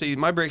 For Tennessee,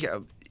 my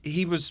breakout,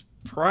 he was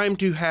primed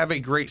to have a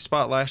great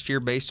spot last year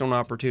based on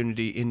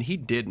opportunity, and he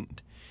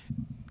didn't.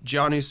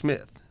 Jonnu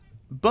Smith.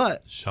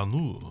 But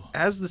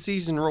as the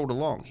season rolled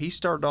along, he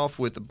started off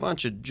with a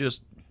bunch of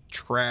just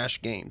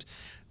trash games.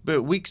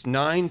 But weeks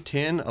 9,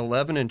 10,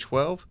 11, and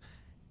 12,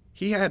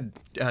 he had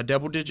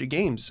double-digit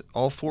games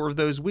all 4 of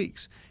those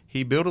weeks.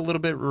 He built a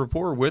little bit of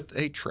rapport with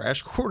a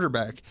trash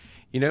quarterback.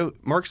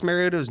 Marcus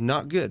Mariota is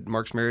not good.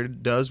 Marcus Mariota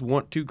does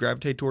want to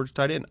gravitate towards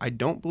tight end. I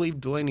don't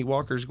believe Delaney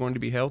Walker is going to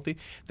be healthy.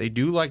 They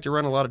do like to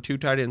run a lot of 2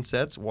 tight end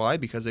sets. Why?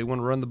 Because they want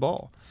to run the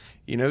ball.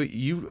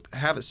 You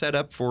have it set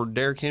up for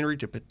Derrick Henry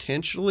to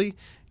potentially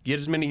get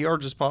as many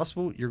yards as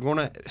possible. You're going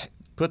to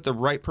put the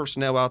right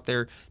personnel out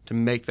there to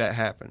make that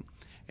happen.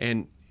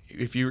 And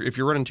if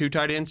you're running 2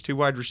 tight ends, 2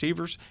 wide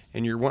receivers,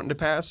 and you're wanting to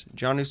pass,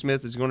 Jonnu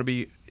Smith is going to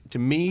be, to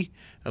me,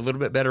 a little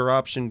bit better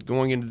option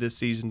going into this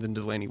season than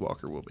Delaney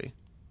Walker will be.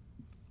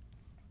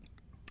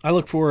 I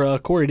look for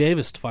Corey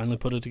Davis to finally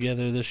put it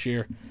together this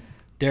year.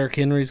 Derrick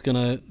Henry's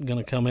gonna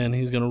come in.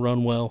 He's gonna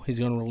run well. He's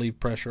gonna relieve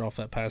pressure off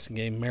that passing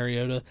game.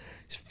 Mariota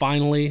is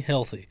finally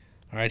healthy.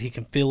 All right, he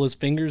can feel his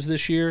fingers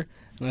this year,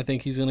 and I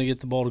think he's gonna get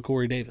the ball to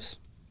Corey Davis.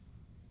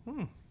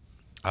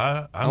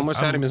 I almost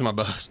had him as my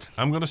bust.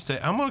 I'm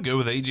gonna go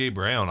with A.J.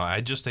 Brown.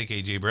 I just think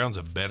A.J. Brown's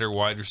a better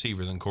wide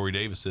receiver than Corey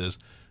Davis is,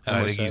 and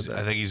I think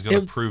he's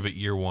gonna prove it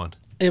year one.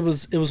 It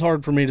was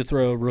hard for me to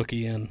throw a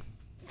rookie in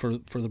for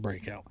the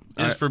breakout.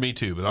 It's for me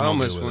too, but I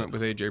almost went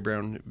with with A.J.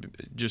 Brown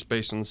just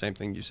based on the same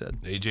thing you said.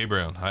 A.J.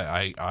 Brown.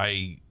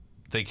 I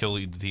think he'll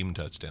lead the team in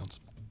touchdowns.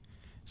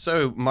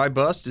 So my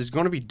bust is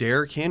going to be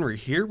Derrick Henry.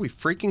 Here we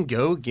freaking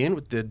go again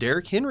with the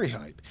Derrick Henry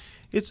hype.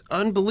 It's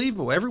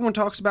unbelievable. Everyone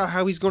talks about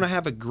how he's going to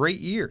have a great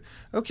year.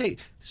 Okay,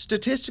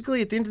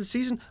 statistically at the end of the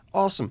season,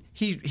 awesome.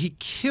 He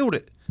killed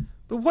it.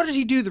 But what did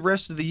he do the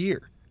rest of the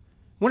year?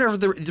 Whenever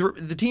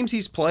the teams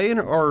he's playing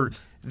are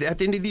at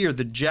the end of the year,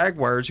 the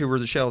Jaguars, who were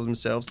the shell of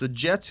themselves, the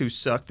Jets, who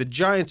suck, the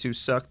Giants, who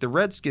suck, the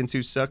Redskins,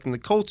 who suck, and the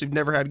Colts, who've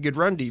never had a good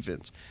run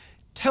defense.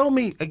 Tell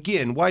me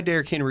again why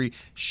Derrick Henry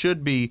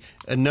should be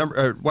a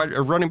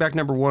running back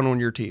number one on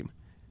your team.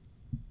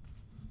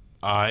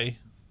 I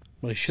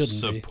Well, he shouldn't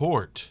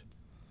support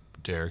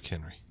Derrick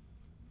Henry.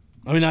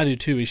 I mean, I do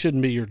too. He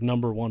shouldn't be your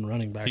number one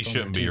running back. He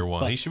shouldn't be your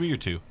one. He should be your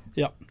two.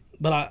 Yeah,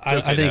 but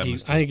I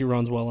think he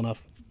runs well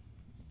enough.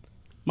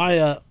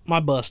 My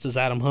bust is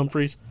Adam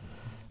Humphries.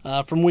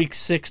 From week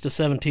 6 to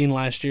 17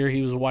 last year,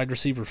 he was a wide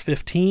receiver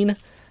 15.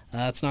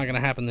 It's not going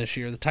to happen this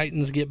year. The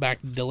Titans get back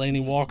Delaney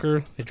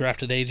Walker. They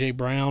drafted A.J.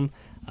 Brown.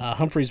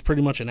 Humphries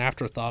pretty much an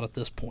afterthought at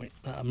this point.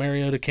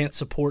 Mariota can't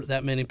support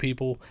that many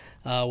people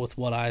with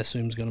what I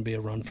assume is going to be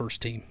a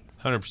run-first team.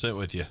 100%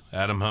 with you.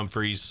 Adam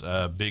Humphries,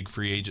 big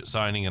free agent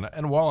signing.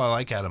 And while I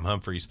like Adam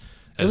Humphries,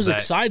 it was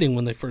exciting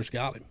when they first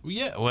got him.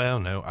 Yeah, well,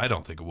 no, I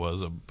don't think it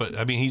was. But,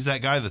 I mean, he's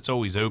that guy that's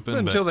always open.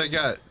 Until they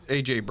got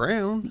A.J.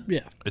 Brown.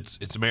 Yeah.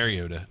 It's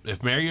Mariota.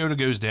 If Mariota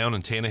goes down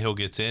and Tannehill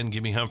gets in,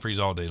 give me Humphries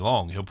all day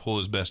long. He'll pull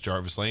his best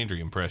Jarvis Landry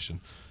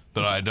impression.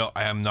 But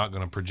I am not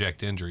going to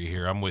project injury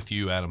here. I'm with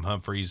you, Adam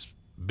Humphries,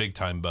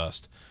 big-time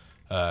bust.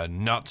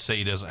 Not to say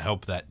he doesn't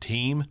help that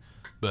team,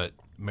 but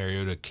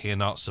Mariota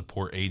cannot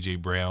support A.J.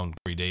 Brown,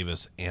 Corey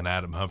Davis, and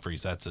Adam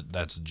Humphries. That's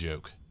a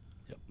joke.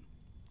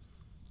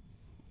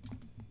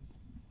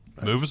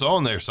 Move us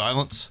on there,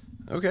 Silence.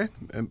 Okay.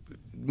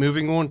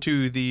 Moving on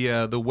to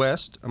the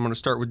West, I'm going to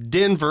start with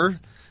Denver.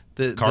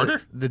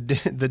 Carter? The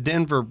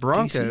Denver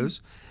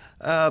Broncos.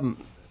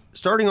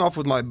 Starting off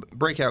with my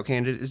breakout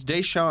candidate is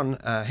Deshaun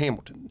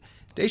Hamilton.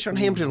 Deshaun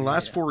Hamilton, in the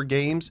last 4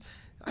 games,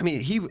 I mean,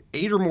 he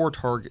 8 or more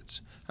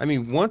targets. I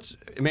mean, once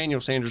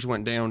Emmanuel Sanders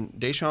went down,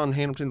 Deshaun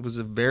Hamilton was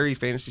a very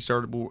fantasy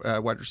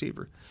startable wide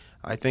receiver.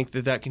 I think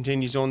that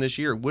continues on this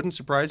year. It wouldn't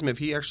surprise him if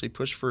he actually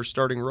pushed for a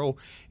starting role.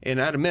 And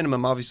at a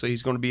minimum, obviously,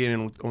 he's going to be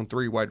in on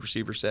 3 wide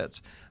receiver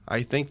sets.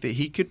 I think that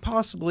he could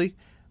possibly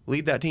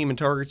lead that team in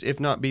targets, if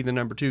not be the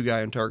number 2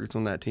 guy in targets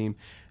on that team.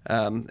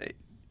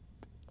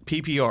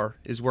 PPR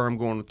is where I'm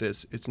going with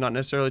this. It's not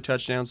necessarily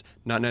touchdowns,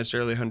 not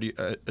necessarily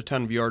a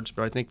ton of yards,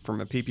 but I think from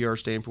a PPR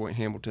standpoint,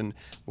 Hamilton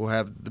will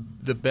have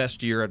the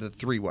best year out of the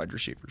 3 wide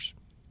receivers.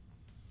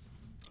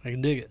 I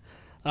can dig it.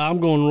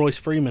 I'm going Royce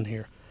Freeman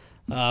here.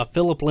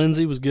 Phillip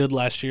Lindsay was good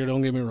last year,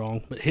 don't get me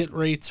wrong, but hit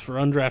rates for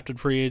undrafted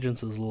free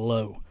agents is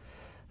low.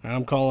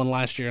 I'm calling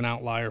last year an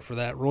outlier for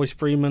that. Royce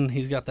Freeman,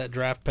 he's got that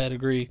draft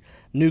pedigree,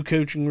 new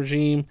coaching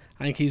regime.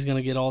 I think he's going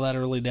to get all that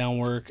early down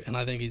work, and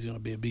I think he's going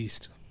to be a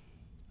beast.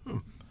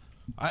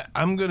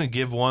 I'm going to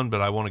give one,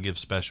 but I want to give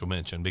special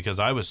mention because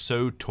I was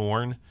so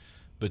torn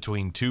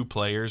between 2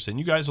 players, and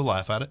you guys will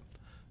laugh at it.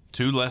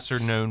 2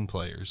 lesser-known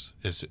players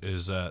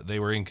they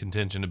were in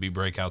contention to be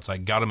breakouts. I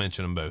got to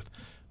mention them both.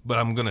 But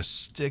I'm going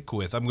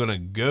to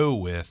go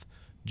with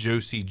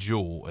Josie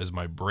Jewell as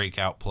my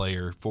breakout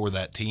player for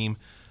that team.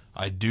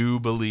 I do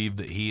believe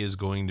that he is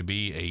going to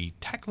be a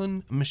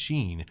tackling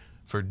machine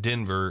for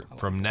Denver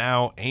from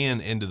now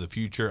and into the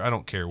future. I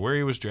don't care where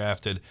he was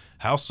drafted,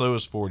 how slow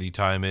his 40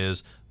 time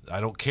is. I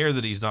don't care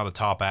that he's not a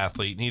top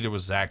athlete. Neither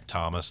was Zach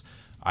Thomas.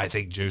 I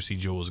think Josie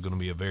Jewell is going to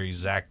be a very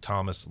Zach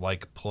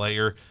Thomas-like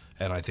player,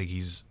 and I think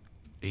he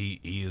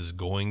is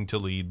going to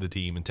lead the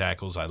team in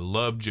tackles. I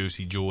love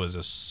Josie Jewell as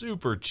a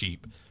super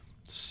cheap,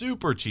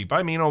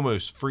 I mean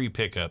almost free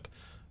pickup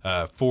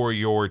for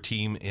your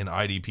team in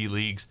IDP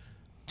leagues.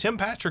 Tim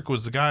Patrick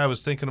was the guy I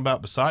was thinking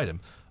about beside him.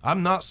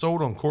 I'm not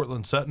sold on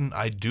Cortland Sutton.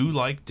 I do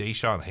like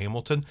Deshaun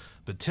Hamilton,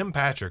 but Tim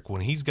Patrick,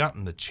 when he's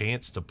gotten the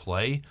chance to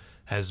play,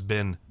 has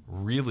been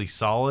really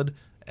solid,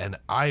 and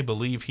I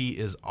believe he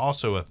is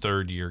also a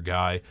third-year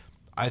guy.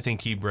 I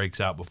think he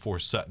breaks out before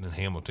Sutton and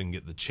Hamilton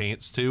get the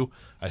chance to.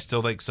 I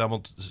still think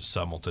Sutton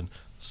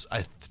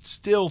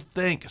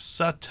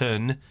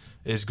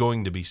is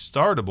going to be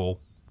startable.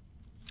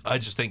 I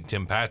just think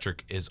Tim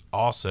Patrick is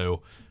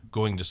also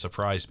going to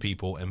surprise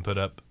people and put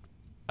up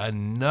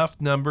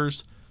enough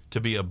numbers to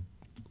be a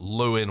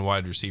low-end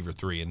wide receiver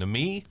 3. And to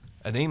me,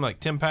 a name like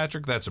Tim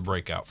Patrick, that's a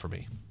breakout for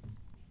me.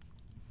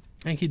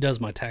 I think he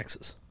does my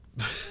taxes.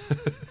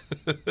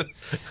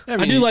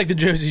 I do like the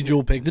Josie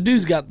Jewell pick. The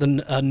dude's got the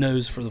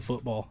nose for the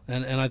football,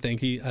 and I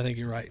think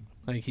you're right.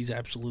 I think he's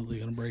absolutely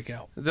going to break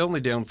out. The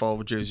only downfall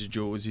with Josie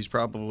Jewell is he's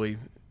probably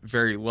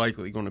very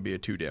likely going to be a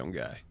 2-down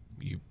guy.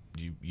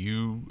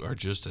 You are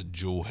just a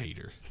Jewell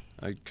hater.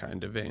 I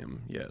kind of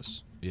am,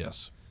 yes.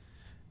 Yes.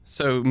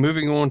 So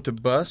moving on to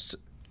bust,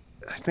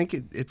 I think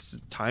it's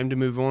time to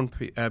move on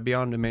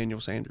beyond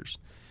Emmanuel Sanders.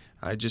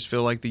 I just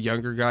feel like the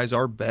younger guys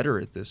are better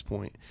at this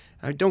point.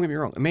 Don't get me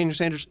wrong, Emmanuel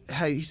Sanders,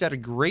 he's had a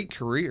great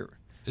career.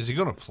 Is he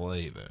going to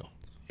play though?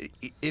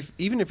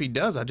 Even if he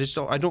does, I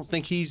don't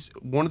think he's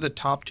one of the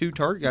top 2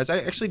 target guys. I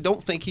actually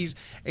don't think he's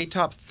a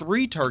top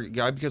 3 target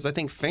guy because I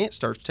think Fant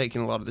starts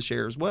taking a lot of the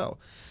share as well.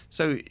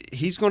 So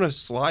he's going to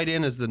slide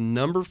in as the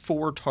number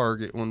 4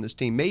 target on this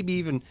team, maybe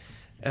even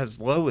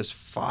as low as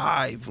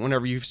 5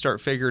 whenever you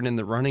start figuring in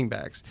the running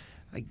backs.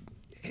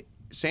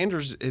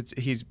 Sanders,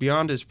 he's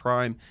beyond his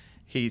prime.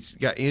 He's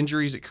got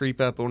injuries that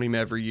creep up on him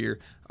every year.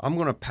 I'm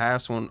going to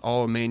pass on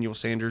all Emmanuel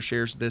Sanders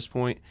shares at this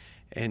point,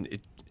 and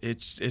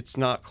it's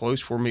not close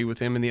for me with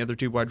him and the other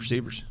 2 wide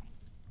receivers.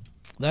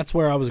 That's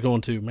where I was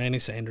going to, Manny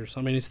Sanders.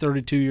 I mean, he's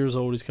 32 years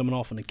old. He's coming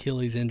off an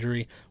Achilles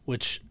injury,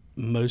 which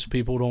most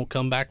people don't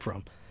come back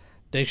from.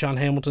 Deshaun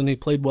Hamilton, he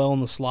played well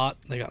in the slot.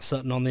 They got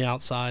Sutton on the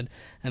outside,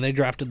 and they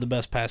drafted the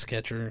best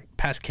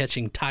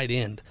pass-catching tight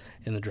end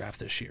in the draft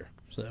this year.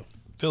 So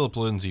Phillip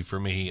Lindsay, for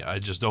me, I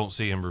just don't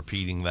see him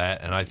repeating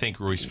that, and I think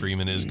Royce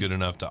Freeman is good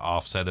enough to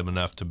offset him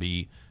enough to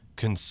be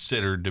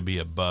considered to be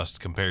a bust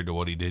compared to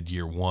what he did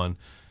year 1.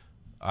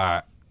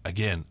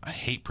 Again, I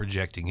hate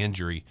projecting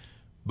injury,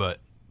 but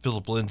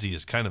Phillip Lindsay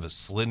is kind of a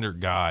slender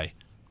guy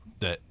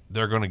that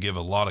they're going to give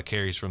a lot of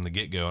carries from the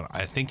get-go, and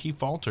I think he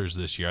falters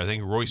this year. I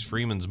think Royce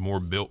Freeman's more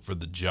built for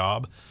the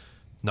job.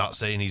 Not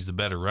saying he's the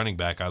better running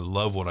back. I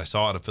love what I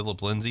saw out of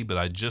Phillip Lindsay, but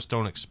I just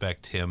don't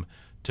expect him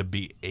to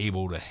be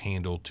able to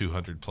handle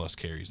 200-plus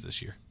carries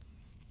this year.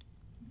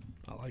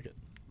 I like it.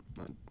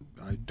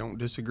 I don't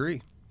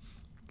disagree.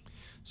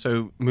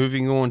 So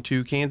moving on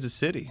to Kansas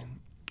City,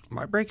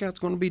 my breakout's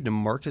going to be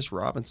Demarcus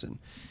Robinson.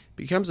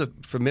 Becomes a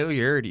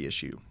familiarity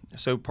issue.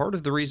 So part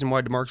of the reason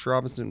why Demarcus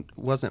Robinson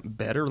wasn't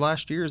better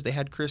last year is they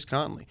had Chris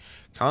Conley.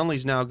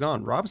 Conley's now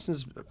gone.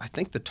 Robinson's, I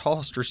think, the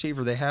tallest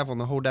receiver they have on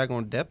the whole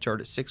daggone depth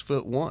chart at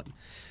 6'1".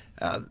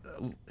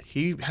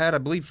 He had, I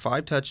believe,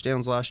 5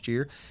 touchdowns last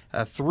year,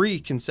 3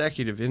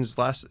 consecutive in his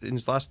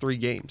last 3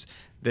 games.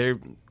 They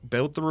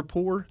built the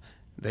rapport.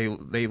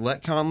 They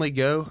let Conley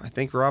go. I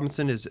think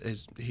Robinson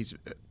he's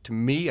to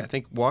me. I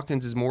think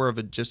Watkins is more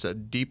of just a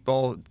deep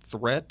ball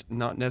threat,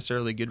 not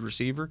necessarily a good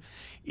receiver.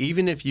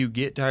 Even if you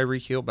get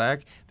Tyreek Hill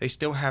back, they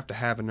still have to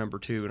have a number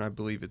 2, and I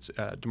believe it's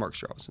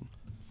Demarcus Robinson.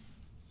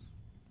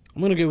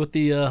 I'm gonna go with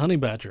the Honey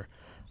Badger.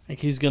 I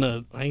think he's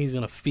gonna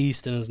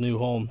feast in his new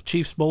home.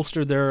 Chiefs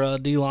bolstered their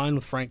D line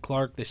with Frank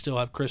Clark. They still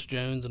have Chris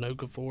Jones and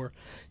Okafor.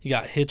 You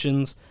got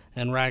Hitchens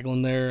and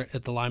Ragland there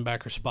at the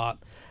linebacker spot.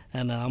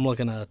 And I'm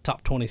looking at a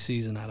top 20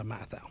 season out of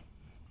Mathau.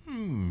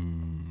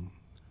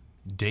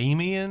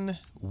 Damian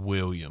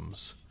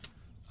Williams.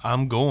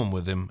 I'm going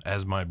with him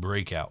as my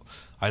breakout.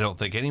 I don't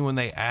think anyone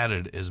they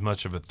added is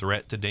much of a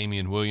threat to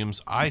Damian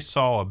Williams. I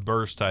saw a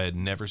burst I had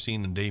never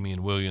seen in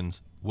Damian Williams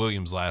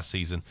last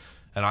season,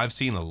 and I've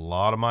seen a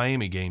lot of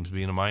Miami games.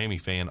 Being a Miami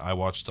fan, I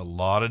watched a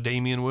lot of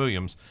Damian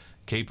Williams.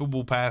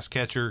 Capable pass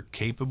catcher,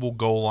 capable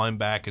goal line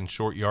back and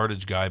short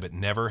yardage guy, but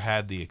never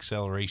had the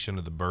acceleration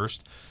of the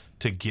burst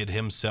to get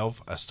himself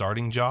a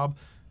starting job.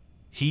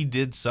 He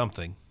did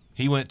something.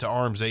 He went to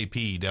Arms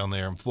AP down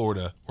there in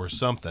Florida or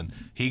something.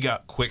 He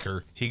got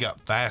quicker. He got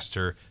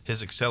faster.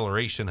 His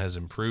acceleration has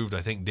improved.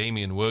 I think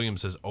Damian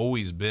Williams has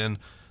always been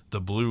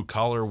the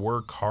blue-collar,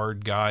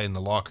 work-hard guy in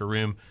the locker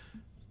room,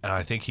 and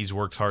I think he's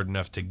worked hard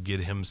enough to get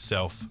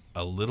himself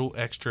a little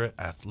extra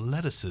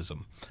athleticism.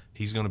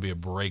 He's going to be a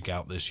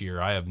breakout this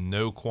year. I have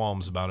no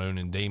qualms about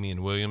owning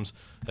Damian Williams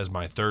as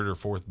my 3rd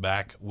or 4th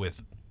back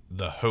with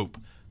the hope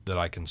that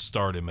I can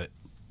start him at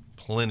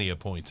plenty of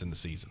points in the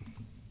season.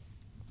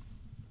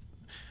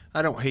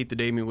 I don't hate the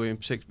Damian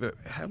Williams pick, but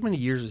how many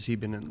years has he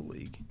been in the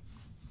league?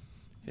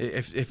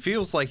 It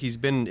feels like he's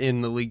been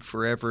in the league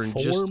forever. And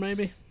 4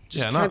 maybe?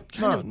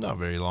 Not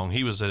very long.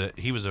 He was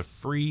a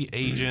free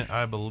agent,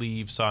 I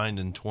believe, signed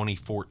in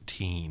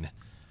 2014.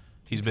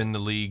 He's been in the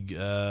league,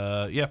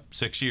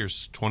 6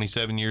 years,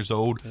 27 years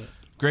old. Yeah.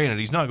 Granted,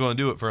 he's not going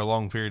to do it for a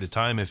long period of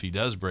time if he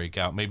does break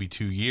out, maybe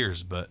 2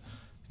 years, but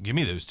give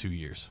me those 2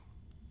 years.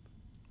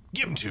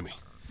 Give them to me.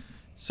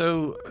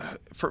 So,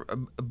 for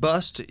a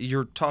bust,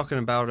 you're talking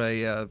about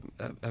a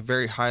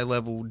very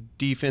high-level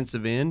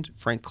defensive end,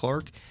 Frank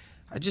Clark.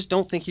 I just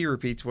don't think he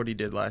repeats what he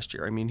did last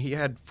year. I mean, he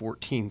had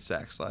 14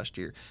 sacks last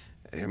year.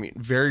 I mean,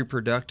 very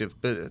productive,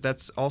 but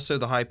that's also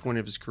the high point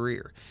of his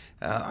career.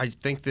 I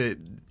think that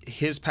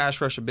his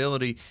pass rush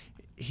ability,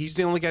 he's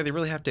the only guy they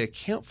really have to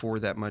account for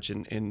that much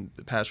in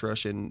the pass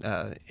rush in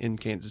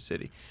Kansas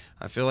City.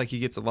 I feel like he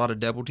gets a lot of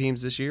double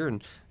teams this year,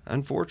 and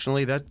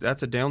unfortunately,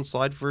 that's a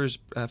downslide for his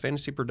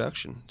fantasy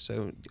production.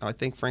 So I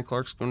think Frank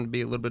Clark's going to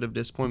be a little bit of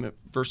disappointment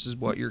versus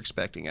what you're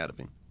expecting out of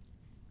him.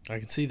 I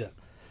can see that.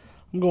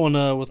 I'm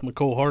going with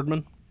McCole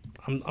Hardman.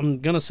 I'm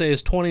going to say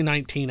his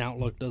 2019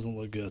 outlook doesn't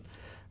look good.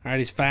 All right,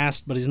 he's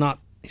fast, but he's not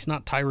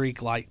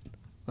Tyreek light,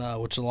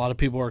 which a lot of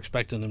people are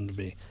expecting him to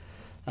be.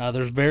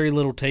 There's very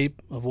little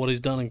tape of what he's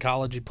done in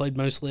college. He played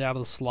mostly out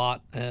of the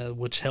slot,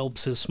 which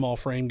helps his small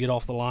frame get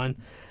off the line.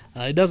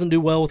 He doesn't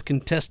do well with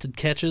contested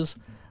catches.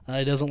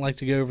 He doesn't like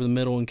to go over the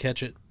middle and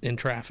catch it in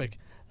traffic.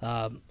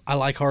 I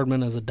like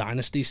Hardman as a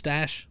dynasty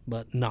stash,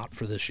 but not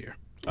for this year.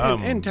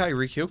 And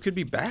Tyreek Hill could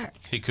be back.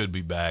 He could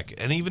be back.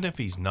 And even if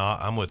he's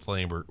not, I'm with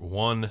Lambert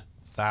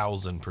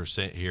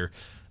 1,000% here.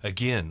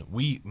 Again,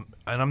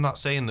 and I'm not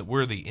saying that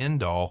we're the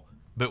end all,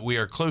 but we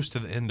are close to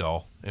the end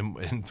all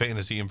in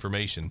fantasy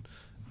information.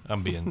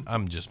 I'm being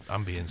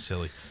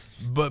silly.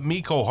 But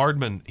Mecole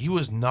Hardman, he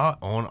was not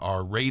on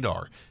our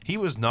radar. He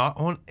was not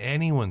on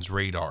anyone's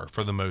radar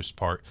for the most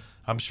part.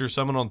 I'm sure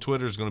someone on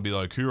Twitter is going to be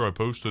like, here, I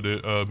posted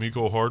it.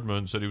 Mecole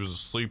Hardman said he was a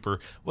sleeper.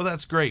 Well,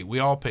 that's great. We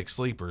all pick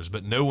sleepers,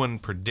 but no one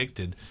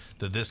predicted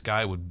that this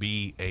guy would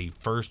be a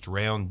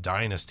first-round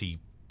dynasty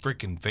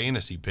freaking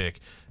fantasy pick,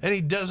 and he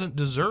doesn't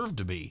deserve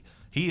to be.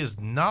 He is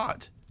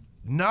not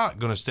going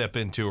to step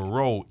into a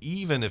role,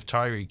 even if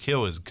Tyreek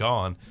Hill is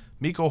gone.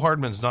 Mecole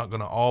Hardman's not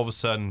going to all of a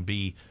sudden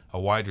be a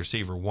wide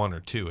receiver 1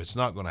 or 2. It's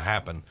not going to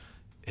happen.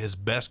 His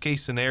best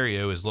case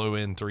scenario is low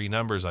end 3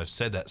 numbers. I've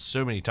said that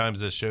so many times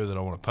this show that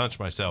I want to punch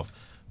myself.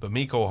 But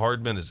Mecole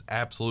Hardman is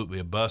absolutely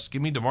a bust.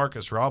 Give me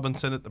Demarcus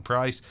Robinson at the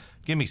price.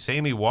 Give me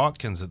Sammy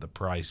Watkins at the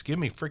price. Give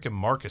me freaking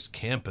Marcus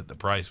Kemp at the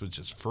price, which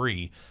is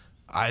free.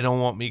 I don't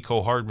want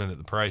Mecole Hardman at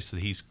the price that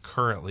he's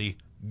currently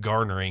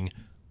garnering.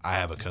 I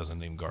have a cousin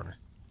named Garner.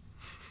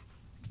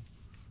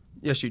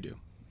 Yes, you do.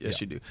 Yes,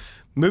 you do.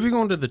 Moving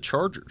on to the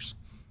Chargers.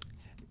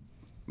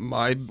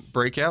 My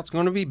breakout's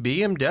going to be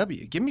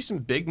BMW. Give me some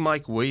big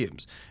Mike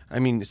Williams. I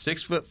mean,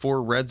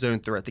 6'4" red zone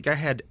threat. The guy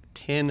had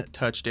 10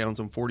 touchdowns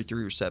on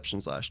 43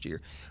 receptions last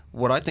year.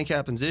 What I think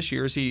happens this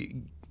year is he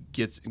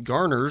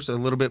garners a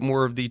little bit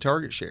more of the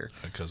target share.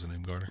 A cousin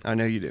named Garner. I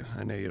know you do.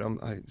 I know you do.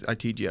 I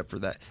teed you up for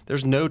that.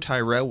 There's no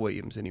Tyrell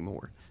Williams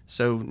anymore.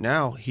 So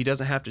now he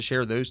doesn't have to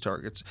share those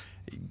targets.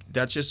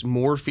 That's just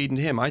more feeding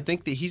to him. I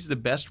think that he's the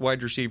best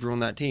wide receiver on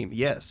that team.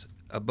 Yes,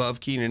 above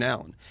Keenan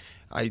Allen.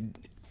 I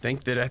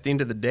think that at the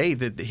end of the day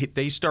that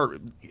they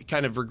start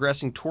kind of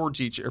progressing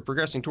towards each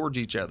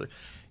other.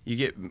 You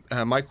get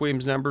Mike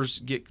Williams' numbers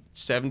get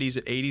 70s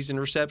and 80s in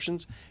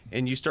receptions,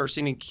 and you start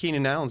seeing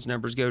Keenan Allen's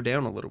numbers go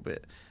down a little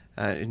bit.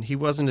 And he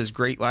wasn't as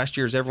great last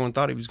year as everyone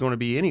thought he was going to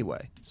be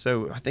anyway.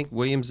 So I think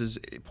Williams is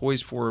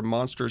poised for a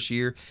monstrous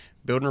year,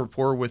 building a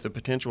rapport with a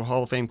potential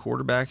Hall of Fame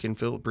quarterback in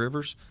Phillip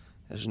Rivers,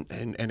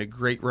 and a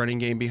great running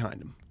game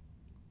behind him.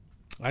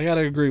 I got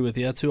to agree with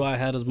you. That's who I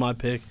had as my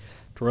pick.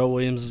 Terrell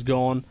Williams is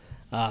gone.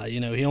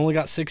 He only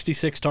got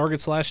 66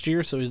 targets last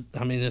year, so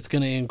it's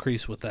going to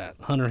increase with that.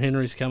 Hunter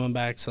Henry's coming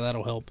back, so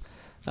that'll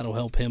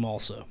help him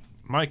also.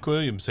 Mike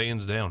Williams,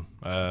 hands down.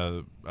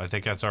 I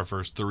think that's our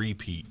first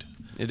three-peat.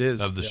 It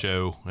is. Of the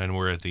show, and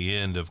we're at the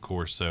end, of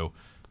course, so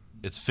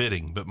it's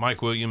fitting. But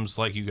Mike Williams,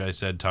 like you guys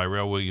said,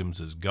 Tyrell Williams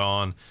is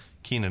gone.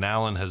 Keenan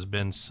Allen has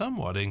been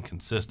somewhat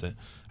inconsistent.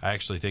 I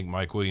actually think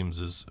Mike Williams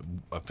is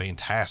a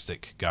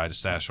fantastic guy to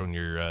stash on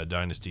your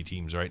dynasty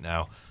teams right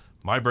now.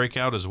 My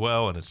breakout as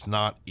well, and it's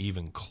not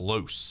even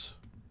close.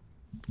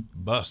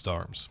 Bust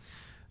arms.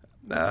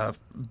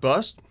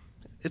 Bust?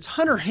 It's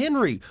Hunter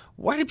Henry.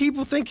 Why do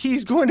people think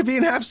he's going to be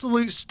an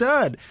absolute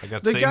stud? I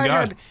got the same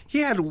guy. He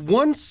had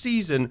one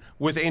season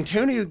with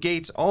Antonio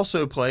Gates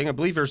also playing. I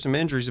believe there were some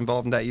injuries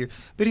involved in that year,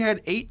 but he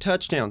had 8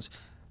 touchdowns.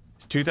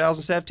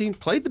 2017,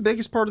 played the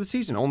biggest part of the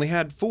season, only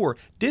had 4.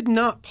 Did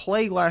not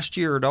play last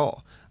year at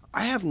all.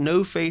 I have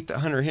no faith that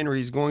Hunter Henry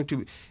is going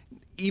to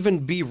even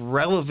be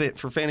relevant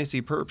for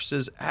fantasy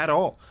purposes at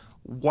all.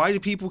 Why do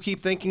people keep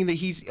thinking that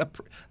he's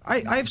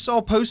I've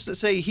saw posts that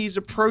say he's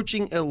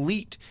approaching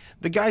elite.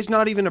 The guy's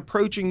not even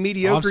approaching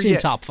mediocre I've seen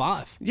yet. top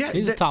 5. Yeah,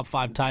 he's a top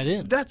 5 tight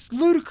end. That's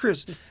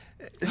ludicrous.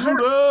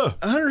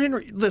 Hunter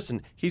Henry,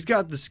 listen, he's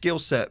got the skill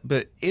set,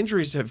 but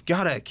injuries have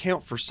got to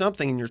account for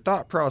something in your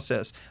thought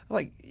process.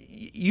 Like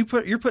you're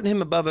putting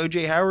him above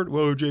O.J. Howard.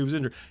 Well, O.J. was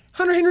injured.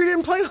 Hunter Henry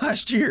didn't play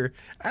last year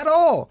at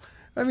all.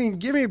 I mean,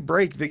 give me a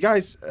break. The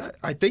guy's,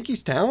 I think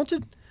he's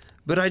talented,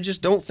 but I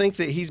just don't think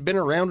that he's been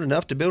around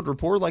enough to build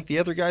rapport like the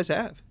other guys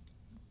have.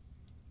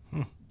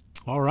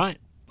 All right.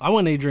 I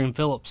went Adrian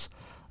Phillips.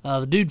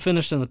 The dude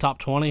finished in the top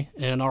 20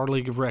 in our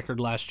league of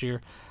record last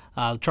year.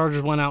 The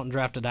Chargers went out and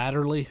drafted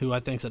Adderley, who I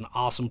think is an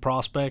awesome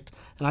prospect,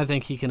 and I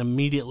think he can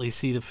immediately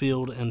see the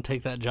field and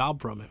take that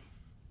job from him.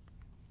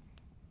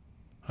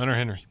 Hunter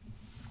Henry.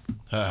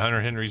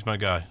 Hunter Henry's my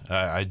guy.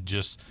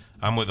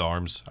 I'm with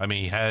arms. I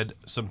mean, he had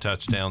some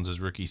touchdowns his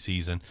rookie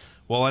season.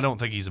 Well, I don't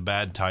think he's a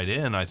bad tight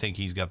end. I think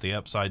he's got the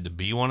upside to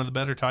be one of the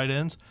better tight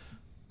ends.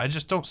 I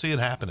just don't see it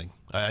happening.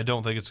 I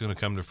don't think it's going to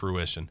come to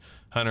fruition.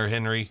 Hunter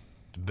Henry,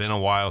 it's been a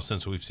while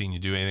since we've seen you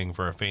do anything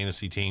for our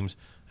fantasy teams,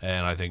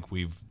 and I think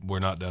we're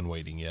not done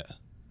waiting yet.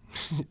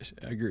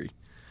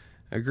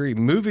 Agree.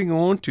 Moving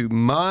on to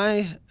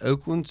my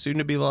Oakland,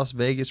 soon-to-be Las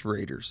Vegas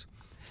Raiders.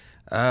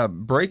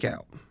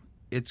 Breakout.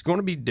 It's going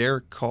to be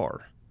Derek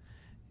Carr.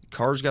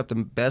 Carr's got the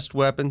best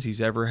weapons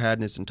he's ever had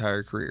in his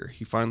entire career.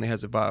 He finally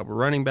has a viable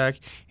running back.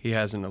 He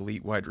has an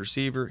elite wide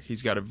receiver.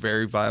 He's got a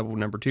very viable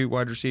number 2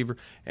 wide receiver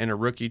and a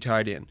rookie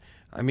tight end.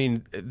 I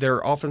mean, their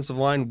offensive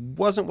line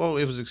wasn't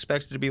what it was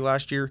expected to be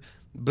last year,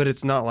 but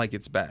it's not like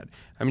it's bad.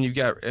 I mean, you've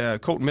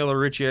got Colton Miller,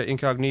 Richie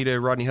Incognito,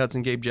 Rodney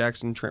Hudson, Gabe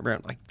Jackson, Trent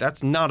Brown. Like,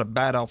 that's not a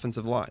bad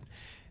offensive line.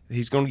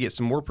 He's going to get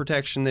some more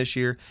protection this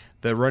year.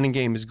 The running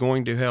game is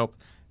going to help.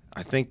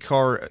 I think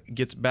Carr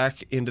gets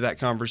back into that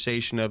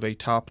conversation of a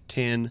top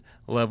 10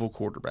 level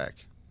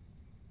quarterback.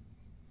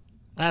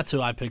 That's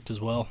who I picked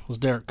as well, was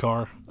Derek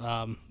Carr.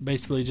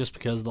 Basically just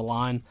because the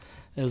line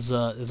is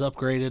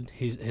upgraded.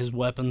 His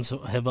weapons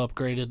have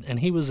upgraded, and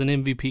he was an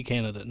MVP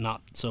candidate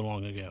not so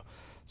long ago.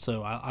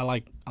 So I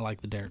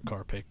like the Derek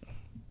Carr pick.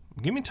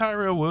 Give me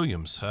Tyrell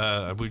Williams.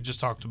 We just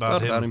talked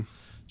about him.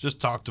 Just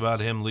talked about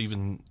him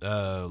leaving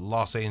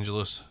Los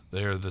Angeles.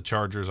 They're the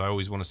Chargers. I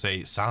always want to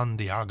say San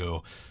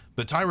Diego.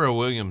 But Tyrell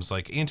Williams,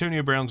 like,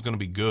 Antonio Brown's going to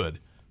be good.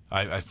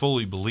 I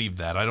fully believe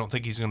that. I don't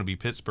think he's going to be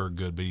Pittsburgh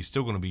good, but he's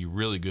still going to be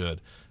really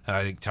good. And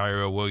I think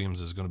Tyrell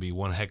Williams is going to be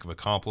one heck of a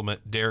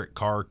compliment. Derek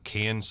Carr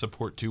can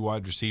support 2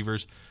 wide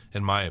receivers,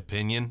 in my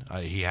opinion.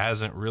 He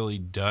hasn't really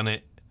done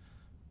it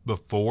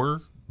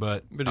before,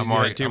 but he's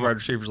had 2 wide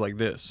receivers like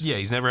this. Yeah,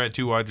 he's never had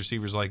 2 wide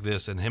receivers like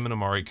this, and him and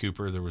Amari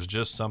Cooper, there was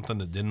just something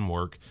that didn't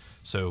work.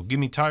 So give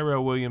me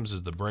Tyrell Williams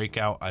as the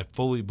breakout. I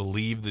fully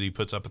believe that he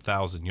puts up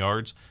 1,000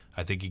 yards.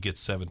 I think he gets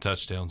 7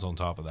 touchdowns on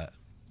top of that.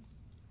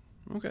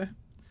 Okay.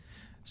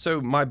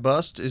 So my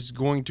bust is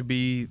going to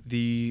be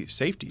the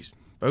safeties,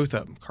 both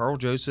of them, Carl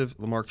Joseph,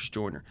 LaMarcus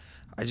Joyner.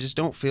 I just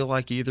don't feel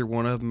like either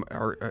one of them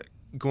are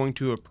going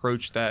to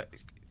approach that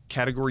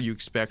category you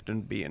expect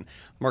them to be in.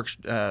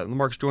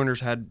 LaMarcus Joyner's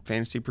had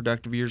fantasy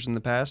productive years in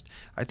the past.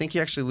 I think he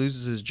actually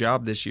loses his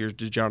job this year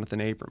to Jonathan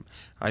Abram.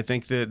 I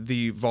think that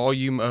the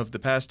volume of the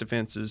pass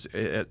defenses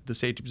at the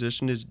safety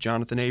position is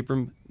Jonathan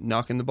Abram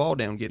knocking the ball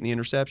down, getting the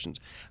interceptions.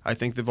 I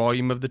think the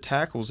volume of the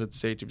tackles at the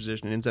safety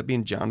position ends up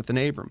being Jonathan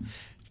Abram.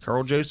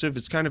 Carl Joseph,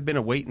 it's kind of been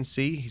a wait and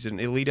see. He's an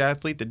elite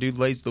athlete. The dude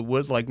lays the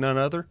wood like none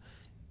other,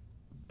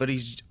 but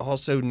he's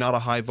also not a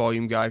high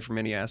volume guy from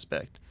any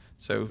aspect.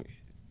 So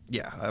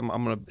yeah, I'm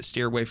going to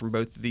steer away from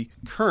both the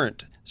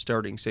current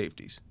starting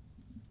safeties.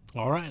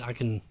 All right, I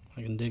can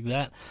dig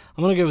that.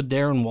 I'm going to go with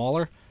Darren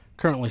Waller,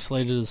 currently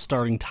slated as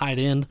starting tight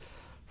end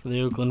for the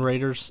Oakland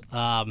Raiders.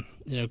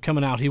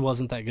 Coming out, he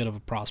wasn't that good of a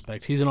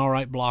prospect. He's an all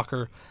right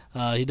blocker.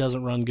 He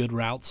doesn't run good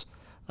routes,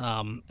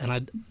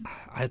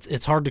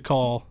 it's hard to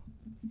call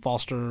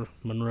Foster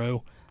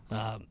Monroe,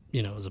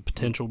 as a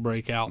potential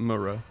breakout.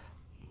 Moreau.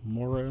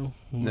 No,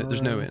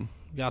 there's no N.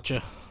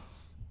 Gotcha.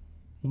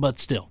 But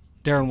still,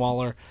 Darren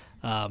Waller,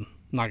 not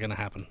going to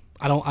happen.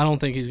 I don't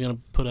think he's going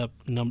to put up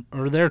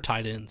or their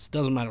tight ends.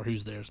 Doesn't matter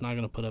who's there. It's not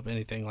going to put up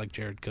anything like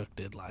Jared Cook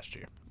did last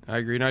year. I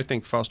agree, and I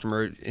think Foster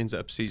Monroe ends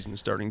up seizing the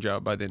starting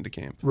job by the end of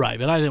camp. Right,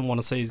 but I didn't want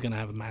to say he's going to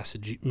have a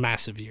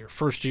massive year.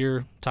 First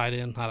year tight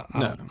end, I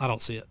don't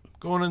see it.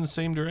 Going in the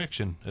same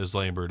direction as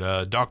Lambert.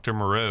 Dr.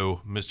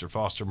 Moreau, Mr.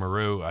 Foster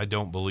Moreau, I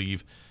don't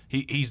believe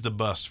he's the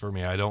bust for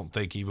me. I don't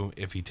think even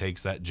if he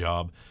takes that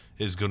job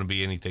is going to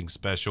be anything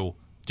special.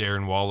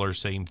 Darren Waller,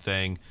 same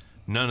thing.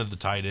 None of the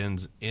tight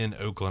ends in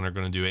Oakland are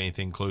going to do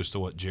anything close to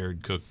what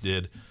Jared Cook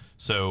did.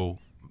 So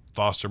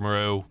Foster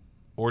Moreau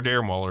or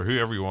Darren Waller,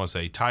 whoever you want to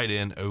say, tight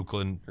end,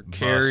 Oakland, or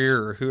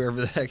Carrier, bust. Or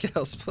whoever the heck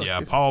else plays.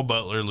 Yeah, Paul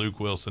Butler, Luke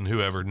Wilson,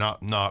 whoever,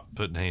 not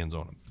putting hands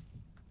on him.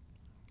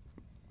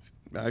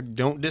 I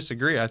don't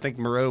disagree. I think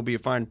Moreau will be a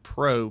fine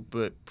pro,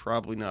 but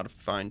probably not a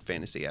fine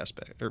fantasy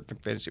aspect or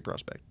fantasy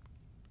prospect.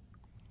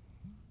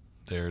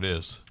 There it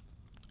is.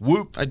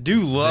 Whoop! I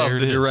do love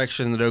the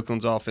direction that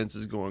Oakland's offense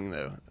is going,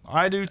 though.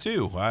 I do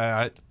too.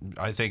 I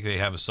think they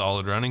have a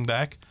solid running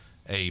back,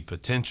 a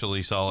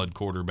potentially solid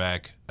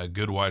quarterback, a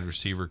good wide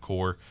receiver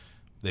core.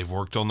 They've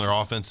worked on their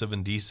offensive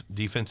and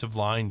defensive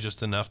line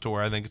just enough to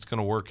where I think it's going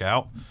to work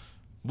out.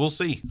 We'll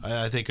see.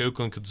 I think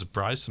Oakland could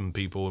surprise some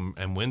people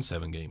and win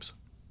 7 games.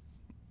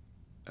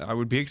 I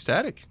would be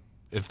ecstatic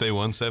if they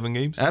won 7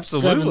 games.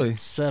 Absolutely,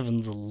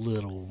 seven's a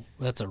little.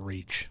 That's a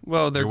reach.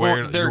 Well, you're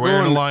wearing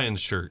a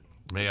Lions shirt.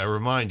 May I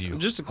remind you?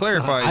 Just to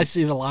clarify, I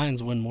see the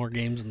Lions win more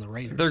games than the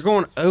Raiders. They're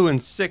going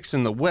 0-6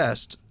 in the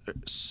West,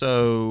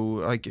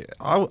 so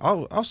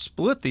I'll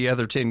split the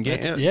other 10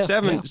 games. Yeah,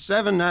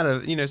 seven out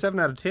of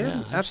 10.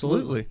 Yeah,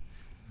 absolutely.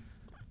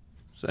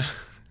 So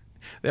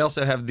they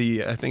also have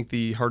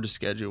the hardest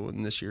schedule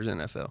in this year's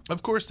NFL.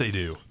 Of course they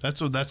do. That's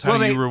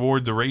how you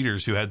reward the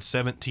Raiders, who had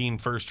 17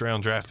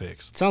 first-round draft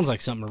picks. It sounds like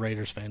something a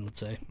Raiders fan would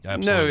say.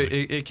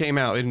 Absolutely. No, it came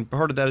out, and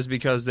part of that is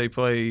because they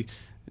play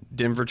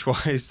Denver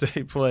twice,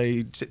 they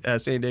play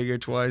San Diego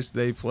twice,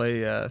 they play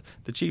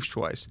the Chiefs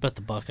twice. But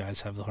the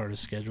Buckeyes have the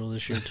hardest schedule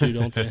this year too,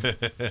 don't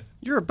they?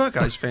 You're a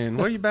Buckeyes fan.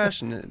 What are you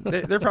bashing it?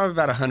 They're probably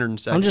about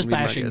 102nd. I'm just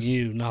bashing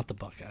you, not the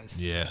Buckeyes.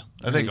 Yeah,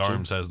 I think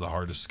Arms has the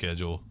hardest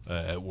schedule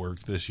at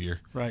work this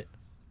year. Right.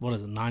 What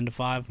is it, 9 to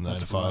 5? 9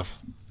 to 5.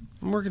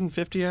 I'm working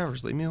 50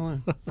 hours. Leave me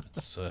alone.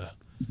 It's a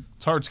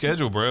hard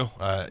schedule, bro.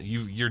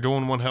 You're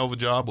doing one hell of a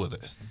job with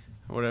it.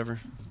 Whatever.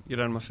 Get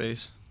out of my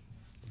face.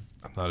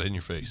 I'm not in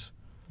your face.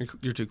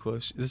 You're too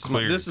close. This is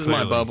Clearly,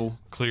 my bubble.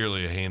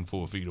 Clearly a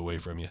handful of feet away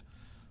from you.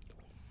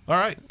 All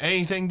right.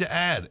 Anything to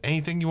add?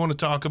 Anything you want to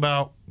talk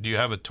about? Do you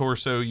have a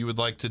torso you would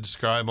like to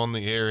describe on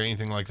the air?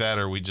 Anything like that?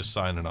 Or are we just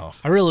signing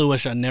off? I really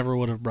wish I never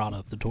would have brought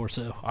up the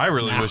torso. I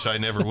really wish I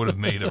never would have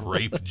made a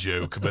rape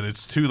joke, but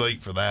it's too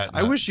late for that.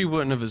 I wish you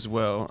wouldn't have as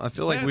well. I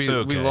feel like we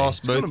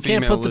lost both female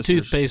Can't put the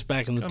listeners. toothpaste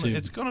back in the tube.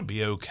 It's going to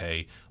be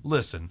okay.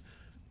 Listen,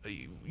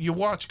 you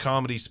watch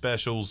comedy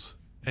specials,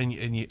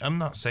 and I'm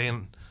not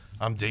saying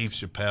I'm Dave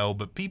Chappelle,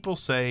 but people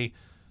say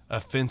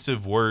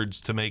offensive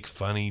words to make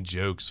funny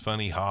jokes,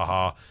 funny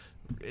ha-ha.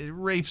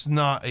 Rape's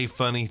not a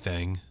funny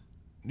thing.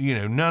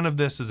 None of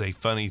this is a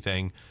funny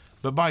thing.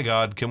 But by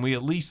God, can we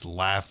at least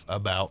laugh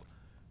about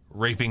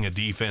raping a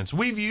defense?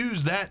 We've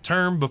used that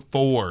term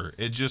before.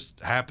 It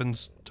just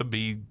happens to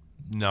be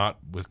not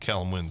with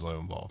Kellen Winslow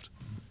involved.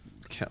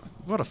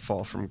 What a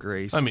fall from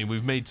grace. I mean,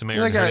 we've made some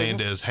Aaron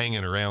Hernandez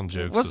hanging around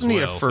jokes as wasn't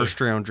well. Wasn't he a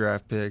first-round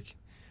draft pick?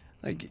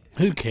 Like,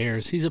 who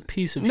cares? He's a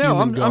piece of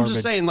human garbage. I'm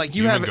just saying, like,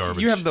 you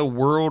have the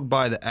world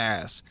by the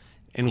ass,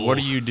 and what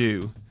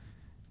do?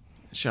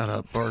 Shut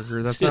up,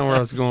 Barker. That's not where I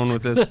was going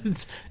with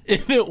this.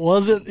 If it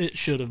wasn't, it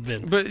should have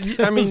been. But,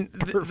 I mean,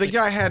 the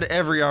guy had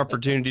every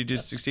opportunity to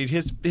succeed.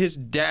 His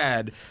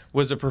dad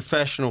was a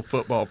professional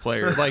football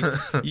player. Like,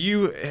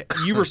 you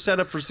were set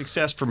up for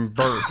success from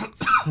birth,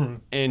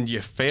 and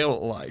you fail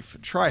at life.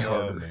 Try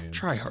harder.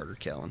 Try harder,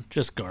 Kellen.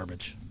 Just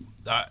garbage.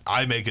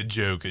 I make a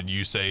joke, and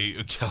you say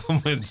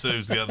Kellen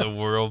Winslow's got the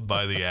world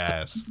by the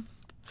ass.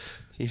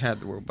 He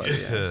had the world by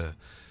the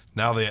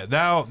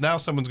ass. Now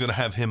someone's going to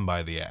have him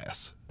by the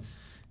ass.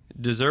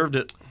 Deserved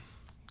it.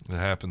 It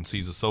happens.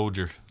 He's a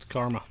soldier. It's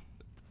karma.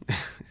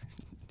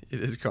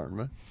 It is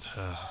karma.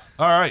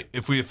 All right.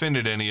 If we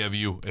offended any of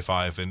you, if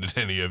I offended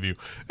any of you,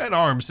 and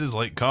Arms, his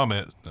late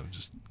comment, I'm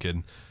just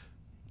kidding.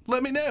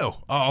 Let me know.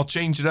 I'll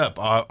change it up.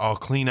 I'll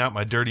clean out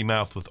my dirty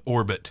mouth with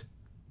Orbit,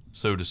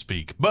 so to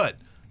speak. But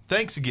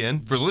thanks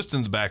again for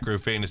listening to the Back Row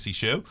Fantasy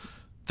Show.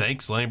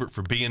 Thanks, Lambert,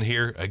 for being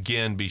here.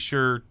 Again, be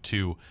sure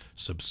to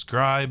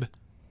subscribe,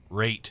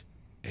 rate,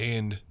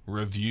 and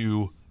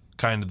review.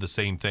 Kind of the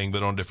same thing,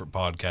 but on different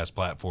podcast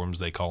platforms.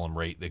 They call them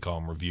rate, they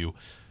call them review.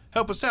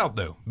 Help us out,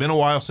 though. Been a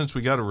while since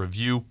we got a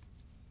review.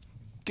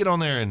 Get on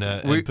there and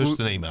push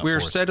the name out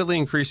We're for us. steadily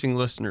increasing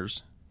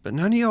listeners, but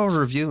none of y'all are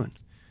reviewing.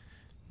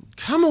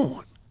 Come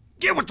on.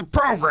 Get with the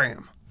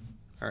program.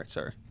 All right,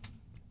 sorry.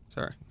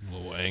 A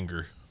little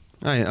anger.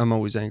 I'm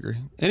always angry.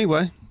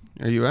 Anyway,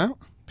 are you out?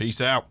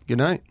 Peace out. Good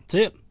night. That's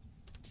it.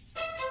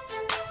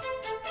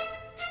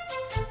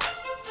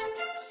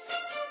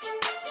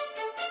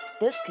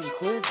 This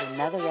concludes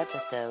another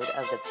episode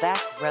of the Back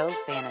Row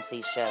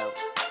Fantasy Show.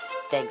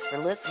 Thanks for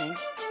listening,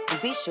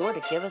 and be sure to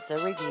give us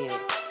a review.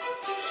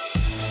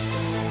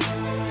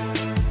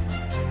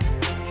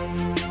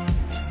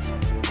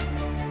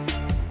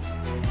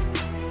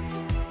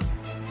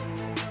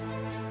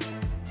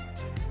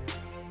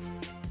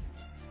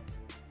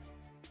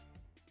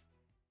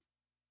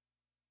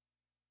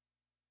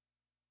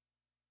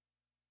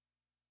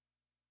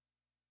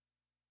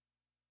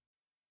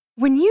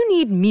 When you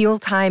need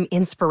mealtime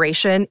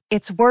inspiration,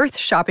 it's worth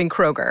shopping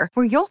Kroger,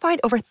 where you'll find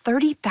over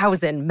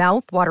 30,000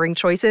 mouth-watering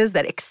choices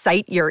that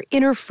excite your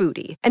inner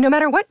foodie. And no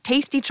matter what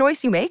tasty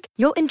choice you make,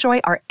 you'll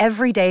enjoy our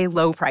everyday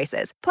low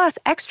prices, plus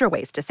extra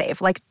ways to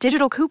save, like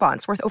digital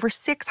coupons worth over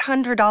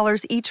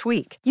 $600 each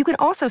week. You can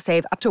also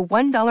save up to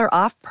 $1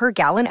 off per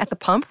gallon at the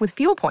pump with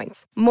fuel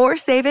points. More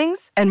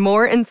savings and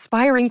more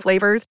inspiring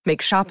flavors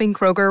make shopping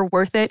Kroger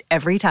worth it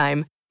every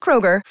time.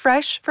 Kroger,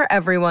 fresh for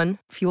everyone.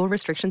 Fuel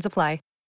restrictions apply.